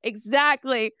literally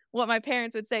exactly what my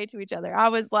parents would say to each other. I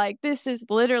was like, this is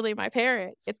literally my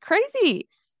parents. It's crazy.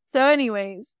 So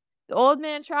anyways, the old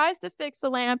man tries to fix the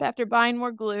lamp after buying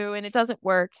more glue, and it doesn't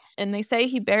work. And they say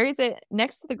he buries it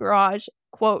next to the garage.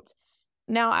 Quote,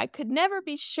 now I could never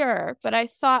be sure, but I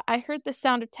thought I heard the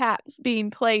sound of taps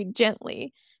being played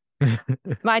gently.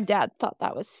 My dad thought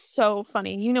that was so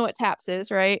funny. You know what taps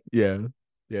is, right? Yeah.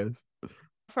 Yes.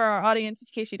 For our audience, in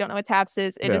case you don't know what taps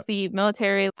is, it is the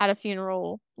military at a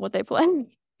funeral, what they play.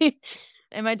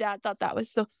 And my dad thought that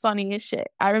was the funniest shit.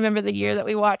 I remember the year that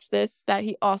we watched this, that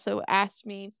he also asked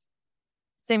me,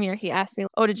 same year he asked me,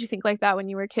 oh, did you think like that when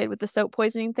you were a kid with the soap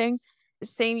poisoning thing? The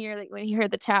same year that when he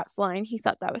heard the taps line, he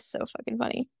thought that was so fucking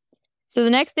funny. So the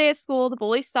next day at school, the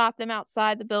bully stopped them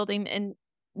outside the building, and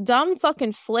dumb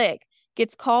fucking Flick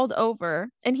gets called over,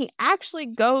 and he actually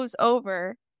goes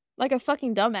over like a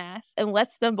fucking dumbass and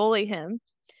lets them bully him.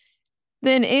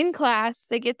 Then in class,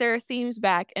 they get their themes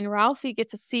back, and Ralphie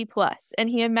gets a C+, and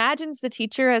he imagines the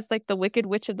teacher as like the Wicked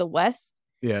Witch of the West.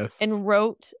 Yes. And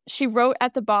she wrote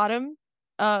at the bottom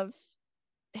of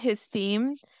his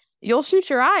theme, you'll shoot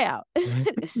your eye out.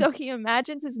 So he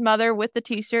imagines his mother with the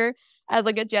teacher as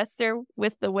like a jester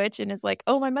with the witch, and is like,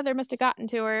 oh, my mother must have gotten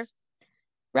to her.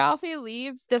 Ralphie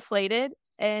leaves deflated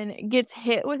and gets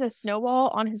hit with a snowball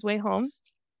on his way home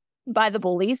by the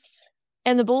bullies.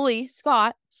 And the bully,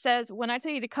 Scott, says, when I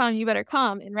tell you to come, you better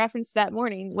come, in reference to that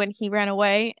morning when he ran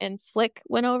away and Flick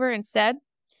went over instead,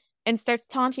 and starts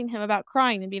taunting him about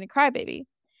crying and being a crybaby.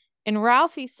 And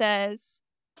Ralphie says,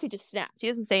 he just snaps. He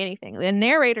doesn't say anything. The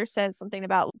narrator says something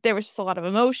about there was just a lot of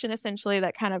emotion, essentially,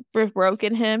 that kind of broke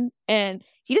in him. And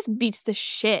he just beats the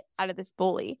shit out of this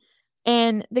bully.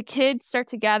 And the kids start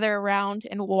to gather around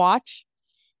and watch.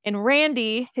 And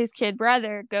Randy, his kid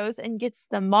brother, goes and gets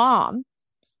the mom.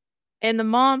 And the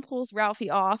mom pulls Ralphie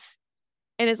off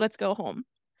and is, let's go home.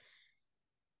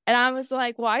 And I was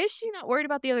like, why is she not worried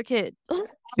about the other kid? And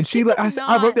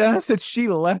I wrote down, I said she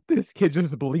left this kid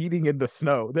just bleeding in the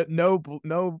snow. That no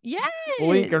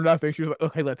blink or nothing. She was like,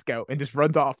 okay, let's go. And just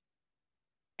runs off.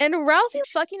 And Ralphie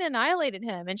fucking annihilated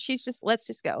him. And she's just, let's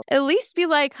just go. At least be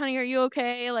like, honey, are you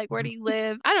okay? Like, where do you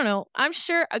live? I don't know. I'm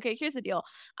sure. Okay, here's the deal.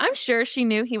 I'm sure she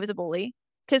knew he was a bully,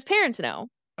 because parents know.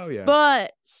 Oh, yeah.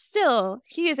 But still,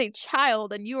 he is a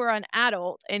child and you are an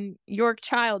adult, and your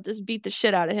child just beat the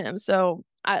shit out of him. So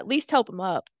I at least help him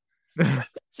up.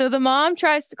 So the mom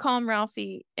tries to calm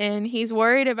Ralphie, and he's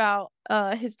worried about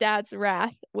his dad's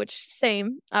wrath, which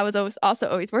same. I was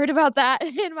always worried about that.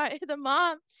 And the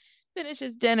mom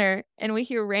finishes dinner, and we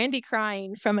hear Randy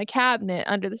crying from a cabinet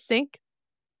under the sink.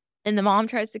 And the mom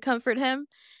tries to comfort him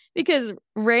because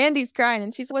Randy's crying,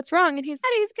 and she's like, what's wrong? And he's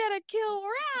gonna kill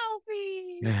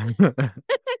Ralphie.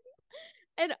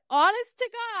 And honest to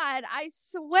God, I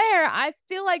swear, I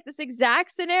feel like this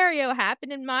exact scenario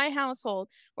happened in my household,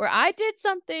 where I did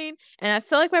something and I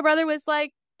feel like my brother was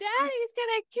like, Daddy's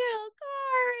gonna kill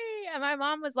Corey. And my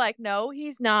mom was like, no,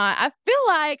 he's not. I feel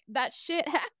like that shit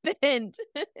happened.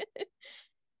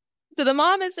 So the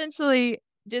mom essentially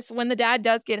just, when the dad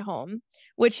does get home,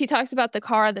 which he talks about the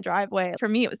car in the driveway. For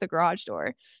me, it was the garage door.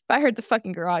 If I heard the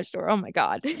fucking garage door, oh my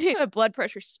God, my blood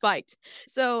pressure spiked.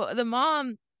 So the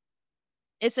mom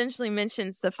essentially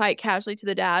mentions the fight casually to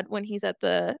the dad when he's at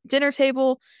the dinner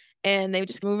table, and they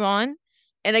just move on.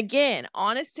 And again,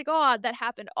 honest to God, that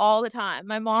happened all the time.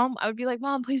 My mom, I would be like,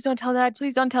 Mom, please don't tell dad.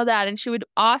 Please don't tell dad. And she would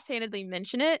offhandedly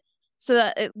mention it so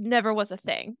that it never was a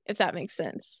thing, if that makes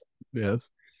sense. Yes.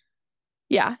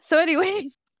 Yeah. So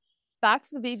anyways, back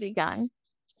to the BB gun.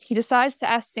 He decides to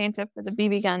ask Santa for the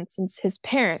BB gun since his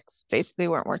parents basically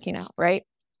weren't working out, right?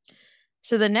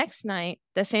 So the next night,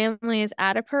 the family is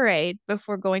at a parade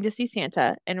before going to see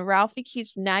Santa, and Ralphie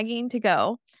keeps nagging to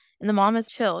go. And the mom is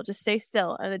chill, just stay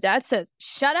still. And the dad says,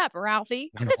 shut up,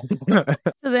 Ralphie. So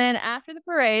then after the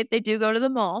parade, they do go to the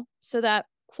mall so that,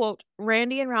 quote,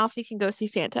 Randy and Ralphie can go see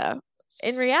Santa.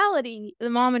 In reality,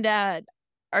 the mom and dad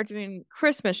are doing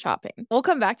Christmas shopping. We'll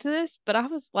come back to this, but I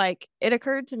was like, it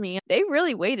occurred to me, they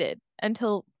really waited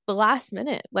until the last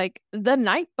minute, like the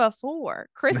night before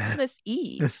Christmas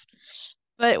Eve.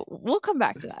 But we'll come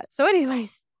back to that. So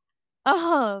anyways,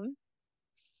 so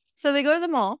they go to the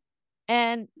mall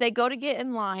and they go to get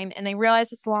in line and they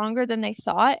realize it's longer than they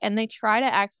thought, and they try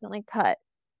to accidentally cut.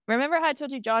 Remember how I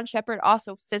told you John Shepard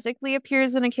also physically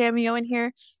appears in a cameo in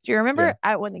here? Do you remember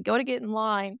when they go to get in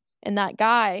line and that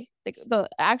guy, the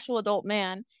actual adult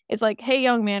man, is like, hey,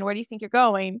 young man, where do you think you're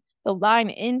going? The line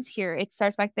ends here. It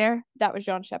starts back there. That was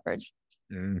John Shepard.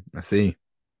 I see.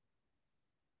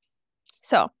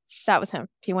 So that was him.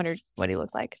 If you wondered what he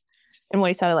looked like and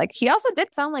what he sounded like. He also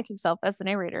did sound like himself as the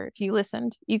narrator. If you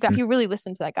listened, if you really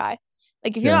listened to that guy.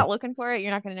 Like, if you're not looking for it,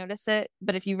 you're not going to notice it.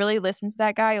 But if you really listen to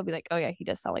that guy, you'll be like, oh, yeah, he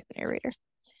does sound like the narrator.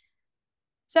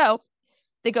 So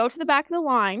they go to the back of the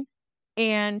line,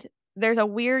 and there's a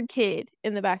weird kid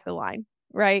in the back of the line,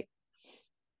 right?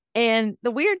 And the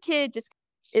weird kid just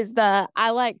is the I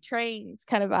like trains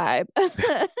kind of vibe.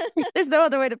 There's no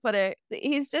other way to put it.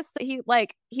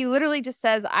 He literally just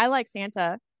says, I like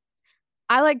Santa.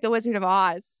 I like the Wizard of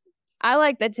Oz. I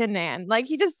like the Tin Man. Like,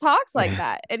 he just talks like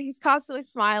that. And he's constantly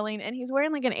smiling, and he's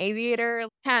wearing like an aviator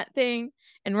hat thing.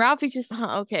 And Ralphie's just,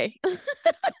 okay.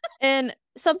 And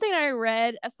something I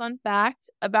read, a fun fact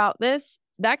about this,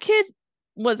 that kid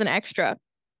was an extra.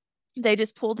 They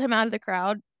just pulled him out of the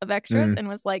crowd of extras and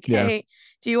was like, hey,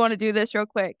 do you want to do this real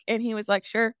quick? And he was like,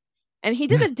 sure. And he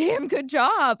did a damn good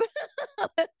job.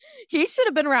 He should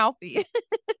have been Ralphie.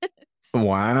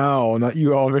 Wow, not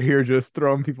you over here just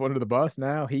throwing people under the bus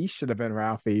now. He should have been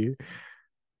Ralphie.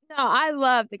 No, I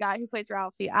love the guy who plays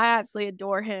Ralphie. I absolutely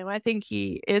adore him. I think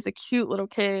he is a cute little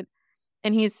kid,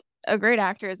 and he's a great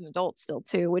actor as an adult still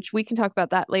too, which we can talk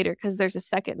about that later because there's a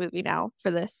second movie now for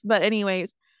this. But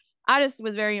anyways, I just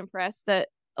was very impressed that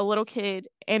a little kid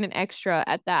and an extra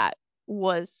at that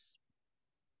was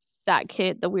that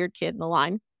kid, the weird kid in the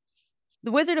line.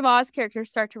 The Wizard of Oz characters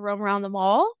start to roam around the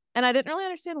mall, and I didn't really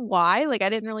understand why. Like, I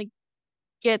didn't really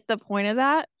get the point of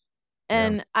that.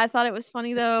 And I thought it was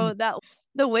funny, though, that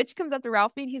the witch comes up to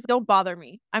Ralphie and he's, don't bother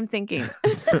me, I'm thinking.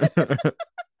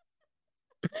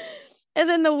 And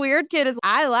then the weird kid is,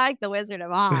 I like the Wizard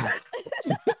of Oz.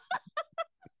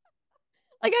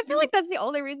 Like, I feel like that's the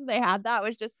only reason they had that,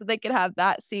 was just so they could have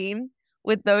that scene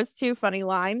with those two funny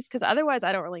lines, because otherwise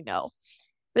I don't really know.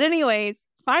 But anyways,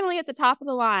 finally at the top of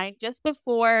the line, just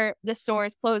before the store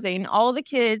is closing, all the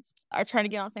kids are trying to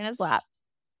get on Santa's lap,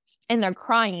 and they're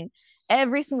crying.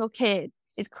 Every single kid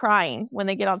is crying when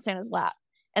they get on Santa's lap.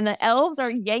 And the elves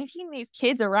are yanking these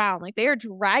kids around. Like, they are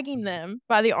dragging them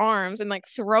by the arms and like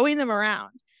throwing them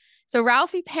around. So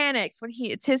Ralphie panics when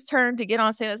it's his turn to get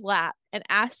on Santa's lap and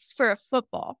asks for a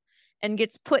football and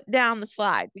gets put down the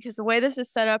slide, because the way this is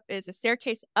set up is a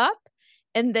staircase up,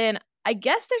 and then I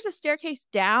guess there's a staircase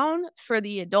down for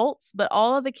the adults, but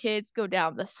all of the kids go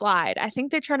down the slide. I think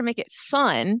they're trying to make it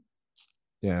fun.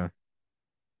 Yeah.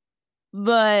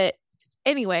 But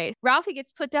anyway, Ralphie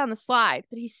gets put down the slide,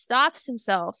 but he stops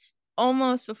himself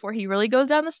almost before he really goes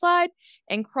down the slide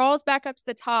and crawls back up to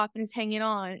the top and is hanging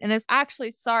on. And is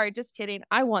actually, sorry, just kidding,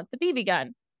 I want the BB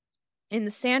gun. And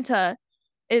the Santa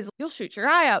is, you'll shoot your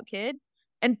eye out, kid,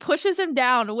 and pushes him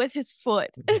down with his foot.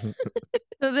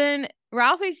 So then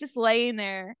Ralphie's just laying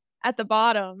there at the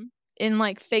bottom in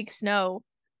like fake snow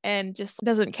and just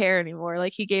doesn't care anymore.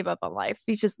 Like, he gave up on life.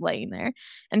 He's just laying there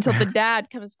until the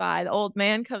dad comes by, the old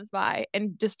man comes by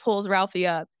and just pulls Ralphie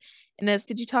up and says,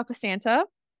 did you talk with Santa?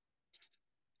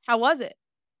 How was it?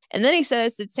 And then he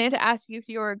says, did Santa ask you if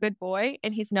you were a good boy?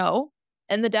 And he's no.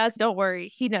 And the dads, don't worry,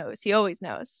 he knows. He always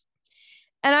knows.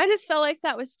 And I just felt like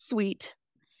that was sweet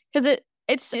because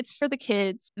it's for the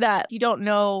kids that you don't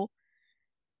know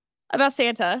about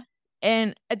Santa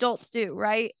and adults do,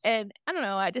 right? And I don't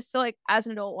know, I just feel like as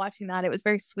an adult watching that, it was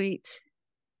very sweet.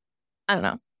 I don't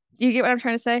know. Do you get what I'm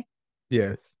trying to say?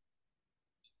 Yes.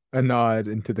 A nod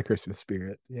into the Christmas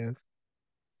spirit. Yes.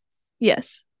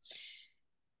 Yes.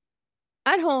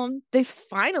 At home, they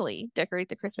finally decorate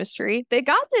the Christmas tree. They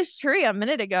got this tree a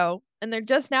minute ago and they're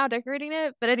just now decorating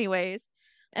it. But, anyways,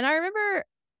 and I remember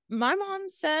my mom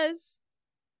says,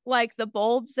 like, the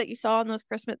bulbs that you saw on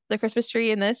the Christmas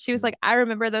tree and this, she was like, I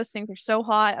remember those things are so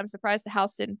hot. I'm surprised the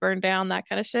house didn't burn down, that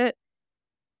kind of shit.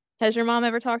 Has your mom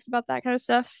ever talked about that kind of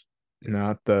stuff?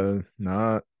 No.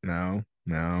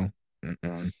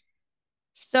 Mm-mm.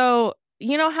 So,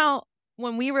 you know how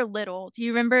when we were little, do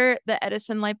you remember the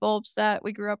Edison light bulbs that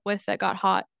we grew up with that got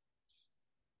hot?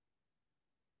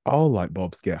 All light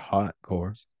bulbs get hot,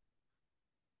 Core.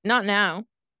 Not now.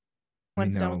 I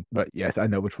Ones don't. know, but yes, I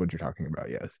know which ones you're talking about.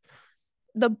 Yes.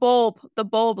 The bulb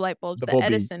light bulbs, The the bulby,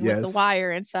 Edison with the yes.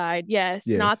 wire inside. Yes,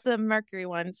 not Yes. the Mercury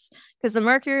ones, because the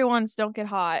Mercury ones don't get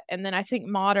hot. And then I think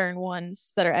modern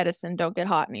ones that are Edison don't get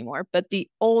hot anymore. But the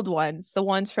old ones, the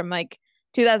ones from like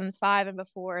 2005 and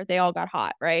before, they all got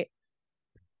hot, right?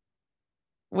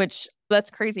 Which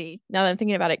that's crazy. Now that I'm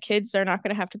thinking about it, kids are not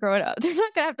going to have to grow it up. They're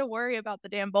not going to have to worry about the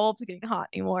damn bulbs getting hot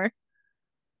anymore.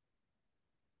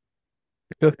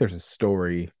 I feel like there's a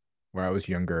story where I was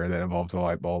younger that involves a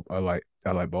light bulb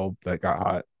that got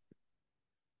hot.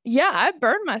 Yeah, I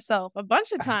burned myself a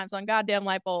bunch of times on goddamn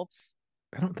light bulbs.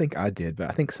 I don't think I did, but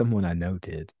I think someone I know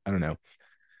did. I don't know.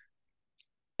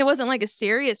 It wasn't like a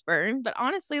serious burn, but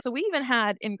honestly, so we even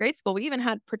had in grade school, we even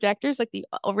had projectors, like the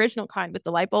original kind with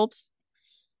the light bulbs.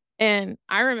 And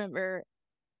I remember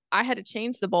I had to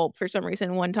change the bulb for some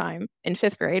reason one time in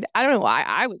 5th grade. I don't know why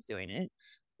I was doing it,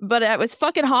 but it was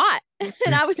fucking hot.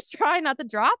 And I was trying not to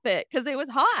drop it because it was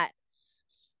hot.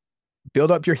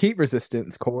 Build up your heat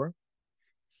resistance, Core.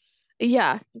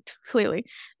 Yeah, clearly.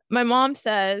 My mom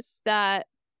says that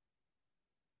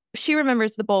she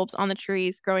remembers the bulbs on the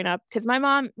trees growing up because my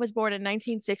mom was born in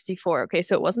 1964. Okay,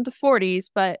 so it wasn't the 40s,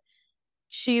 but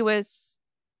she was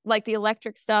like the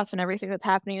electric stuff and everything that's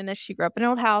happening in this. She grew up in an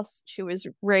old house. She was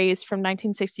raised from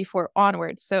 1964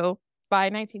 onwards. So by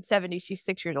 1970, she's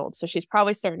 6 years old. So she's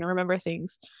probably starting to remember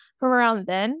things from around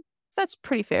then. That's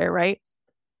pretty fair, right?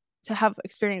 To have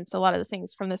experienced a lot of the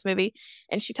things from this movie.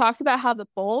 And she talks about how the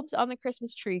bulbs on the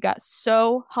Christmas tree got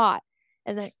so hot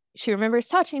and then she remembers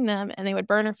touching them and they would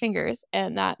burn her fingers,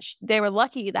 and that they were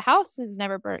lucky the house has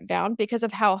never burnt down because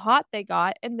of how hot they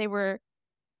got and they were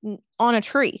on a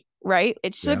tree, right?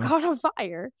 It should have caught on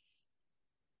fire.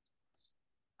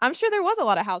 I'm sure there was a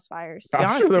lot of house fires.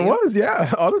 I'm sure there was,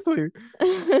 yeah, honestly.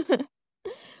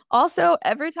 Also,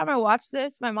 every time I watch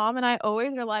this, my mom and I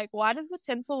always are like, why does the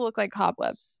tinsel look like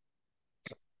cobwebs?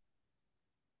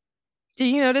 Do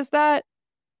you notice that?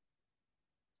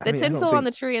 The tinsel on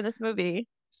the tree in this movie.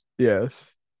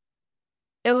 Yes.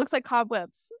 It looks like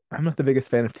cobwebs. I'm not the biggest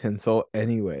fan of tinsel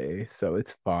anyway, so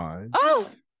it's fine. Oh,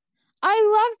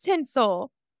 I love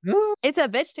tinsel. It's a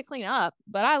bitch to clean up,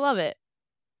 but I love it.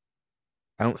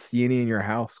 I don't see any in your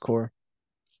house, Core.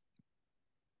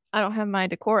 I don't have my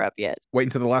decor up yet. Wait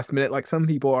until the last minute like some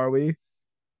people, are we?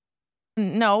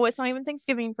 No, it's not even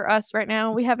Thanksgiving for us right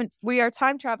now. We are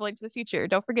time traveling to the future.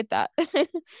 Don't forget that.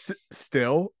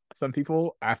 Still, some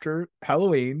people after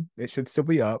Halloween, it should still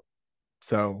be up.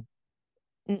 So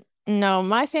no,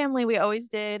 my family, we always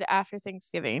did after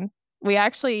Thanksgiving. We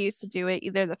actually used to do it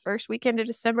either the first weekend of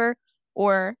December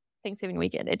or Thanksgiving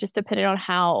weekend. It just depended on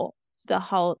how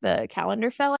the calendar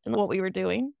fell and what we were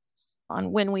doing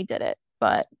on when we did it.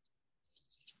 But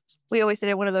we always did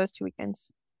it one of those 2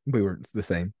 weekends. We were the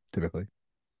same, typically.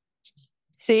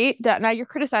 See, now you're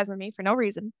criticizing me for no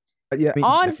reason. Yeah, I mean,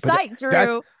 on site,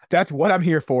 Drew. That's what I'm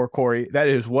here for, Corey. That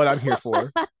is what I'm here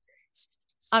for.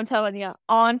 I'm telling you,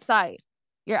 on site.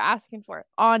 You're asking for it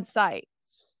on site.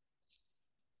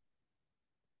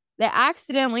 They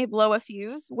accidentally blow a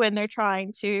fuse when they're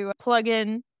trying to plug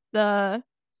in the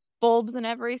bulbs and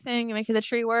everything and make the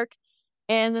tree work.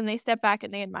 And then they step back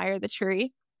and they admire the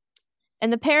tree.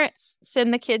 And the parents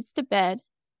send the kids to bed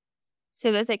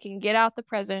so that they can get out the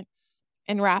presents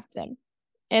and wrap them.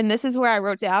 And this is where I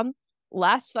wrote down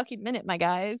last fucking minute, my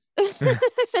guys.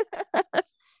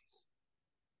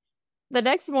 The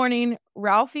next morning,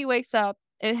 Ralphie wakes up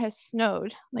and it has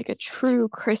snowed like a true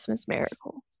Christmas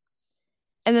miracle.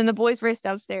 And then the boys race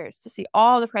downstairs to see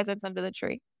all the presents under the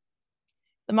tree.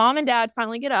 The mom and dad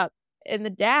finally get up. And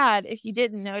the dad, if you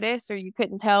didn't notice or you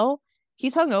couldn't tell,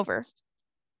 he's hungover.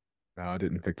 No, I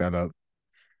didn't pick that up.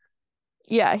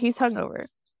 Yeah, he's hungover.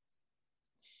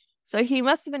 So he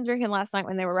must have been drinking last night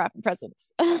when they were wrapping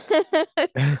presents.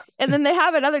 And then they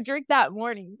have another drink that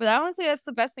morning. But I want to say that's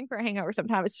the best thing for a hangover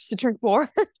sometimes, is just to drink more.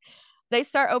 They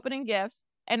start opening gifts,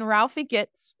 and Ralphie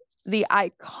gets the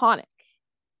iconic,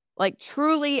 like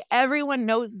truly everyone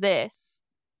knows this,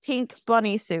 pink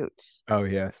bunny suit Oh,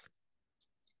 yes.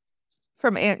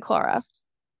 from Aunt Clara.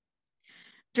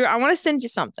 Drew, I want to send you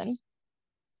something. I'm going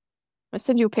to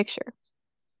send you a picture.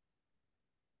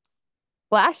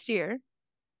 Last year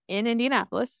in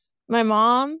Indianapolis, my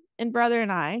mom and brother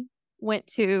and I went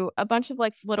to a bunch of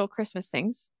like little Christmas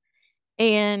things.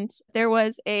 And there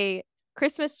was a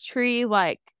Christmas tree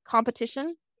like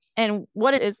competition. And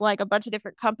what it is, like a bunch of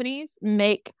different companies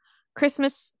make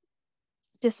Christmas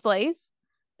displays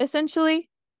essentially.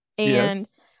 And Yes.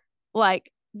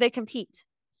 like they compete.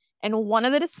 And one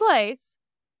of the displays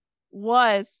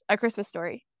was A Christmas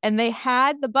Story. And they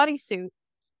had the bunny suit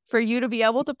for you to be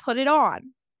able to put it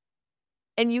on.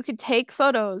 And you could take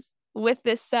photos with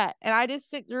this set. And I just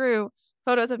sent through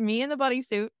photos of me in the bunny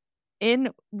suit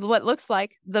in what looks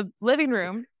like the living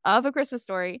room of A Christmas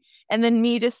Story, and then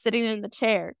me just sitting in the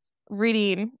chair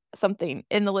reading something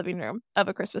in the living room of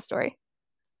A Christmas Story.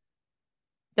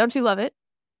 Don't you love it?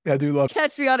 I do love.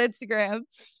 Catch me on Instagram.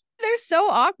 They're so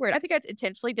awkward. I think I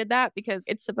intentionally did that because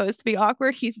it's supposed to be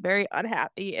awkward. He's very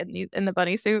unhappy in the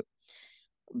bunny suit.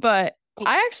 But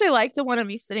I actually like the one of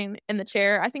me sitting in the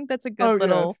chair. I think that's a good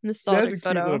little nostalgic That's a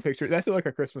photo. cute little picture. That's like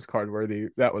a Christmas card worthy.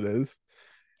 That one is.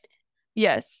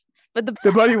 Yes. But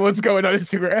The bunny one's going on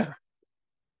Instagram.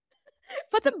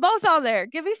 Put them both on there.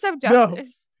 Give me some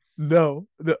justice. No.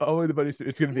 Only the bunny suit.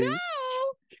 It's gonna be No.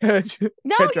 catch You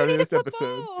on need to this put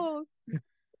episode. both.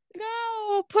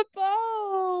 No, put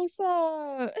both.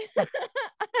 I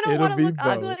don't It'll want to be look both.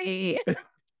 ugly.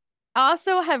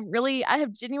 I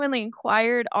have genuinely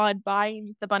inquired on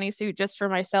buying the bunny suit just for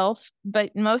myself,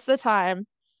 but most of the time,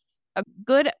 a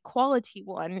good quality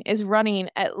one is running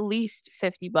at least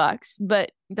 $50,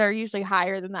 but they're usually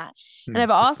higher than that. And I've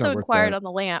also inquired on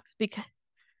the lamp because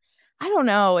I don't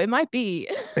know, it might be.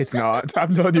 It's not.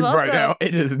 I'm telling you right now,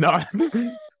 it is not.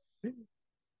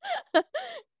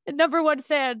 Number one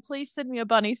fan, please send me a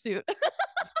bunny suit.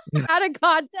 Out of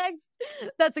context,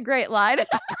 that's a great line.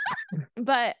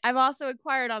 But I've also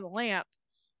inquired on the lamp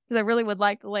because I really would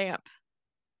like the lamp.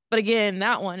 But again,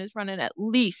 that one is running at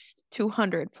least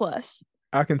 200 plus.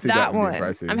 I can see that one being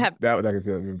pricey. That one I can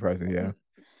see that being pricey, yeah.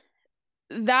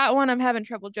 That one I'm having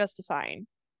trouble justifying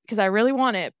because I really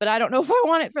want it, but I don't know if I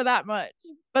want it for that much.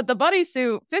 But the bunny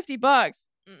suit, $50,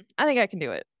 I think I can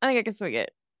do it. I think I can swing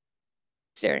it.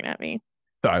 Staring at me.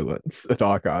 Silence. That's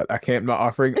all I got. I'm not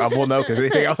offering. I will know because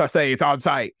anything else I say, it's on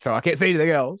site. So I can't say anything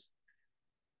else.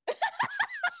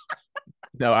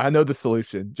 No, I know the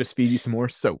solution. Just feed you some more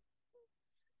soap.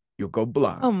 You'll go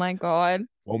blind. Oh my God.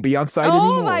 Won't be on site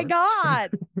anymore. Oh my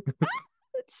God.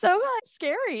 It's so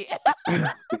scary.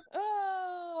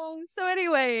 So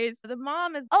anyways, the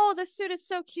mom is, this suit is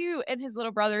so cute. And his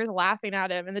little brother is laughing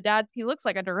at him. And the dad, he looks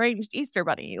like a deranged Easter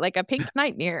bunny, like a pink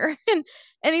nightmare. and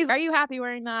he's, are you happy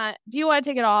wearing that? Do you want to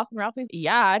take it off? And Ralphie's,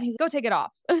 yeah. And he's, go take it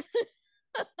off.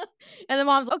 And the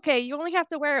mom's, okay, you only have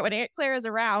to wear it when Aunt Claire is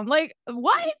around. Like,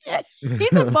 what?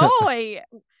 He's a boy.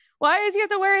 Why does he have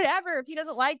to wear it ever if he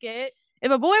doesn't like it? If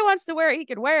a boy wants to wear it, he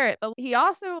can wear it. But he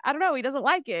also, I don't know, he doesn't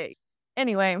like it.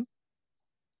 Anyway,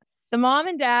 the mom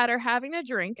and dad are having a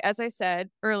drink, as I said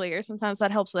earlier. Sometimes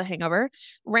that helps with a hangover.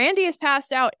 Randy is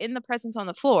passed out in the presents on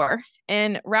the floor,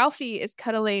 and Ralphie is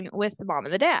cuddling with the mom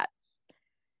and the dad.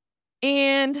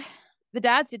 And the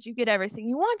dad, did you get everything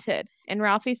you wanted? And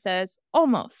Ralphie says,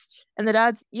 almost. And the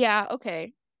dad's, yeah,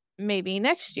 okay, maybe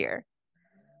next year.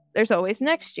 There's always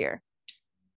next year.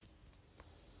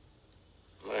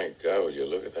 My God, would you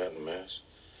look at that mess?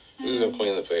 Who's going to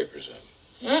clean the papers up?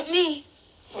 Not me.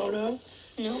 Oh, no?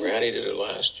 No. Randy did it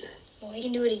last year. Well, he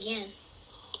can do it again.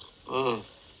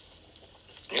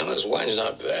 This wine's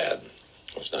not bad.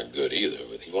 It's not good either,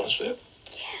 but he wants it.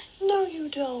 Yeah. No, you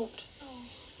don't. Oh.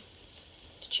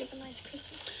 Did you have a nice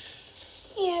Christmas?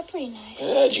 Yeah, pretty nice.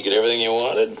 Yeah, did you get everything you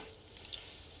wanted?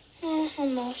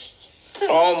 Almost.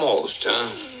 Almost, huh?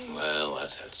 Well,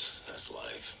 that's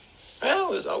life.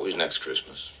 Well, there's always next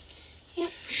Christmas. Yeah.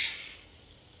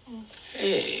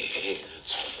 Hey,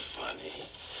 that's funny.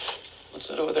 What's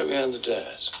that over there behind the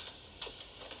desk?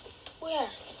 Where?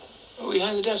 Oh,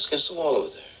 behind the desk, against the wall over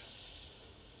there.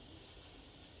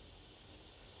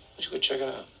 Why don't you go check it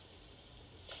out?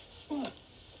 Come on.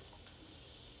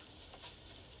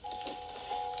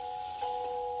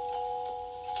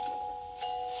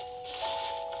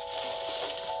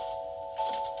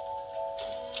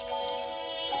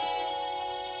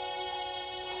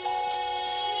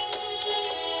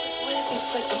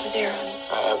 look like over there,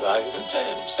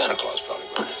 Santa Claus probably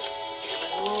brought it.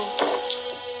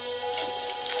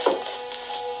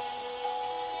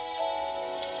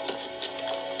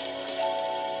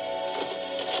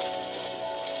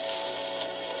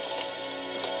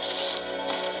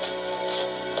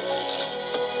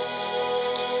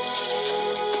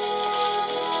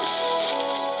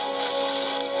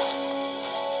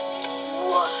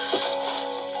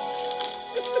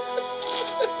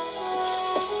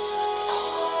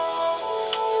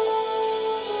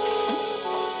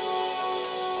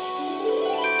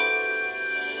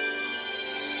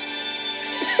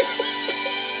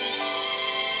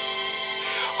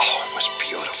 Oh, it was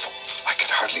beautiful. I could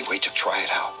hardly wait to try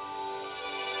it out.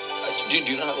 Do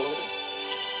you know how to load it?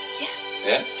 Yeah.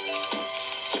 Yeah?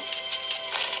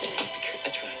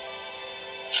 That's right.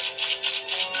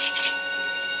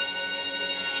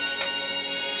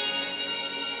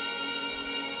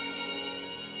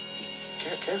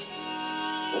 Careful.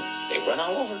 Oh, they run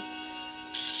all over.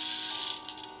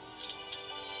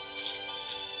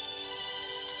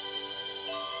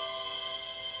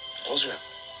 Close it up.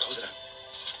 Close it up.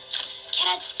 Can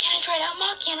I try it out,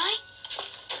 Ma? Can I?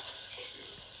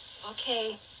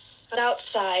 Okay, but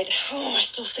outside. Oh, I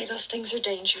still say those things are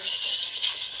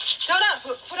dangerous. No,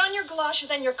 put on your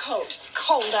galoshes and your coat. It's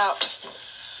cold out.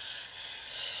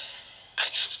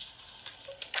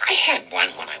 I had one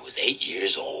when I was 8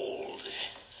 years old.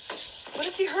 What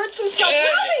if he hurts himself?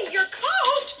 Hurry, your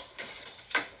coat!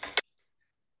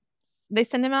 They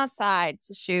send him outside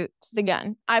to shoot the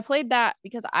gun. I played that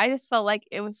because I just felt like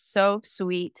it was so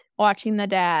sweet watching the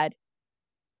dad,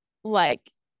 like,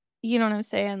 you know what I'm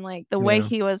saying? Like the way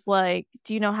he was like,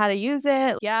 do you know how to use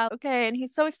it? Yeah, okay. And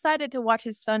he's so excited to watch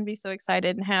his son be so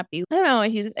excited and happy. I don't know.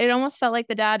 It almost felt like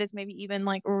the dad is maybe even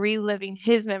like reliving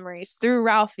his memories through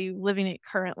Ralphie living it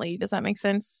currently. Does that make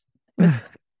sense? It was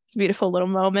a beautiful little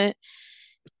moment,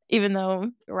 even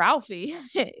though Ralphie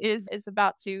is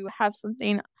about to have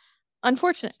something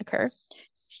unfortunate occur.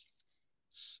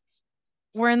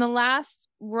 We're in the last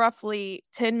roughly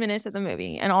 10 minutes of the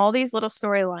movie, and all these little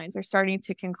storylines are starting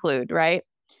to conclude, right?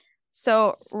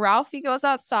 So Ralphie goes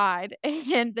outside,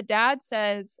 and the dad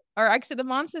says, or actually the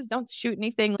mom says, don't shoot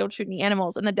anything, don't shoot any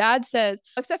animals. And the dad says,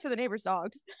 except for the neighbor's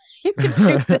dogs, you can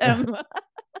shoot them.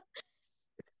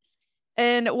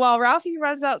 And while Ralphie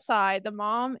runs outside, the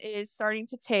mom is starting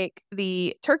to take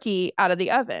the turkey out of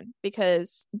the oven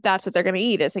because that's what they're going to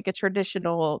eat. It's like a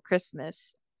traditional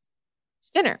Christmas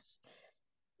dinner.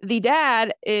 The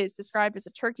dad is described as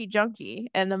a turkey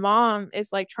junkie, and the mom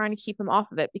is like trying to keep him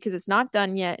off of it because it's not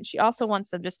done yet. And she also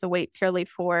wants them just to wait purely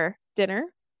for dinner.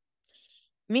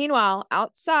 Meanwhile,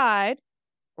 outside,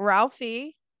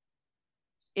 Ralphie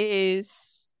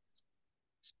is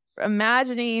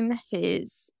imagining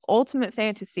his ultimate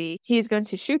fantasy. He's going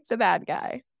to shoot the bad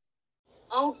guy.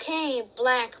 Okay,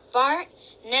 Black Bart.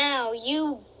 Now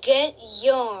you get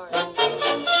yours.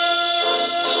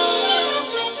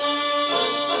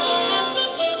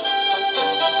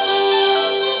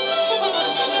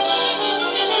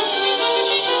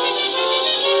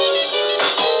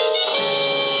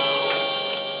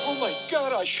 Oh my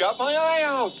God, I shot my eye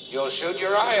out. You'll shoot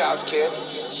your eye out, kid.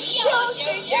 You'll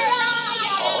shoot your eye out.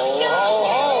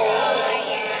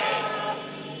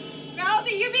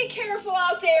 Ralphie, you be careful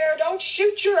out there. Don't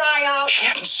shoot your eye out. She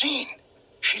hadn't seen.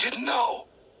 She didn't know.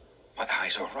 My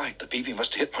eye's all right. The BB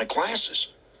must have hit my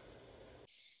glasses.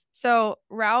 So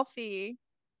Ralphie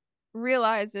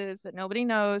realizes that nobody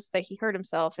knows that he hurt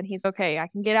himself, and he's okay. I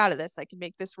can get out of this. I can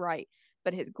make this right.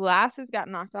 But his glasses got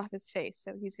knocked off his face,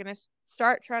 so he's going to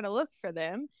start trying to look for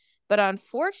them, but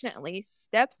unfortunately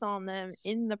steps on them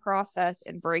in the process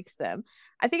and breaks them.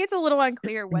 I think it's a little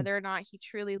unclear whether or not he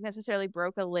truly necessarily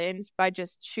broke a lens by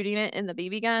just shooting it in the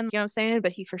BB gun, you know what I'm saying?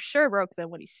 But he for sure broke them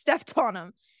when he stepped on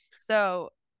them. So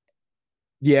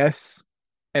Yes.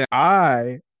 And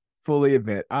I fully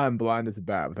admit I'm blind as a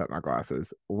bat without my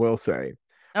glasses, will say.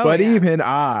 But even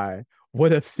I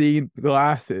would have seen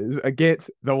glasses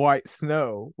against the white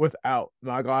snow without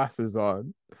my glasses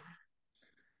on.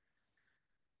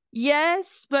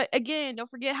 Yes, but again, don't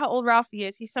forget how old Ralphie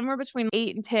is. He's somewhere between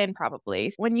 8 and 10,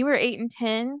 probably. When you were 8 and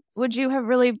 10, would you have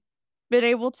really been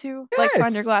able to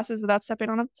find your glasses without stepping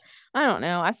on them? I don't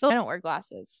know. I don't wear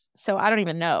glasses, so I don't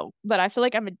even know. But I feel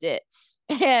like I'm a ditz,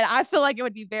 and I feel like it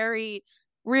would be very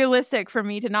realistic for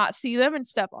me to not see them and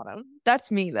step on them.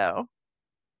 That's me, though.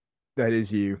 That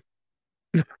is you.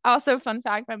 Also, fun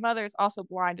fact, my mother is also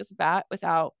blind as a bat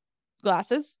without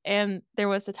glasses, and there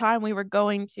was a time we were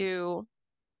going to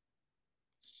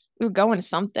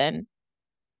something.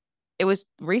 it was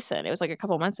recent. It was like a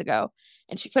couple months ago.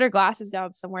 And she put her glasses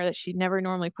down somewhere that she never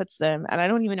normally puts them. And I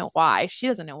don't even know why. She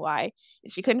doesn't know why.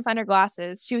 And she couldn't find her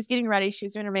glasses. She was getting ready. She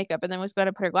was doing her makeup and then was going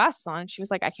to put her glasses on. And she was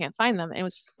like, I can't find them. And it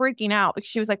was freaking out because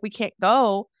she was like, we can't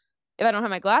go if I don't have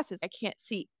my glasses. I can't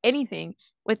see anything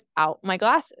without my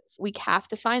glasses. We have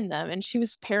to find them. And she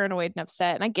was paranoid and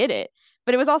upset. And I get it.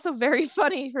 But it was also very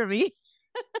funny for me.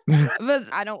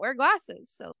 But I don't wear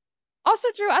glasses. So also,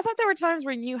 Drew, I thought there were times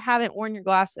when you haven't worn your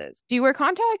glasses. Do you wear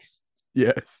contacts?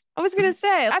 Yes. I was gonna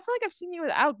say, I feel like I've seen you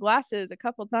without glasses a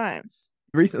couple times.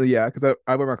 Recently, yeah, because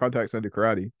I wear my contacts when I do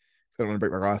karate, so I don't want to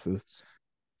break my glasses.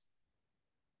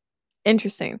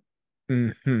 Interesting.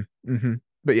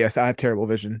 But yes, I have terrible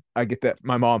vision. I get that.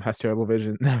 My mom has terrible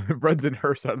vision. It runs in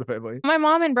her side of the family. My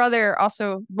mom and brother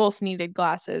also both needed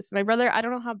glasses. My brother, I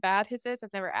don't know how bad his is.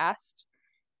 I've never asked,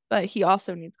 but he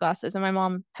also needs glasses. And my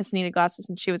mom has needed glasses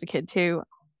since she was a kid too.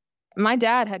 My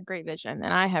dad had great vision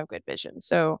and I have good vision.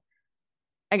 So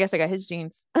I guess I got his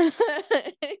genes.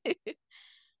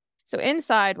 So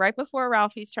inside, right before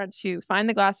Ralphie's trying to find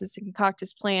the glasses to concoct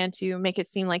his plan to make it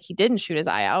seem like he didn't shoot his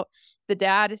eye out, the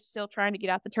dad is still trying to get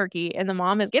out the turkey, and the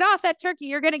mom is, get off that turkey,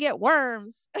 you're going to get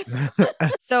worms.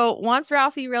 So once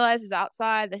Ralphie realizes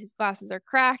outside that his glasses are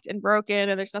cracked and broken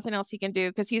and there's nothing else he can do,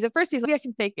 because at first he's like, I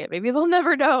can fake it. Maybe they'll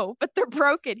never know, but they're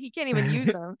broken. He can't even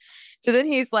use them. So then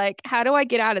he's like, how do I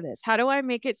get out of this? How do I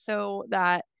make it so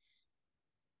that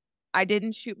I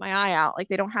didn't shoot my eye out? Like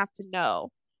they don't have to know.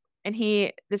 And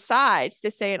he decides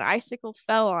to say an icicle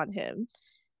fell on him,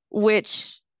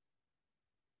 which,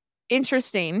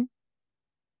 interesting,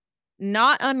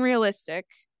 not unrealistic,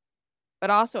 but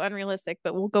also unrealistic,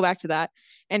 but we'll go back to that,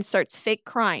 and starts fake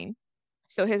crying.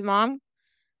 So his mom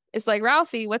is like,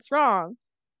 Ralphie, what's wrong?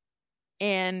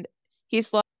 And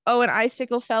he's like, oh, an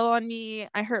icicle fell on me.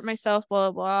 I hurt myself, blah,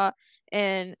 blah, blah.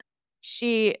 And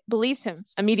she believes him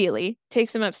immediately,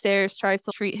 takes him upstairs, tries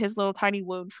to treat his little tiny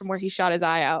wound from where he shot his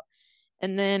eye out.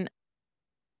 And then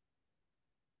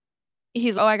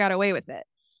he's, oh, I got away with it.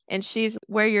 And she's,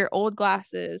 wear your old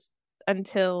glasses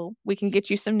until we can get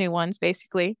you some new ones,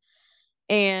 basically.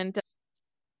 And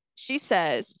she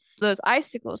says, those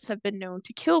icicles have been known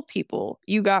to kill people.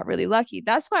 You got really lucky.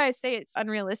 That's why I say it's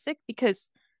unrealistic, because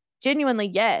genuinely,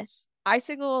 yes,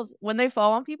 icicles, when they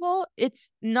fall on people, it's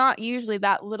not usually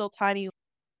that little tiny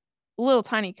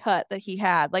cut that he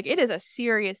had. Like, it is a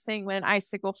serious thing when an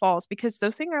icicle falls, because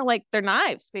those things are like, they're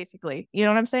knives, basically. You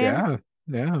know what I'm saying?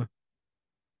 Yeah.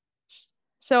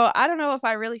 So I don't know if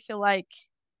I really feel like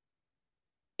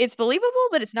it's believable,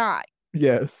 but it's not.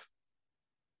 Yes.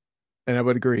 And I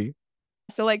would agree.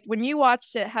 So like when you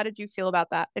watched it, how did you feel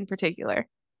about that in particular?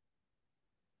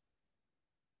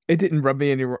 It didn't rub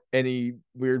me any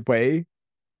weird way.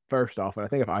 First off, when I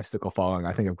think of icicle falling,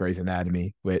 I think of Grey's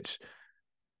Anatomy, which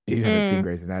you haven't seen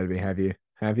Grey's Anatomy, have you?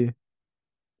 Have you?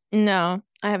 No,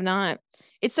 I have not.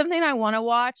 It's something I want to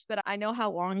watch, but I know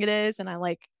how long it is, and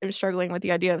I'm struggling with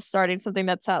the idea of starting something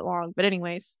that's that long. But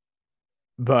anyways.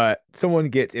 But someone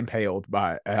gets impaled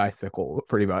by an icicle,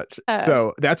 pretty much.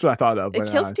 So that's what I thought of.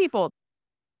 It kills people.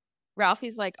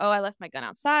 Ralphie's like, oh, I left my gun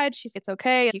outside. She's, it's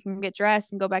okay. You can get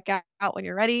dressed and go back out when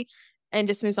you're ready, and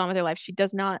just moves on with her life. She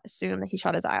does not assume that he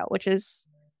shot his eye out, which is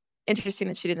interesting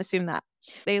that she didn't assume that.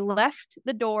 They left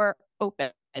the door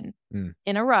open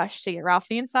in a rush to get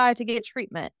Ralphie inside to get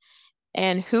treatment.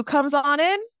 And who comes on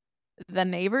in? The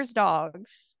neighbor's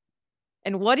dogs.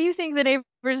 And what do you think the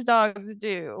neighbor's dogs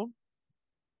do?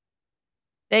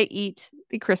 They eat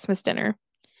the Christmas dinner.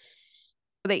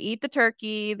 They eat the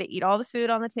turkey. They eat all the food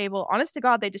on the table. Honest to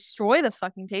God, they destroy the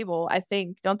fucking table, I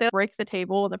think. Don't they break the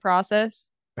table in the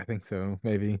process? I think so,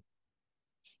 maybe.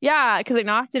 Yeah, because they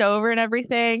knocked it over and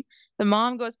everything. The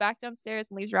mom goes back downstairs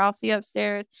and leaves Ralphie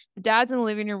upstairs. The dad's in the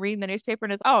living room reading the newspaper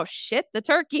and is, oh shit, the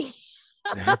turkey.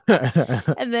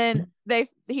 And then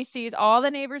he sees all the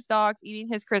neighbors' dogs eating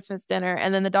his Christmas dinner,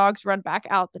 and then the dogs run back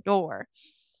out the door.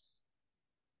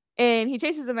 And he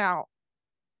chases them out.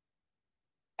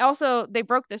 Also, they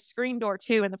broke the screen door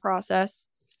too in the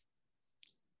process.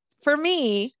 For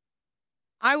me,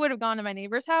 I would have gone to my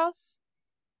neighbor's house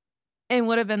and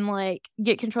would have been like,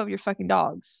 get control of your fucking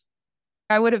dogs.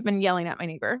 I would have been yelling at my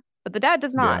neighbor. But the dad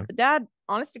does not. Yeah. The dad,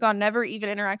 honest to God, never even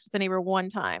interacts with the neighbor one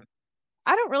time.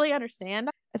 I don't really understand,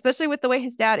 especially with the way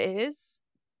his dad is.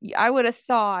 I would have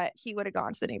thought he would have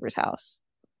gone to the neighbor's house.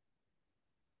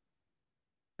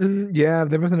 Yeah,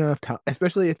 there wasn't enough time,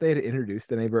 especially if they had introduced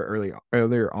the neighbor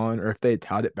earlier on, or if they had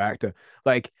tied it back to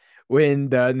like when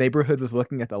the neighborhood was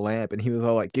looking at the lamp and he was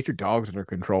all like, get your dogs under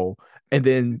control. And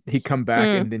then he'd come back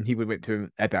and then he would went to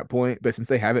him at that point. But since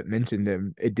they haven't mentioned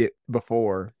him, it did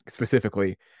before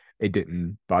specifically, it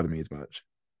didn't bother me as much.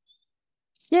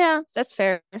 Yeah, that's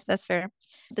fair. That's fair.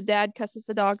 The dad cusses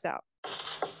the dogs out.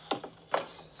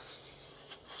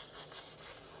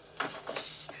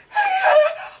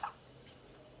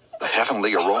 The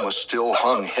heavenly aroma still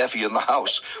hung heavy in the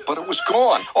house, but it was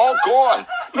gone, all gone.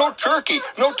 No turkey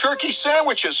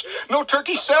sandwiches, no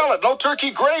turkey salad, no turkey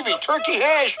gravy, turkey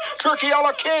hash, turkey a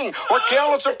la king, or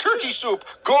gallons of turkey soup.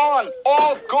 Gone,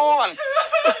 all gone.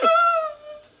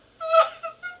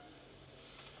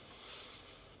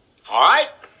 All right,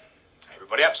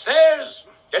 everybody upstairs,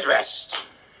 get dressed.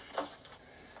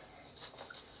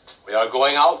 We are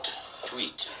going out to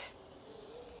eat.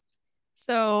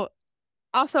 So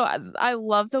also, I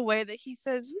love the way that he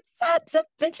says, "Sons of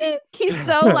bitches." He's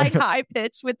so like high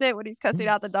pitched with it when he's cussing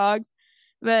out the dogs.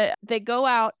 But they go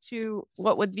out to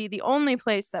what would be the only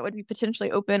place that would be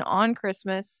potentially open on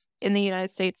Christmas in the United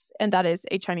States, and that is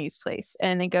a Chinese place.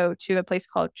 And they go to a place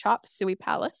called Chop Suey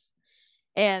Palace,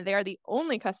 and they are the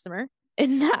only customer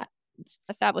in that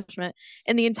establishment.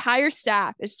 And the entire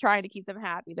staff is trying to keep them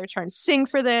happy. They're trying to sing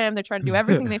for them. They're trying to do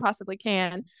everything they possibly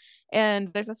can.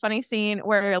 And there's a funny scene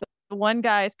where one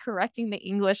guy is correcting the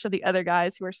English of the other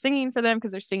guys who are singing for them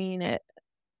because they're singing it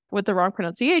with the wrong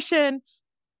pronunciation.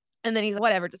 And then he's like,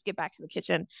 whatever, just get back to the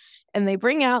kitchen. And they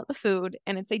bring out the food,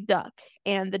 and it's a duck.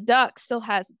 And the duck still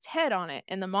has its head on it.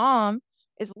 And the mom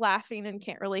is laughing and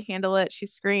can't really handle it. She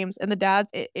screams. And the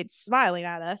dad's, it's smiling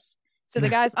at us. So the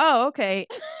guy's, oh, okay.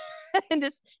 And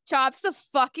just chops the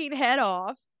fucking head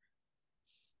off.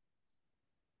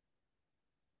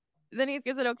 Then he goes,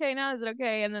 is it okay now? Is it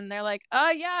okay? And then they're like, oh,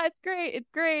 yeah, it's great. It's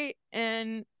great.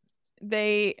 And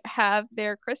they have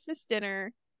their Christmas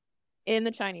dinner in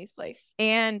the Chinese place.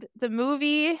 And the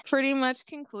movie pretty much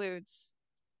concludes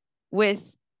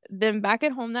with them back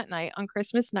at home that night on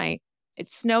Christmas night.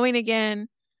 It's snowing again.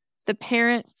 The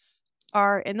parents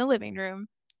are in the living room.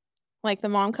 Like the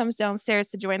mom comes downstairs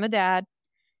to join the dad,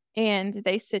 and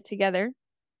they sit together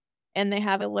and they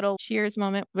have a little cheers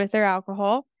moment with their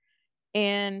alcohol.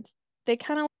 And they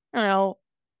kind of, I don't know,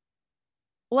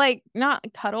 like not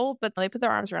cuddle, but they put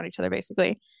their arms around each other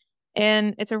basically.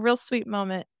 And it's a real sweet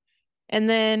moment. And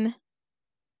then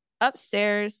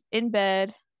upstairs in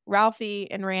bed, Ralphie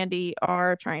and Randy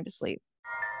are trying to sleep.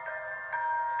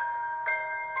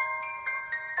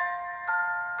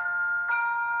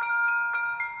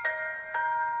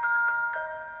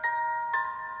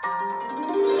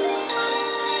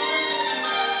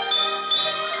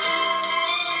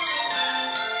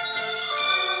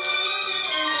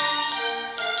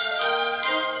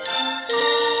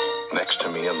 Next to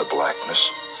me in the blackness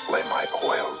lay my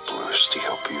oiled blue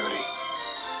steel beauty,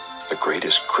 the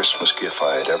greatest Christmas gift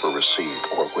I had ever received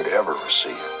or would ever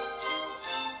receive.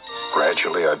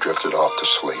 Gradually, I drifted off to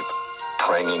sleep,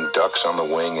 pranging ducks on the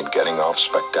wing and getting off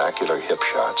spectacular hip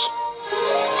shots.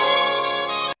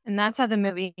 And that's how the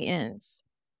movie ends.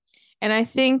 And I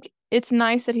think it's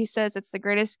nice that he says it's the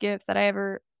greatest gift that I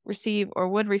ever receive or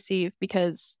would receive,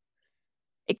 because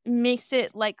it makes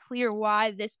it like clear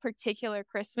why this particular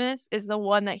Christmas is the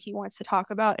one that he wants to talk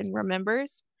about and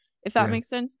remembers, if that makes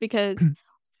sense, because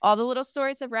all the little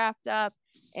stories have wrapped up,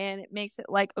 and it makes it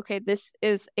like, okay, this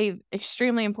is a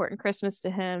extremely important Christmas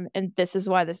to him, and this is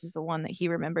why this is the one that he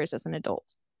remembers as an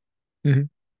adult. Mm-hmm.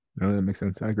 No, that makes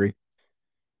sense. I agree.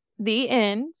 The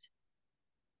end.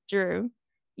 Drew,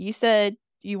 you said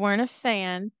you weren't a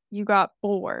fan. You got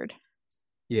bored.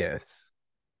 Yes.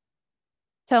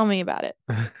 Tell me about it.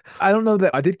 I don't know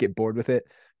that I did get bored with it,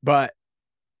 but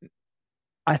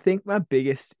I think my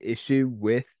biggest issue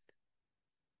with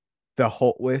the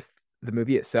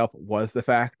movie itself was the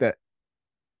fact that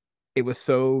it was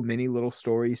so many little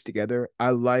stories together. I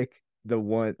like the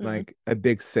one like a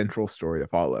big central story to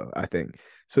follow, I think.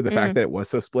 So the fact that it was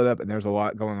so split up and there's a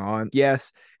lot going on.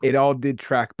 Yes, it all did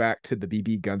track back to the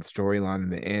BB gun storyline in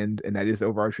the end, and that is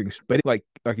overarching. But like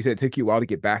you said, it took you a while to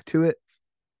get back to it.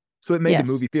 So it made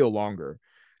the movie feel longer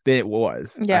than it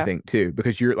was, I think, too,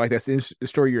 because you're like, that's the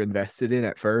story you're invested in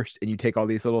at first, and you take all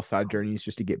these little side journeys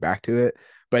just to get back to it.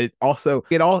 But it's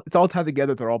all tied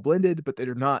together. They're all blended, but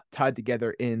they're not tied together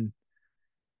in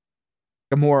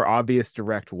a more obvious,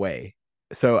 direct way.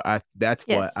 So that's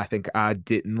what I think I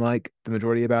didn't like the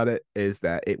majority about it, is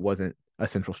that it wasn't a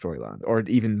central storyline or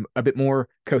even a bit more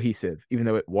cohesive. Even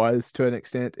though it was to an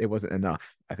extent, it wasn't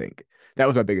enough. I think that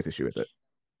was my biggest issue with it.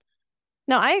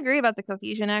 No, I agree about the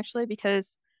cohesion, actually,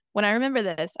 because when I remember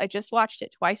this, I just watched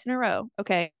it twice in a row.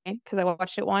 Okay. Because I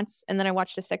watched it once and then I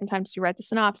watched it a second time to write the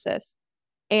synopsis.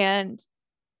 And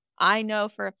I know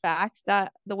for a fact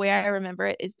that the way I remember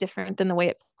it is different than the way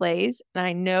it plays. And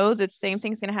I know that the same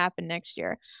thing's going to happen next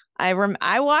year. I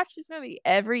watch this movie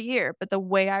every year, but the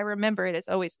way I remember it is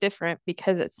always different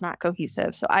because it's not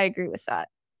cohesive. So I agree with that.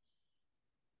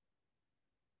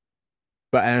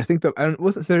 But and I think that I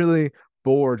wasn't necessarily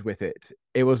bored with it.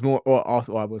 It was more, well,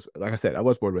 also I was, like I said, I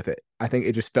was bored with it. I think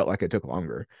it just felt like it took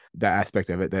longer. That aspect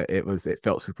of it, that it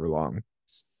felt super long.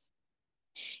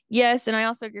 Yes, and I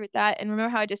also agree with that. And remember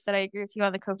how I just said I agree with you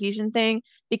on the cohesion thing?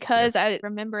 Because I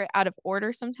remember it out of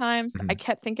order sometimes. I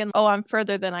kept thinking, oh, I'm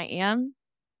further than I am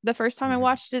the first time I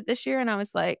watched it this year. And I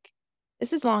was like,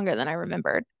 this is longer than I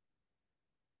remembered.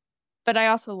 But I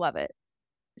also love it.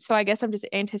 So I guess I'm just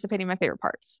anticipating my favorite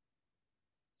parts.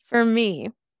 For me,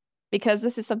 because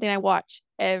this is something I watch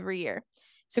every year.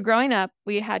 So growing up,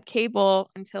 we had cable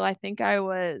until I think I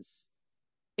was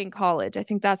in college. I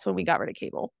think that's when we got rid of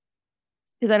cable.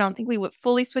 Because I don't think we would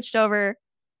fully switched over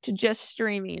to just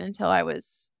streaming until I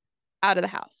was out of the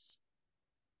house.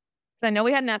 So I know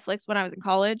we had Netflix when I was in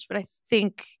college, but I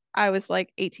think I was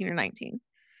like 18 or 19.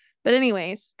 But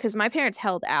anyways, because my parents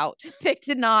held out. They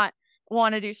did not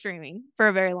want to do streaming for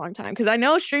a very long time. Because I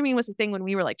know streaming was a thing when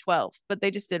we were like 12, but they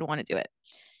just didn't want to do it.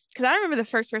 Because I remember the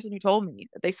first person who told me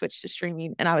that they switched to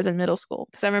streaming and I was in middle school.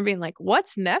 Because I remember being like,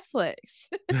 what's Netflix?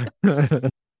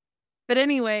 But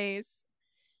anyways,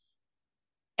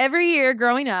 every year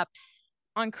growing up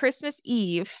on Christmas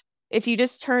Eve, if you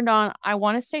just turned on, I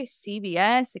want to say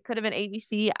CBS, it could have been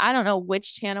ABC. I don't know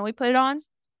which channel we put it on.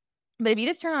 But if you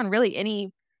just turn on really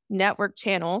any network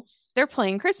channel, they're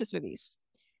playing Christmas movies.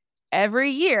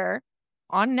 Every year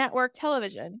on network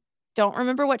television, don't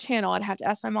remember what channel, I'd have to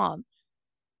ask my mom.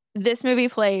 This movie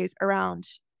plays around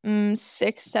 6,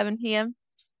 7 p.m.,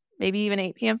 maybe even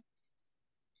 8 p.m.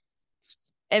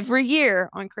 Every year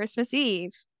on Christmas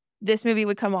Eve, this movie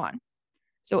would come on.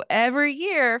 So every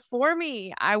year for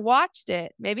me, I watched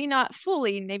it, maybe not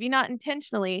fully, maybe not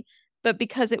intentionally, but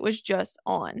because it was just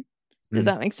on. Does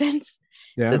that make sense?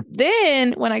 Yeah. So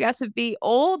then when I got to be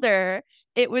older,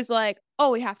 it was like,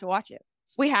 oh, we have to watch it.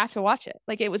 We have to watch it.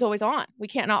 Like it was always on. We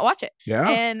can't not watch it. Yeah.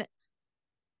 And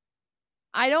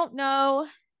I don't know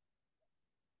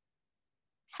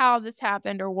how this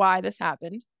happened or why this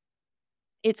happened.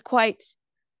 It's quite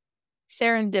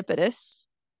serendipitous.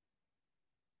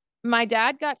 My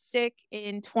dad got sick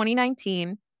in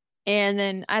 2019, and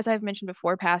then, as I've mentioned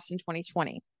before, passed in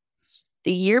 2020.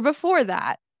 The year before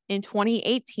that, in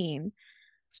 2018,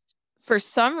 for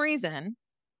some reason,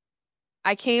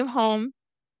 I came home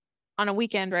on a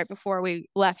weekend right before we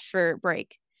left for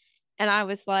break. And I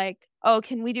was like, oh,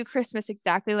 can we do Christmas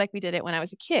exactly like we did it when I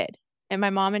was a kid? And my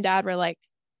mom and dad were like,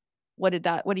 what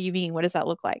do you mean? What does that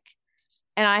look like?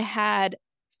 And I had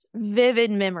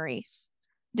vivid memories,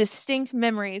 distinct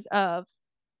memories of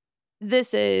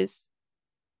this is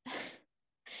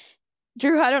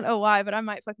Drew, I don't know why, but I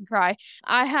might fucking cry.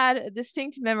 I had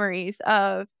distinct memories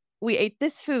of we ate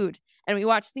this food and we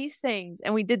watched these things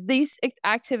and we did these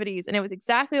activities and it was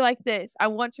exactly like this. I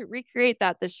want to recreate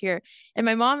that this year. And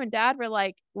my mom and dad were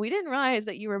like, we didn't realize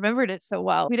that you remembered it so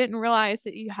well. We didn't realize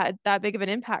that you had that big of an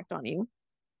impact on you.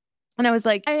 And I was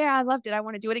like, oh, yeah, I loved it. I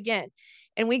want to do it again.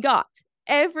 And we got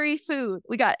every food.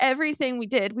 We got everything we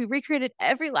did. We recreated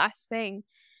every last thing.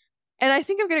 And I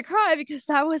think I'm going to cry because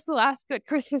that was the last good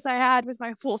Christmas I had with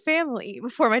my full family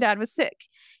before my dad was sick.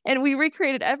 And we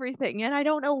recreated everything. And I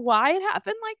don't know why it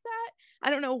happened like that. I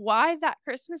don't know why that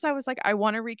Christmas I was like, I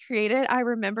want to recreate it. I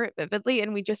remember it vividly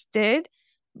and we just did.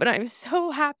 But I'm so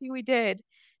happy we did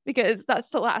because that's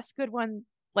the last good one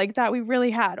like that we really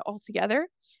had all together.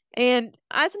 And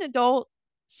as an adult,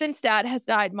 since dad has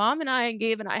died, mom and I and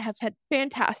Gabe and I have had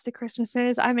fantastic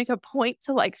Christmases. I make a point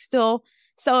to like still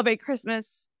celebrate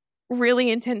Christmas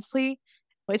really intensely.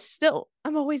 But still,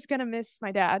 I'm always gonna miss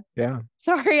my dad. Yeah.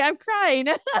 Sorry, I'm crying.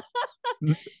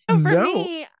 So for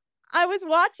me, I was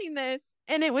watching this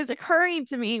and it was occurring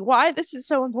to me why this is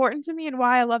so important to me and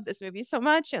why I love this movie so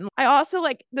much. And I also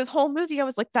like this whole movie, I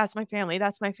was like, that's my family.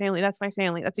 That's my family. That's my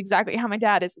family. That's exactly how my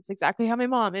dad is. It's exactly how my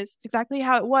mom is. It's exactly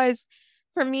how it was.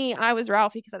 For me, I was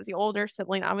Ralphie because I was the older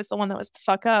sibling. I was the one that was the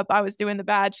fuck up. I was doing the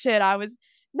bad shit. I was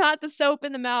not the soap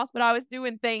in the mouth, but I was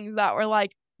doing things that were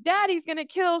like, Daddy's gonna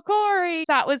kill Corey.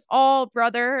 That was all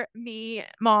brother, me,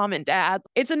 mom, and dad.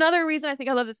 It's another reason I think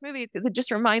I love this movie is because it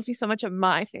just reminds me so much of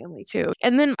my family too.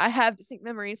 And then I have distinct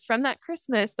memories from that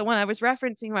Christmas, the one I was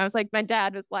referencing where I was like, my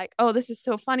dad was like, oh, this is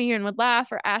so funny and would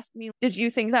laugh or ask me, did you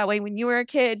think that way when you were a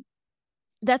kid?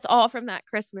 That's all from that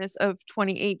Christmas of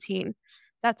 2018.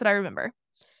 That's what I remember.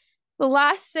 The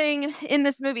last thing in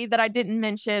this movie that I didn't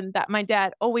mention that my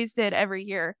dad always did every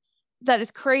year that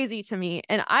is crazy to me.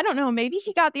 And I don't know, maybe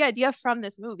he got the idea from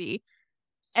this movie.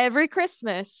 Every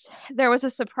Christmas, there was a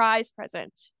surprise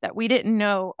present that we didn't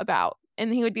know about.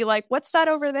 And he would be like, what's that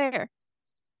over there?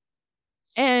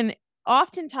 And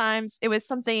oftentimes it was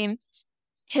something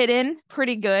hidden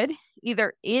pretty good,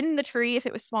 either in the tree if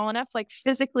it was small enough, like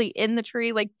physically in the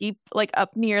tree, like deep, like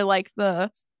up near like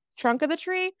the trunk of the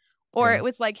tree, or it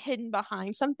was like hidden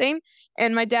behind something.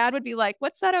 And my dad would be like,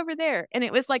 what's that over there? And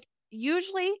it was like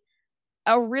usually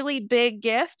a really big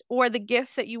gift or the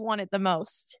gift that you wanted the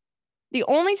most. The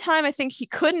only time I think he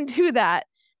couldn't do that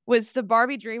was the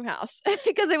Barbie dream house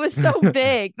because it was so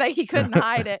big that he couldn't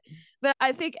hide it. But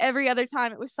I think every other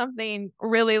time it was something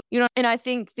really, and I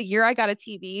think the year I got a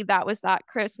TV, that was that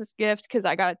Christmas gift because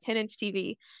I got a 10-inch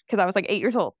TV because I was like 8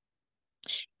 years old.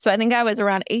 So I think I was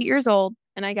around 8 years old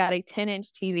and I got a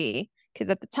 10-inch TV because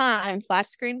at the time flat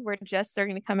screens were just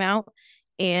starting to come out.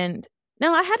 And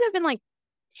no, I had to have been like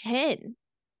 10.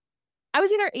 I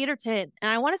was either 8 or 10,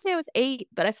 and I want to say I was 8,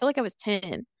 but I feel like I was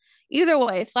 10. Either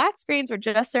way, flat screens were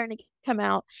just starting to come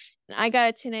out, and I got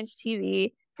a 10-inch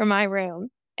TV for my room,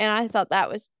 and I thought that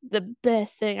was the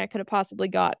best thing I could have possibly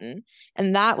gotten.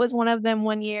 And that was one of them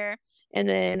one year. And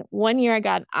then one year I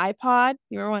got an iPod.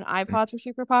 You remember when iPods were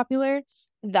super popular?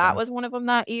 That was one of them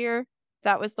that year.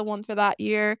 That was the one for that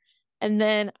year. And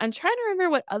then I'm trying to remember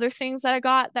what other things that I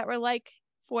got that were like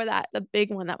for that, the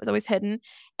big one that was always hidden.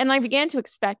 And I began to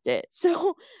expect it.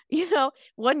 So,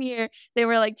 one year they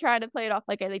were like trying to play it off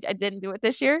like I didn't do it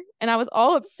this year. And I was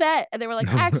all upset. And they were like,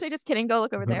 actually, just kidding. Go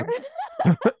look over there.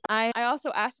 I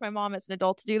also asked my mom as an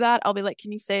adult to do that. I'll be like,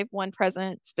 can you save one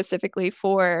present specifically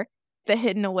for the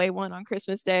hidden away one on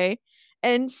Christmas Day?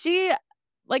 And she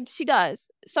does.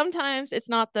 Sometimes it's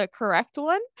not the correct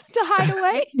one to hide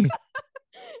away.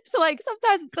 Like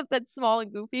sometimes it's something small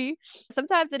and goofy.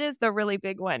 Sometimes it is the really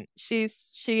big one.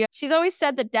 She's always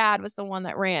said that dad was the one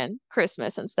that ran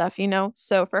Christmas and stuff,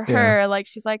 So for her, like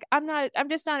she's like, I'm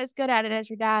just not as good at it as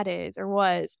your dad is or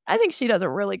was. I think she does a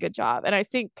really good job. And I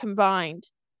think combined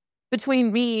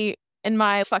between me and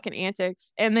my fucking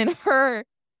antics and then her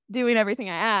doing everything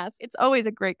I ask, it's always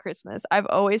a great Christmas. I've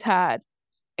always had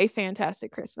a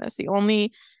fantastic Christmas. The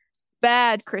only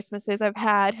bad Christmases I've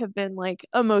had have been like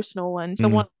emotional ones. The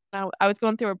one I was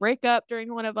going through a breakup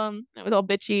during one of them. It was all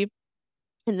bitchy.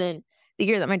 And then the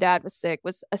year that my dad was sick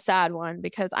was a sad one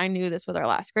because I knew this was our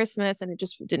last Christmas and it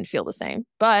just didn't feel the same.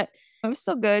 But it was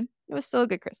still good. It was still a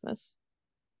good Christmas.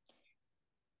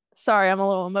 Sorry, I'm a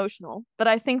little emotional, but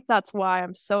I think that's why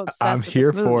I'm so obsessed with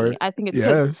this movie. For it. I think it's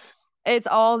because it's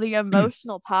all the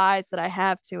emotional ties that I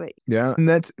have to it. Yeah, and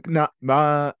that's not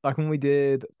my like when we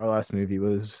did our last movie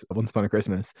was Once Upon a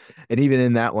Christmas, and even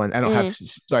in that one, I don't have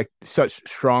such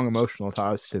strong emotional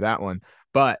ties to that one.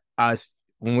 But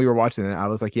when we were watching it, I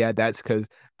was like, yeah, that's because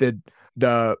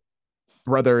the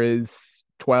brother is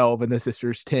 12 and the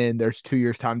sister's 10. There's 2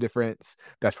 years time difference.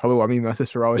 That's probably why me and my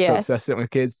sister are always so obsessed with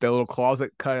kids. The little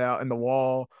closet cut out in the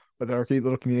wall with our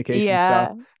little communication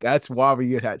stuff. That's why we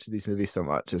get attached to these movies so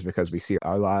much, is because we see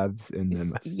our lives in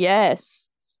them. Yes.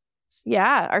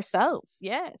 Yeah, ourselves.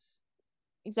 Yes.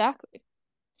 Exactly.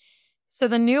 So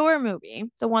the newer movie,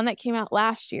 the one that came out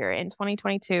last year in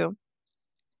 2022,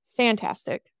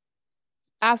 fantastic.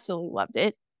 Absolutely loved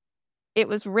it. It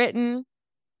was written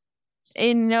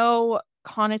in no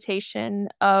connotation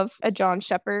of a John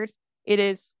Shepherd. It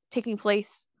is taking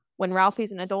place when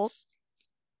Ralphie's an adult.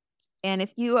 And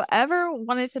if you ever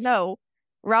wanted to know,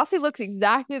 Ralphie looks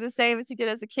exactly the same as he did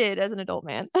as a kid, as an adult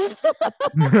man.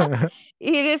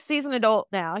 He's an adult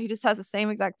now. He just has the same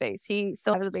exact face. He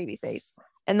still has a baby face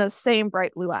and those same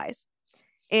bright blue eyes.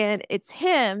 And it's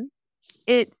him.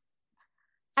 I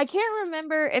can't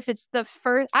remember if it's the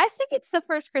first. I think it's the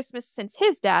first Christmas since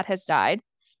his dad has died.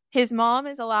 His mom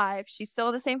is alive. She's still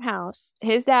in the same house.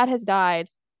 His dad has died,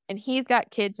 and he's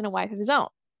got kids and a wife of his own.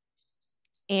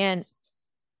 And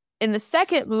in the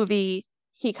second movie,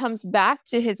 he comes back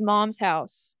to his mom's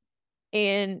house,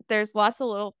 and there's lots of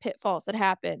little pitfalls that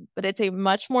happen, but it's a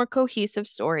much more cohesive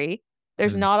story.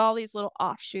 There's not all these little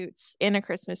offshoots in A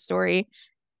Christmas Story.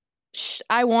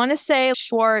 I want to say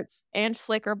Schwartz and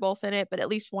Flick are both in it, but at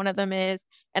least one of them is.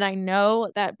 And I know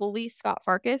that bully Scott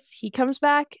Farkas, he comes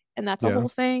back, and that's a whole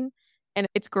thing, and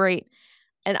it's great.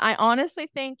 And I honestly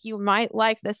think you might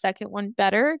like the second one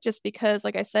better just because,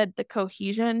 like I said, the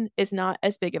cohesion is not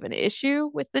as big of an issue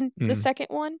with the second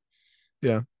one.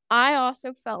 Yeah. I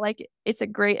also felt like it's a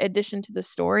great addition to the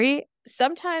story.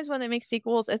 Sometimes when they make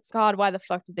sequels, it's God, why the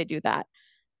fuck did they do that?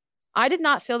 I did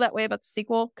not feel that way about the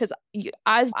sequel because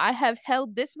I have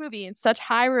held this movie in such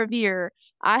high revere.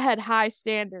 I had high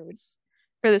standards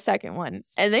for the second one.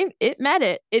 And it met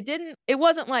it. It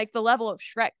wasn't like the level of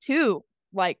Shrek 2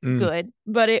 like good,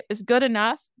 but it was good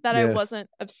enough that I wasn't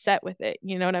upset with it.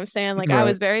 You know what I'm saying? Like I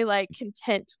was very like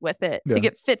content with it. Like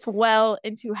it fits well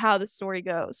into how the story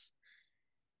goes.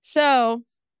 So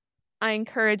I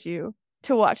encourage you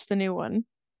to watch the new one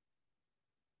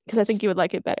because I think you would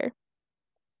like it better.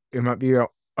 It might be a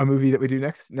movie that we do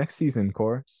next season,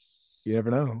 Cora. You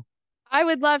never know. I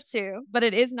would love to, but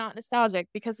it is not nostalgic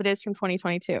because it is from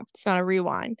 2022. It's not a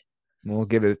rewind. We'll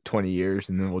give it 20 years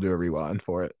and then we'll do a rewind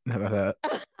for it. How about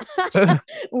that?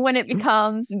 When it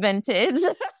becomes vintage.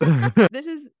 This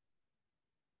is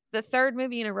the third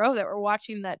movie in a row that we're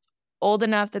watching that's old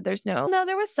enough that there's no,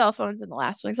 there was cell phones in the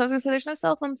last one. So I was gonna say there's no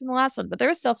cell phones in the last one, but there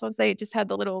was cell phones. They just had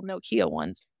the little Nokia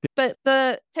ones. But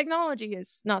the technology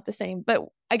is not the same. But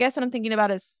I guess what I'm thinking about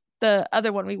is the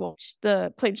other one we watched,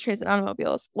 the Planes, Trains, and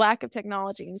Automobiles, lack of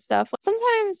technology and stuff.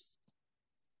 Sometimes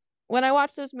when I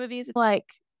watch those movies, like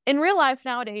in real life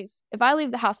nowadays, if I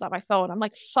leave the house without my phone, I'm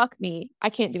like, fuck me,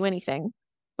 I can't do anything.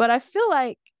 But I feel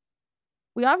like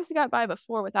we obviously got by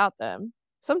before without them.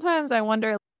 Sometimes I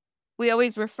wonder, we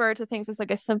always refer to things as like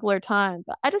a simpler time,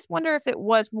 but I just wonder if it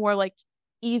was more like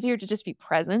easier to just be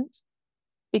present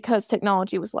because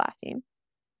technology was lacking.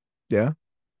 Yeah,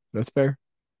 that's fair.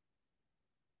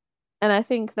 And I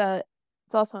think that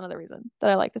it's also another reason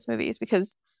that I like this movie is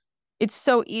because it's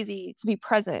so easy to be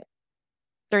present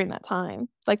during that time.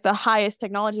 Like the highest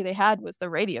technology they had was the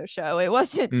radio show. It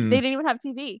wasn't, they didn't even have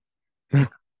TV.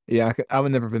 Yeah, I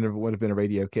would have been a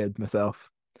radio kid myself.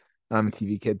 I'm a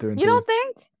TV kid through and You through. don't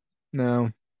think?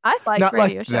 No. I liked Not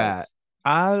radio like shows. That.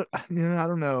 I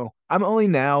don't know. I'm only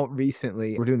now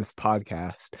recently, we're doing this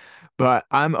podcast, but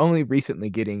I'm only recently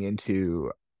getting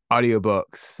into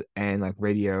audiobooks and like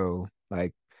radio,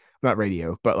 like not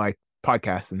radio, but like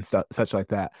podcasts and stuff, such like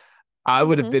that. I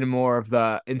would have been more of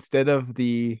the, instead of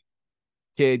the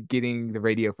kid getting the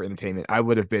radio for entertainment, I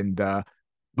would have been the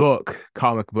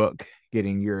comic book,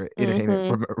 getting your entertainment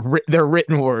from the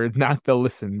written word, not the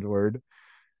listened word.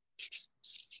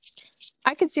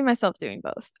 I could see myself doing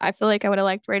both. I feel like I would have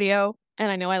liked radio,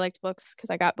 and I know I liked books because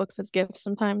I got books as gifts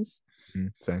sometimes.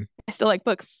 Same. I still like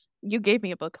books. You gave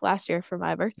me a book last year for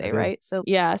my birthday, right? So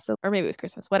yeah, or maybe it was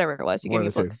Christmas, whatever it was. You gave me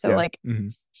a book. So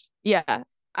yeah,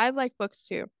 I like books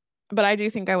too, but I do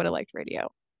think I would have liked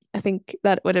radio. I think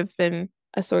that would have been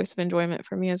a source of enjoyment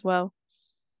for me as well.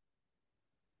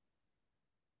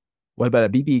 What about a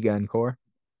BB gun, Core?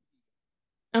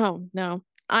 Oh no,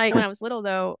 when I was little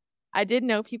though, I did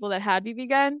know people that had BB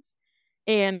guns,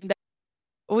 and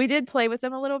we did play with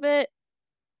them a little bit.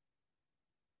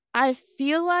 I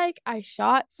feel like I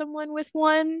shot someone with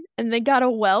one and they got a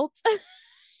welt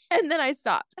and then I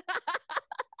stopped.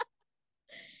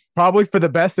 Probably for the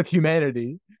best of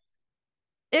humanity.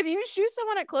 If you shoot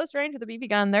someone at close range with a BB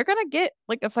gun, they're gonna get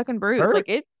like a fucking bruise. Hurt.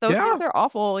 Like those things are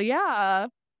awful. Yeah.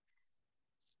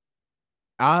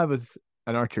 I was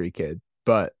an archery kid,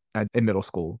 but in middle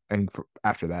school, and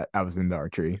after that, I was into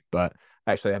archery. But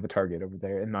actually, I have a target over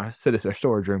there in my this is our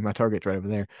storage room. My target's right over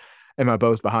there, and my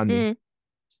bow's behind me.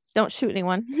 Don't shoot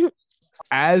anyone.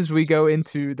 As we go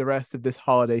into the rest of this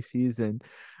holiday season,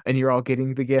 and you're all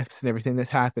getting the gifts and everything that's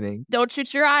happening, don't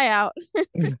shoot your eye out.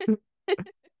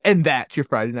 And that's your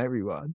Friday Night Rewind.